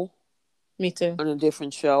role Me too. on a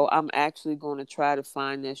different show. I'm actually going to try to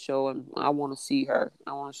find that show, and I want to see her.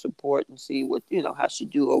 I want to support and see what how she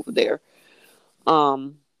do over there.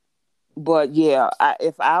 Um, but yeah,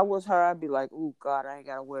 if I was her, I'd be like, "Oh God, I ain't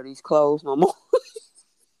gotta wear these clothes no more."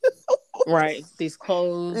 Right. These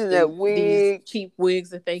clothes, And that these wig. cheap wigs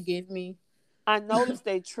that they give me. I noticed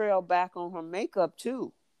they trail back on her makeup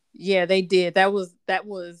too. Yeah, they did. That was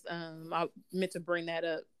I meant to bring that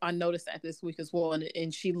up. I noticed that this week as well, and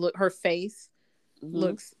her face Hmm.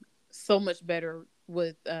 looks so much better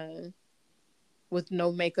with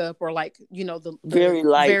no makeup, or like the Very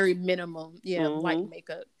light. very minimum, yeah, light Hmm.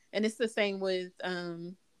 makeup. And it's the same with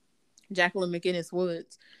Jacqueline McInnes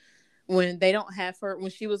Woods, when they don't have her,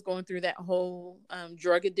 when she was going through that whole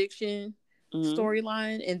drug addiction Hmm.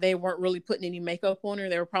 storyline, and they weren't really putting any makeup on her.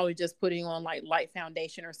 They were probably just putting on like light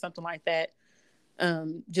foundation or something like that,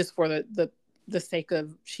 just for the sake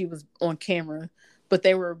of she was on camera. But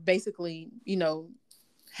they were basically,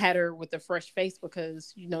 had her with a fresh face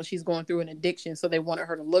because she's going through an addiction, so they wanted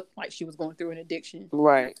her to look like she was going through an addiction.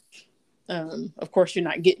 Right. Of course, you're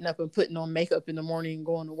not getting up and putting on makeup in the morning and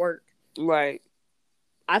going to work. Right.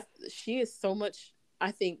 She is so much.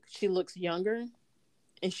 I think she looks younger,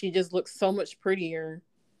 and she just looks so much prettier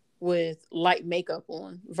with light makeup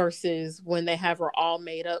on versus when they have her all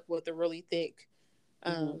made up with a really thick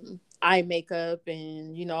Mm-hmm. eye makeup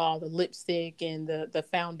and all the lipstick and the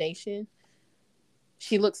foundation.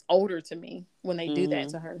 She looks older to me when they do that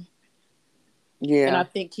Mm-hmm. to her. And Yeah. I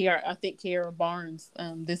think Kiara Barnes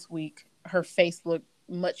this week, her face looked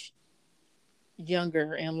much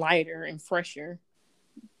younger and lighter and fresher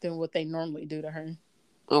than what they normally do to her.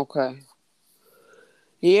 Okay.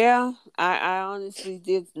 Yeah, I honestly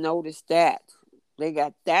did notice that. They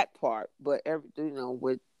got that part, but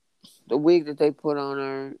with the wig that they put on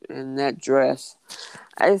her and that dress,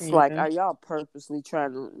 it's like, Yeah. are y'all purposely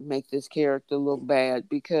trying to make this character look bad?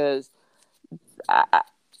 Because I, I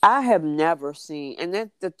I have never seen, and then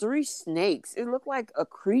the three snakes, it looked like a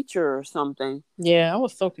creature or something Yeah, I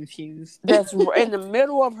was so confused. that's in the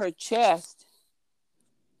middle of her chest,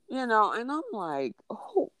 and I'm like,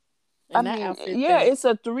 oh, I And that mean, outfit yeah, that it's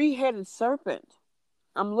a three-headed serpent.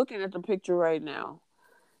 I'm looking at the picture right now.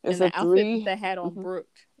 It's and a the outfit that three. they had on Mm-hmm, Brooke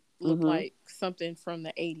looked mm-hmm. like something from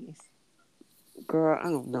the 80s. Girl, I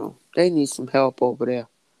don't know. They need some help over there.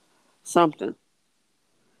 Something.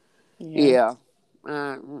 Yeah.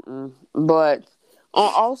 Yeah. But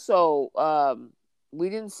also, we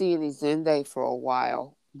didn't see any Zende for a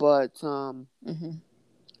while, but Hmm.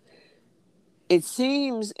 it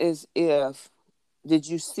seems as if, did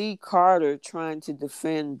you see Carter trying to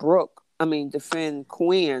defend Brooke? I mean, defend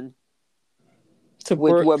Quinn To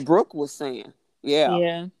with Brooke. what Brooke was saying. Yeah.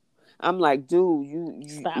 Yeah. I'm like, dude, you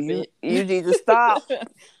you Stop you it. you need to stop. You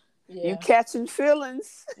Yeah. catching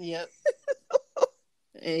feelings. Yep.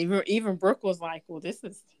 And even Brooke was like, "Well, this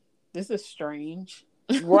is strange."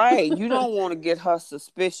 Right. You don't want to get her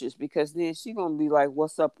suspicious because then she gonna be like,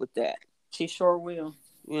 what's up with that? She sure will.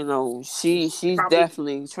 She's Probably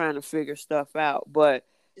definitely trying to figure stuff out. But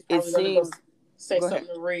she's it probably gonna go seems, say go ahead.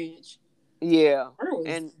 something to Reg. Yeah. Carter was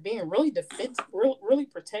And being really defensive, really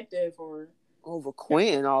protective, or over got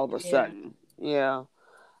Quinn all of a yeah, sudden. Yeah.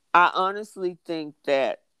 I honestly think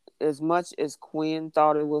that as much as Quinn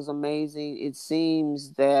thought it was amazing, it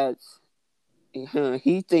seems that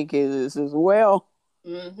he think it is as well.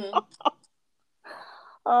 mm-hmm,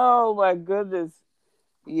 Oh my goodness.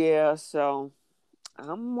 Yeah, so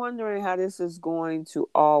I'm wondering how this is going to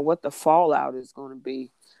all what the fallout is going to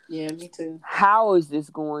be. yeah, me too. How is this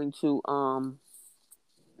going to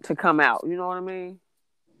come out? You know what I mean?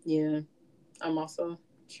 Yeah, I'm also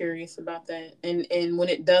curious about that. And when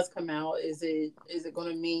it does come out, is it going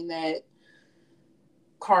to mean that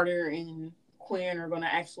Carter and Quinn are going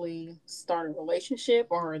to actually start a relationship,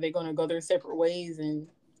 or are they going to go their separate ways and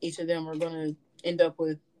each of them are going to end up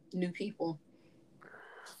with new people?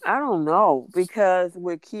 I don't know because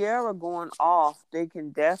with Kiara going off, they can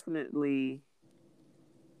definitely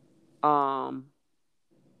um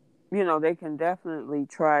they can definitely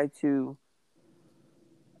try to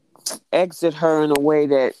exit her in a way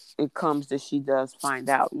that it comes that she does find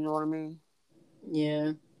out. You know what I mean?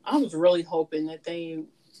 Yeah, I was really hoping that they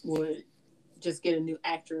would just get a new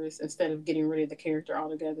actress instead of getting rid of the character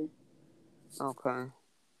altogether. Okay.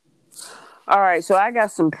 All right, so I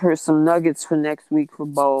got some nuggets for next week for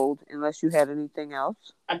Bold, unless you had anything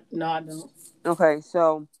else. No, I don't. Okay,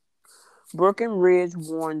 so Brooke and Ridge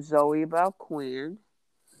warned Zoe about Quinn.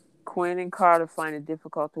 Quinn and Carter find it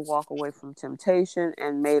difficult to walk away from temptation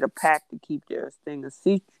and made a pact to keep their thing a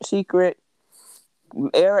secret.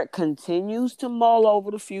 Eric continues to mull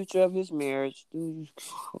over the future of his marriage.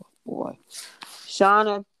 Oh boy.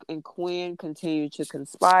 Shauna and Quinn continue to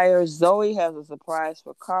conspire. Zoe has a surprise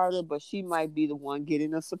for Carter, but she might be the one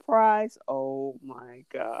getting a surprise. Oh my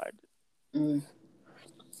God. Mm.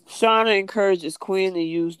 Shauna encourages Quinn to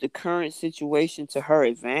use the current situation to her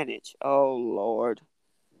advantage. Oh Lord.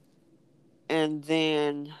 And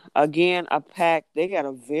then again, a pact. They got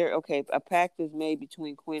a very okay. A pact is made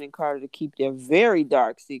between Quinn and Carter to keep their very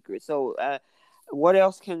dark secret. So, what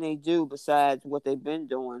else can they do besides what they've been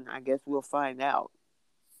doing? I guess we'll find out.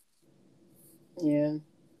 Yeah.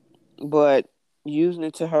 But using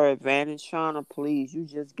it to her advantage, Shauna, please, you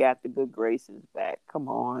just got the good graces back. Come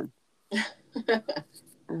on.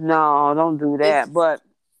 No, don't do that. It's But,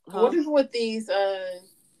 what huh? is with these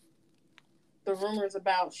the rumors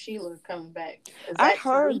about Sheila coming back? Is I that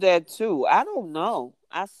true? heard that too. I don't know.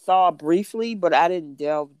 I saw briefly, but I didn't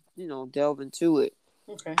delve into it.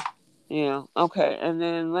 Okay. Yeah. Okay. And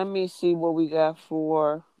then let me see what we got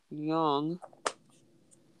for Young.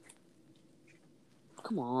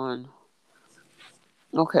 Come on.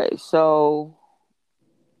 Okay. So,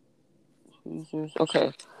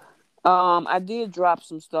 okay. I did drop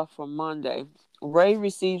some stuff for Monday. Ray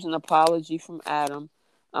receives an apology from Adam.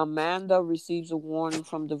 Amanda receives a warning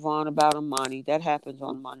from Devon about Amani. That happens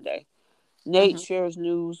on Monday. Nate Mm-hmm. shares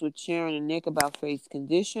news with Sharon and Nick about Faith's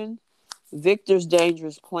condition. Victor's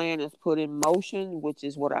dangerous plan is put in motion, which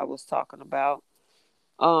is what I was talking about.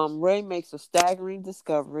 Ray makes a staggering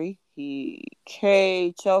discovery.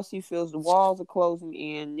 Chelsea feels the walls are closing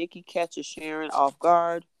in. Nikki catches Sharon off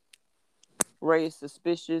guard. Ray is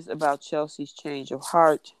suspicious about Chelsea's change of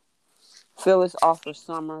heart. Phyllis offers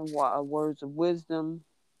Summer words of wisdom.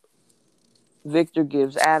 Victor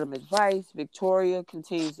gives Adam advice. Victoria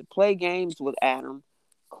continues to play games with Adam.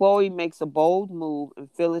 Chloe makes a bold move, and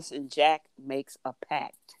Phyllis and Jack makes a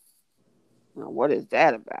pact. Now, what is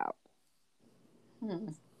that about? Hmm.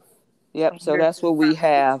 I Yep, so wonder if that's it'll what we have to do.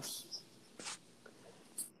 have.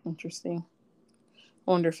 Interesting.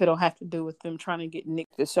 I wonder if it'll have to do with them trying to get Nick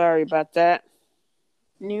Sorry about that.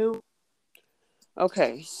 new.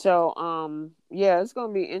 Okay, so yeah, it's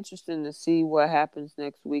gonna be interesting to see what happens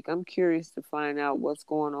next week. I'm curious to find out what's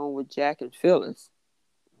going on with Jack and Phyllis,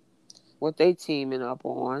 what they teaming up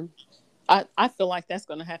on. I feel like that's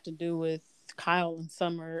going to have to do with Kyle and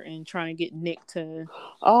Summer and trying to get Nick to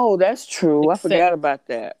Oh, that's true. I accept. forgot about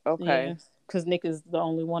that. Yeah, Okay, because Nick is the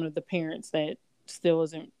only one of the parents that still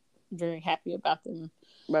isn't very happy about them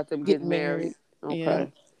about them getting getting married. married. Yeah.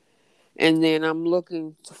 Okay. And then I'm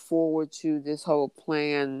looking forward to this whole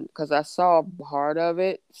plan because I saw part of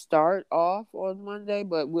it start off on Monday,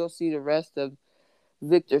 but we'll see the rest of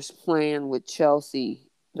Victor's plan with Chelsea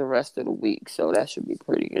the rest of the week. So that should be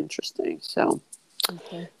pretty interesting. So,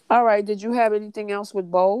 Okay. all right. Did you have anything else with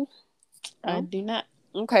Bold? I No? do not.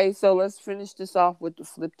 Okay. So let's finish this off with the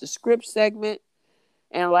flip the script segment.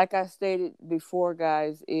 And like I stated before,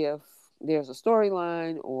 guys, if there's a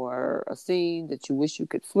storyline or a scene that you wish you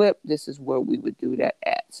could flip, this is where we would do that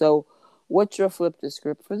at. So, what's your flip the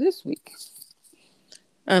script for this week?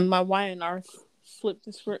 My Y&R flip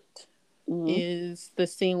the script Mm-hmm. is the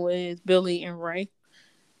scene with Billy and Ray.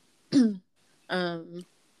 um,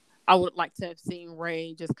 I would like to have seen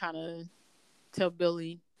Ray just kind of tell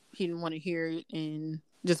Billy he didn't want to hear it and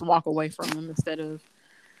just walk away from him instead of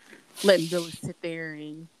letting Billy sit there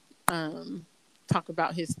and talk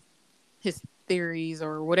about his theories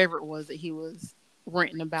or whatever it was that he was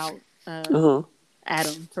ranting about Uh-huh.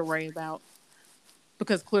 Adam to Ray about.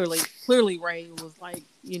 Because clearly Ray was like,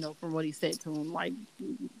 from what he said to him, like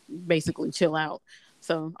basically chill out.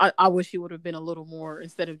 So I wish he would have been a little more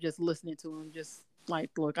instead of just listening to him, just like,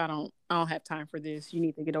 look, I don't have time for this. You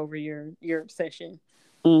need to get over your obsession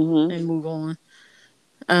Mm-hmm. and move on.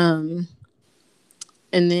 Um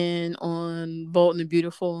and then on Bold and the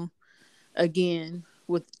Beautiful, again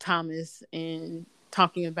with Thomas and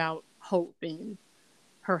talking about hope and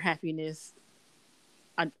her happiness.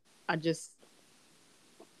 I I just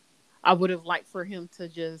I would have liked for him to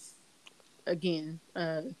just again,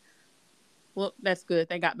 well, that's good.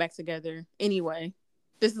 They got back together. Anyway,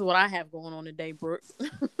 this is what I have going on today, Brooke.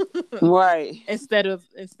 Right. instead of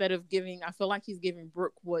giving, I feel like he's giving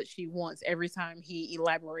Brooke what she wants every time he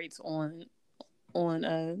elaborates on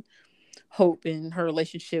Hope and her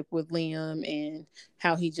relationship with Liam and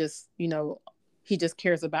how he just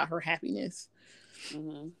cares about her happiness.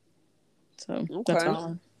 Mm-hmm. So that's Okay.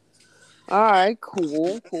 all. All right.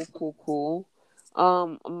 Cool. Cool. Cool. Cool.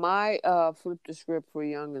 My flip the script for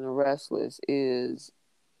Young and the Restless is,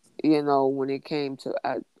 when it came to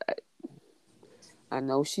I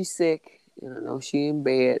know she's sick and I know she in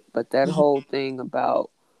bed, but that whole thing about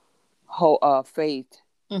Faith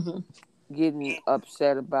Hmm. getting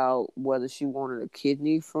upset about whether she wanted a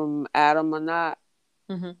kidney from Adam or not.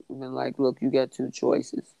 Hmm. I mean, like, look, you got two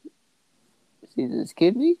choices: it's either this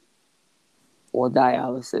kidney or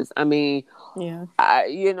dialysis. I mean, Yeah.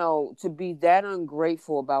 to be that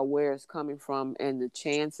ungrateful about where it's coming from and the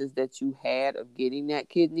chances that you had of getting that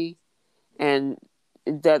kidney and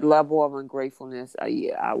that level of ungratefulness,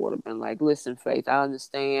 yeah, I would have been like, listen, Faith, I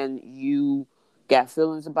understand you got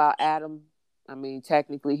feelings about Adam. I mean,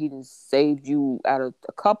 technically, he done saved you out of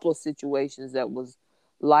a couple of situations that was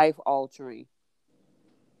life altering,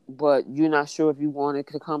 but you're not sure if you want it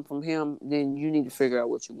to come from him. Then you need to figure out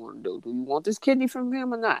what you want to do. Do you want this kidney from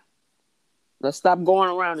him or not? Let's stop going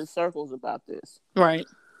around in circles about this. Right.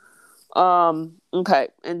 Okay,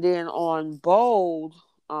 and then on Bold,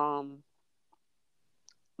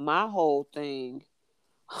 my whole thing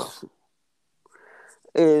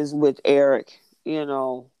is with Eric.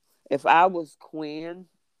 If I was Quinn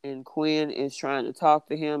and Quinn is trying to talk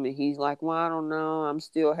to him and he's like, well, I don't know, I'm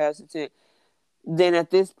still hesitant. Then at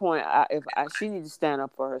this point, she needs to stand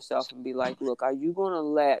up for herself and be like, look, are you going to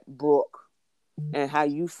let Brooke and how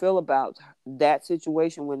you feel about that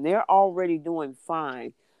situation when they're already doing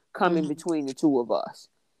fine come in Hmm. between the two of us?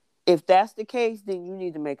 If that's the case, then you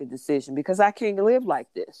need to make a decision, because I can't live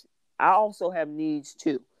like this. I also have needs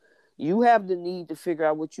too. You have the need to figure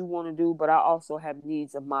out what you want to do, but I also have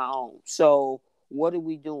needs of my own. So what are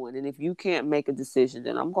we doing? And if you can't make a decision,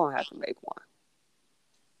 then I'm going to have to make one.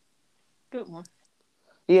 Good one.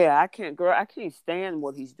 Yeah, I can't, girl, I can't stand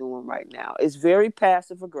what he's doing right now. It's very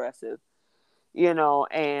passive aggressive,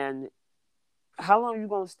 and how long are you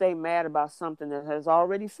going to stay mad about something that has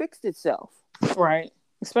already fixed itself? Right.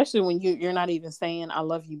 Especially when you're not even saying I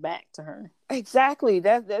love you back to her. Exactly.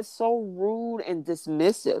 That's so rude and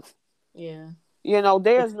dismissive. Yeah.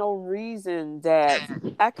 There's no reason that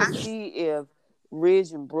I can see if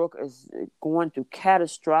Ridge and Brooke is going through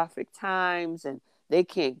catastrophic times and they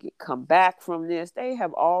can't come back from this. They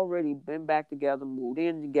have already been back together, moved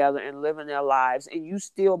in together, and living their lives, and you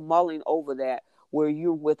still mulling over that, where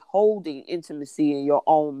you're withholding intimacy in your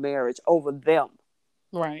own marriage over them.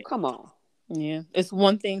 Right. Come on. Yeah. It's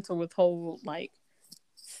one thing to withhold like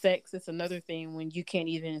sex. It's another thing when you can't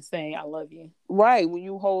even say I love you. Right. When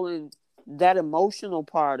you holding that emotional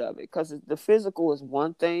part of it, because the physical is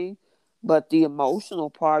one thing, but the emotional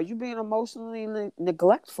part, you're being emotionally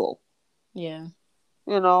neglectful. Yeah.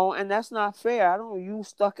 And that's not fair. I don't know, you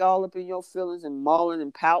stuck all up in your feelings and mulling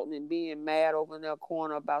and pouting and being mad over in their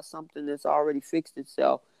corner about something that's already fixed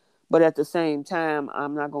itself. But at the same time, I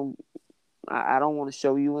don't want to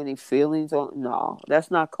show you any feelings. No,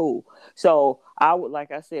 that's not cool. So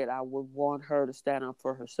like I said, I would want her to stand up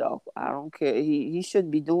for herself. I don't care. He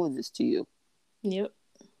shouldn't be doing this to you. Yep.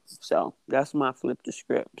 So that's my flip the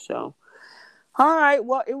script. So, all right.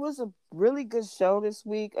 Well, it was a really good show this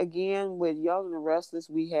week. Again, with Young and the Restless,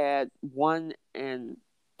 we had 1 and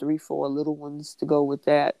 3, 4 little ones to go with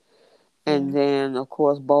that. And then, of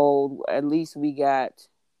course, Bold. At least we got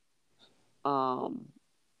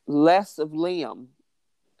less of Liam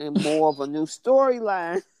and more of a new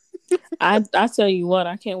storyline. I tell you what,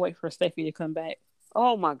 I can't wait for Steffi to come back.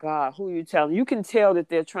 Oh my God, who are you telling? You can tell that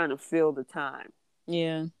they're trying to fill the time.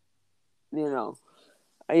 Yeah.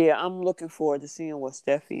 Yeah, I'm looking forward to seeing what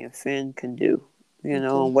Steffi and Finn can do,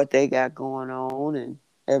 and what they got going on and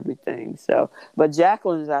everything. So, but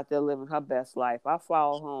Jacqueline's out there living her best life. I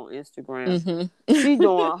follow her on Instagram. Mm-hmm. She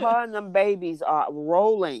doing, her and them babies are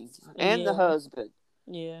rolling, and the husband.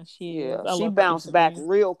 Yeah, she Yeah, is. she bounced back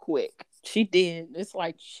real quick. She did. It's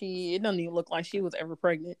like it doesn't even look like she was ever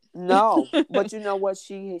pregnant. No, but you know what?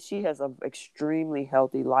 She has an extremely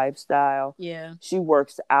healthy lifestyle. Yeah. She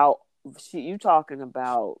works out. You talking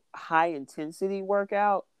about high intensity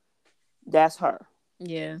workout? That's her.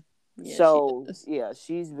 Yeah. So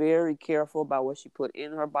she's very careful about what she put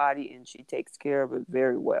in her body, and she takes care of it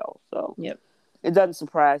very well. So it doesn't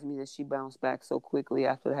surprise me that she bounced back so quickly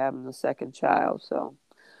after having the second child. So,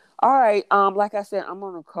 all right. Like I said, I'm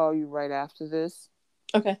gonna call you right after this.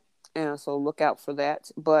 Okay. And so look out for that.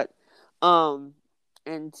 But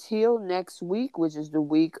until next week, which is the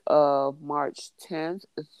week of March 10th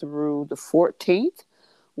through the 14th,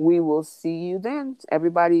 we will see you then.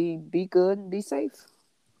 Everybody be good and be safe.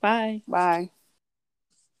 Bye. Bye.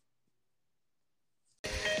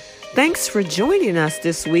 Thanks for joining us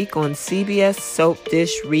this week on CBS Soap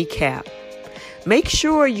Dish Recap. Make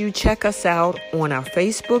sure you check us out on our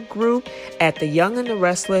Facebook group at The Young and the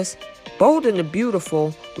Restless, Bold and the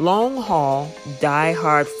Beautiful, Long Haul, Die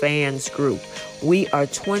Hard Fans Group. We are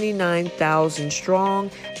 29,000 strong,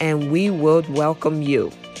 and we would welcome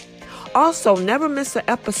you. Also, never miss an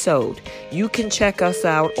episode. You can check us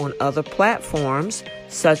out on other platforms,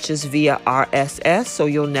 such as via RSS, so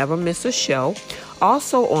you'll never miss a show.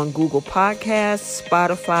 Also on Google Podcasts,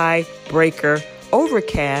 Spotify, Breaker,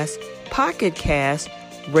 Overcast, Pocket Cast,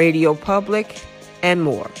 Radio Public, and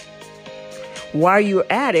more. While you're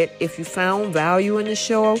at it, if you found value in the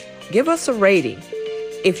show, give us a rating.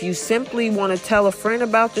 If you simply want to tell a friend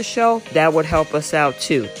about the show, that would help us out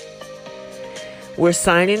too. We're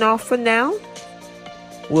signing off for now.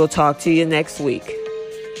 We'll talk to you next week.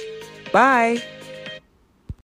 Bye.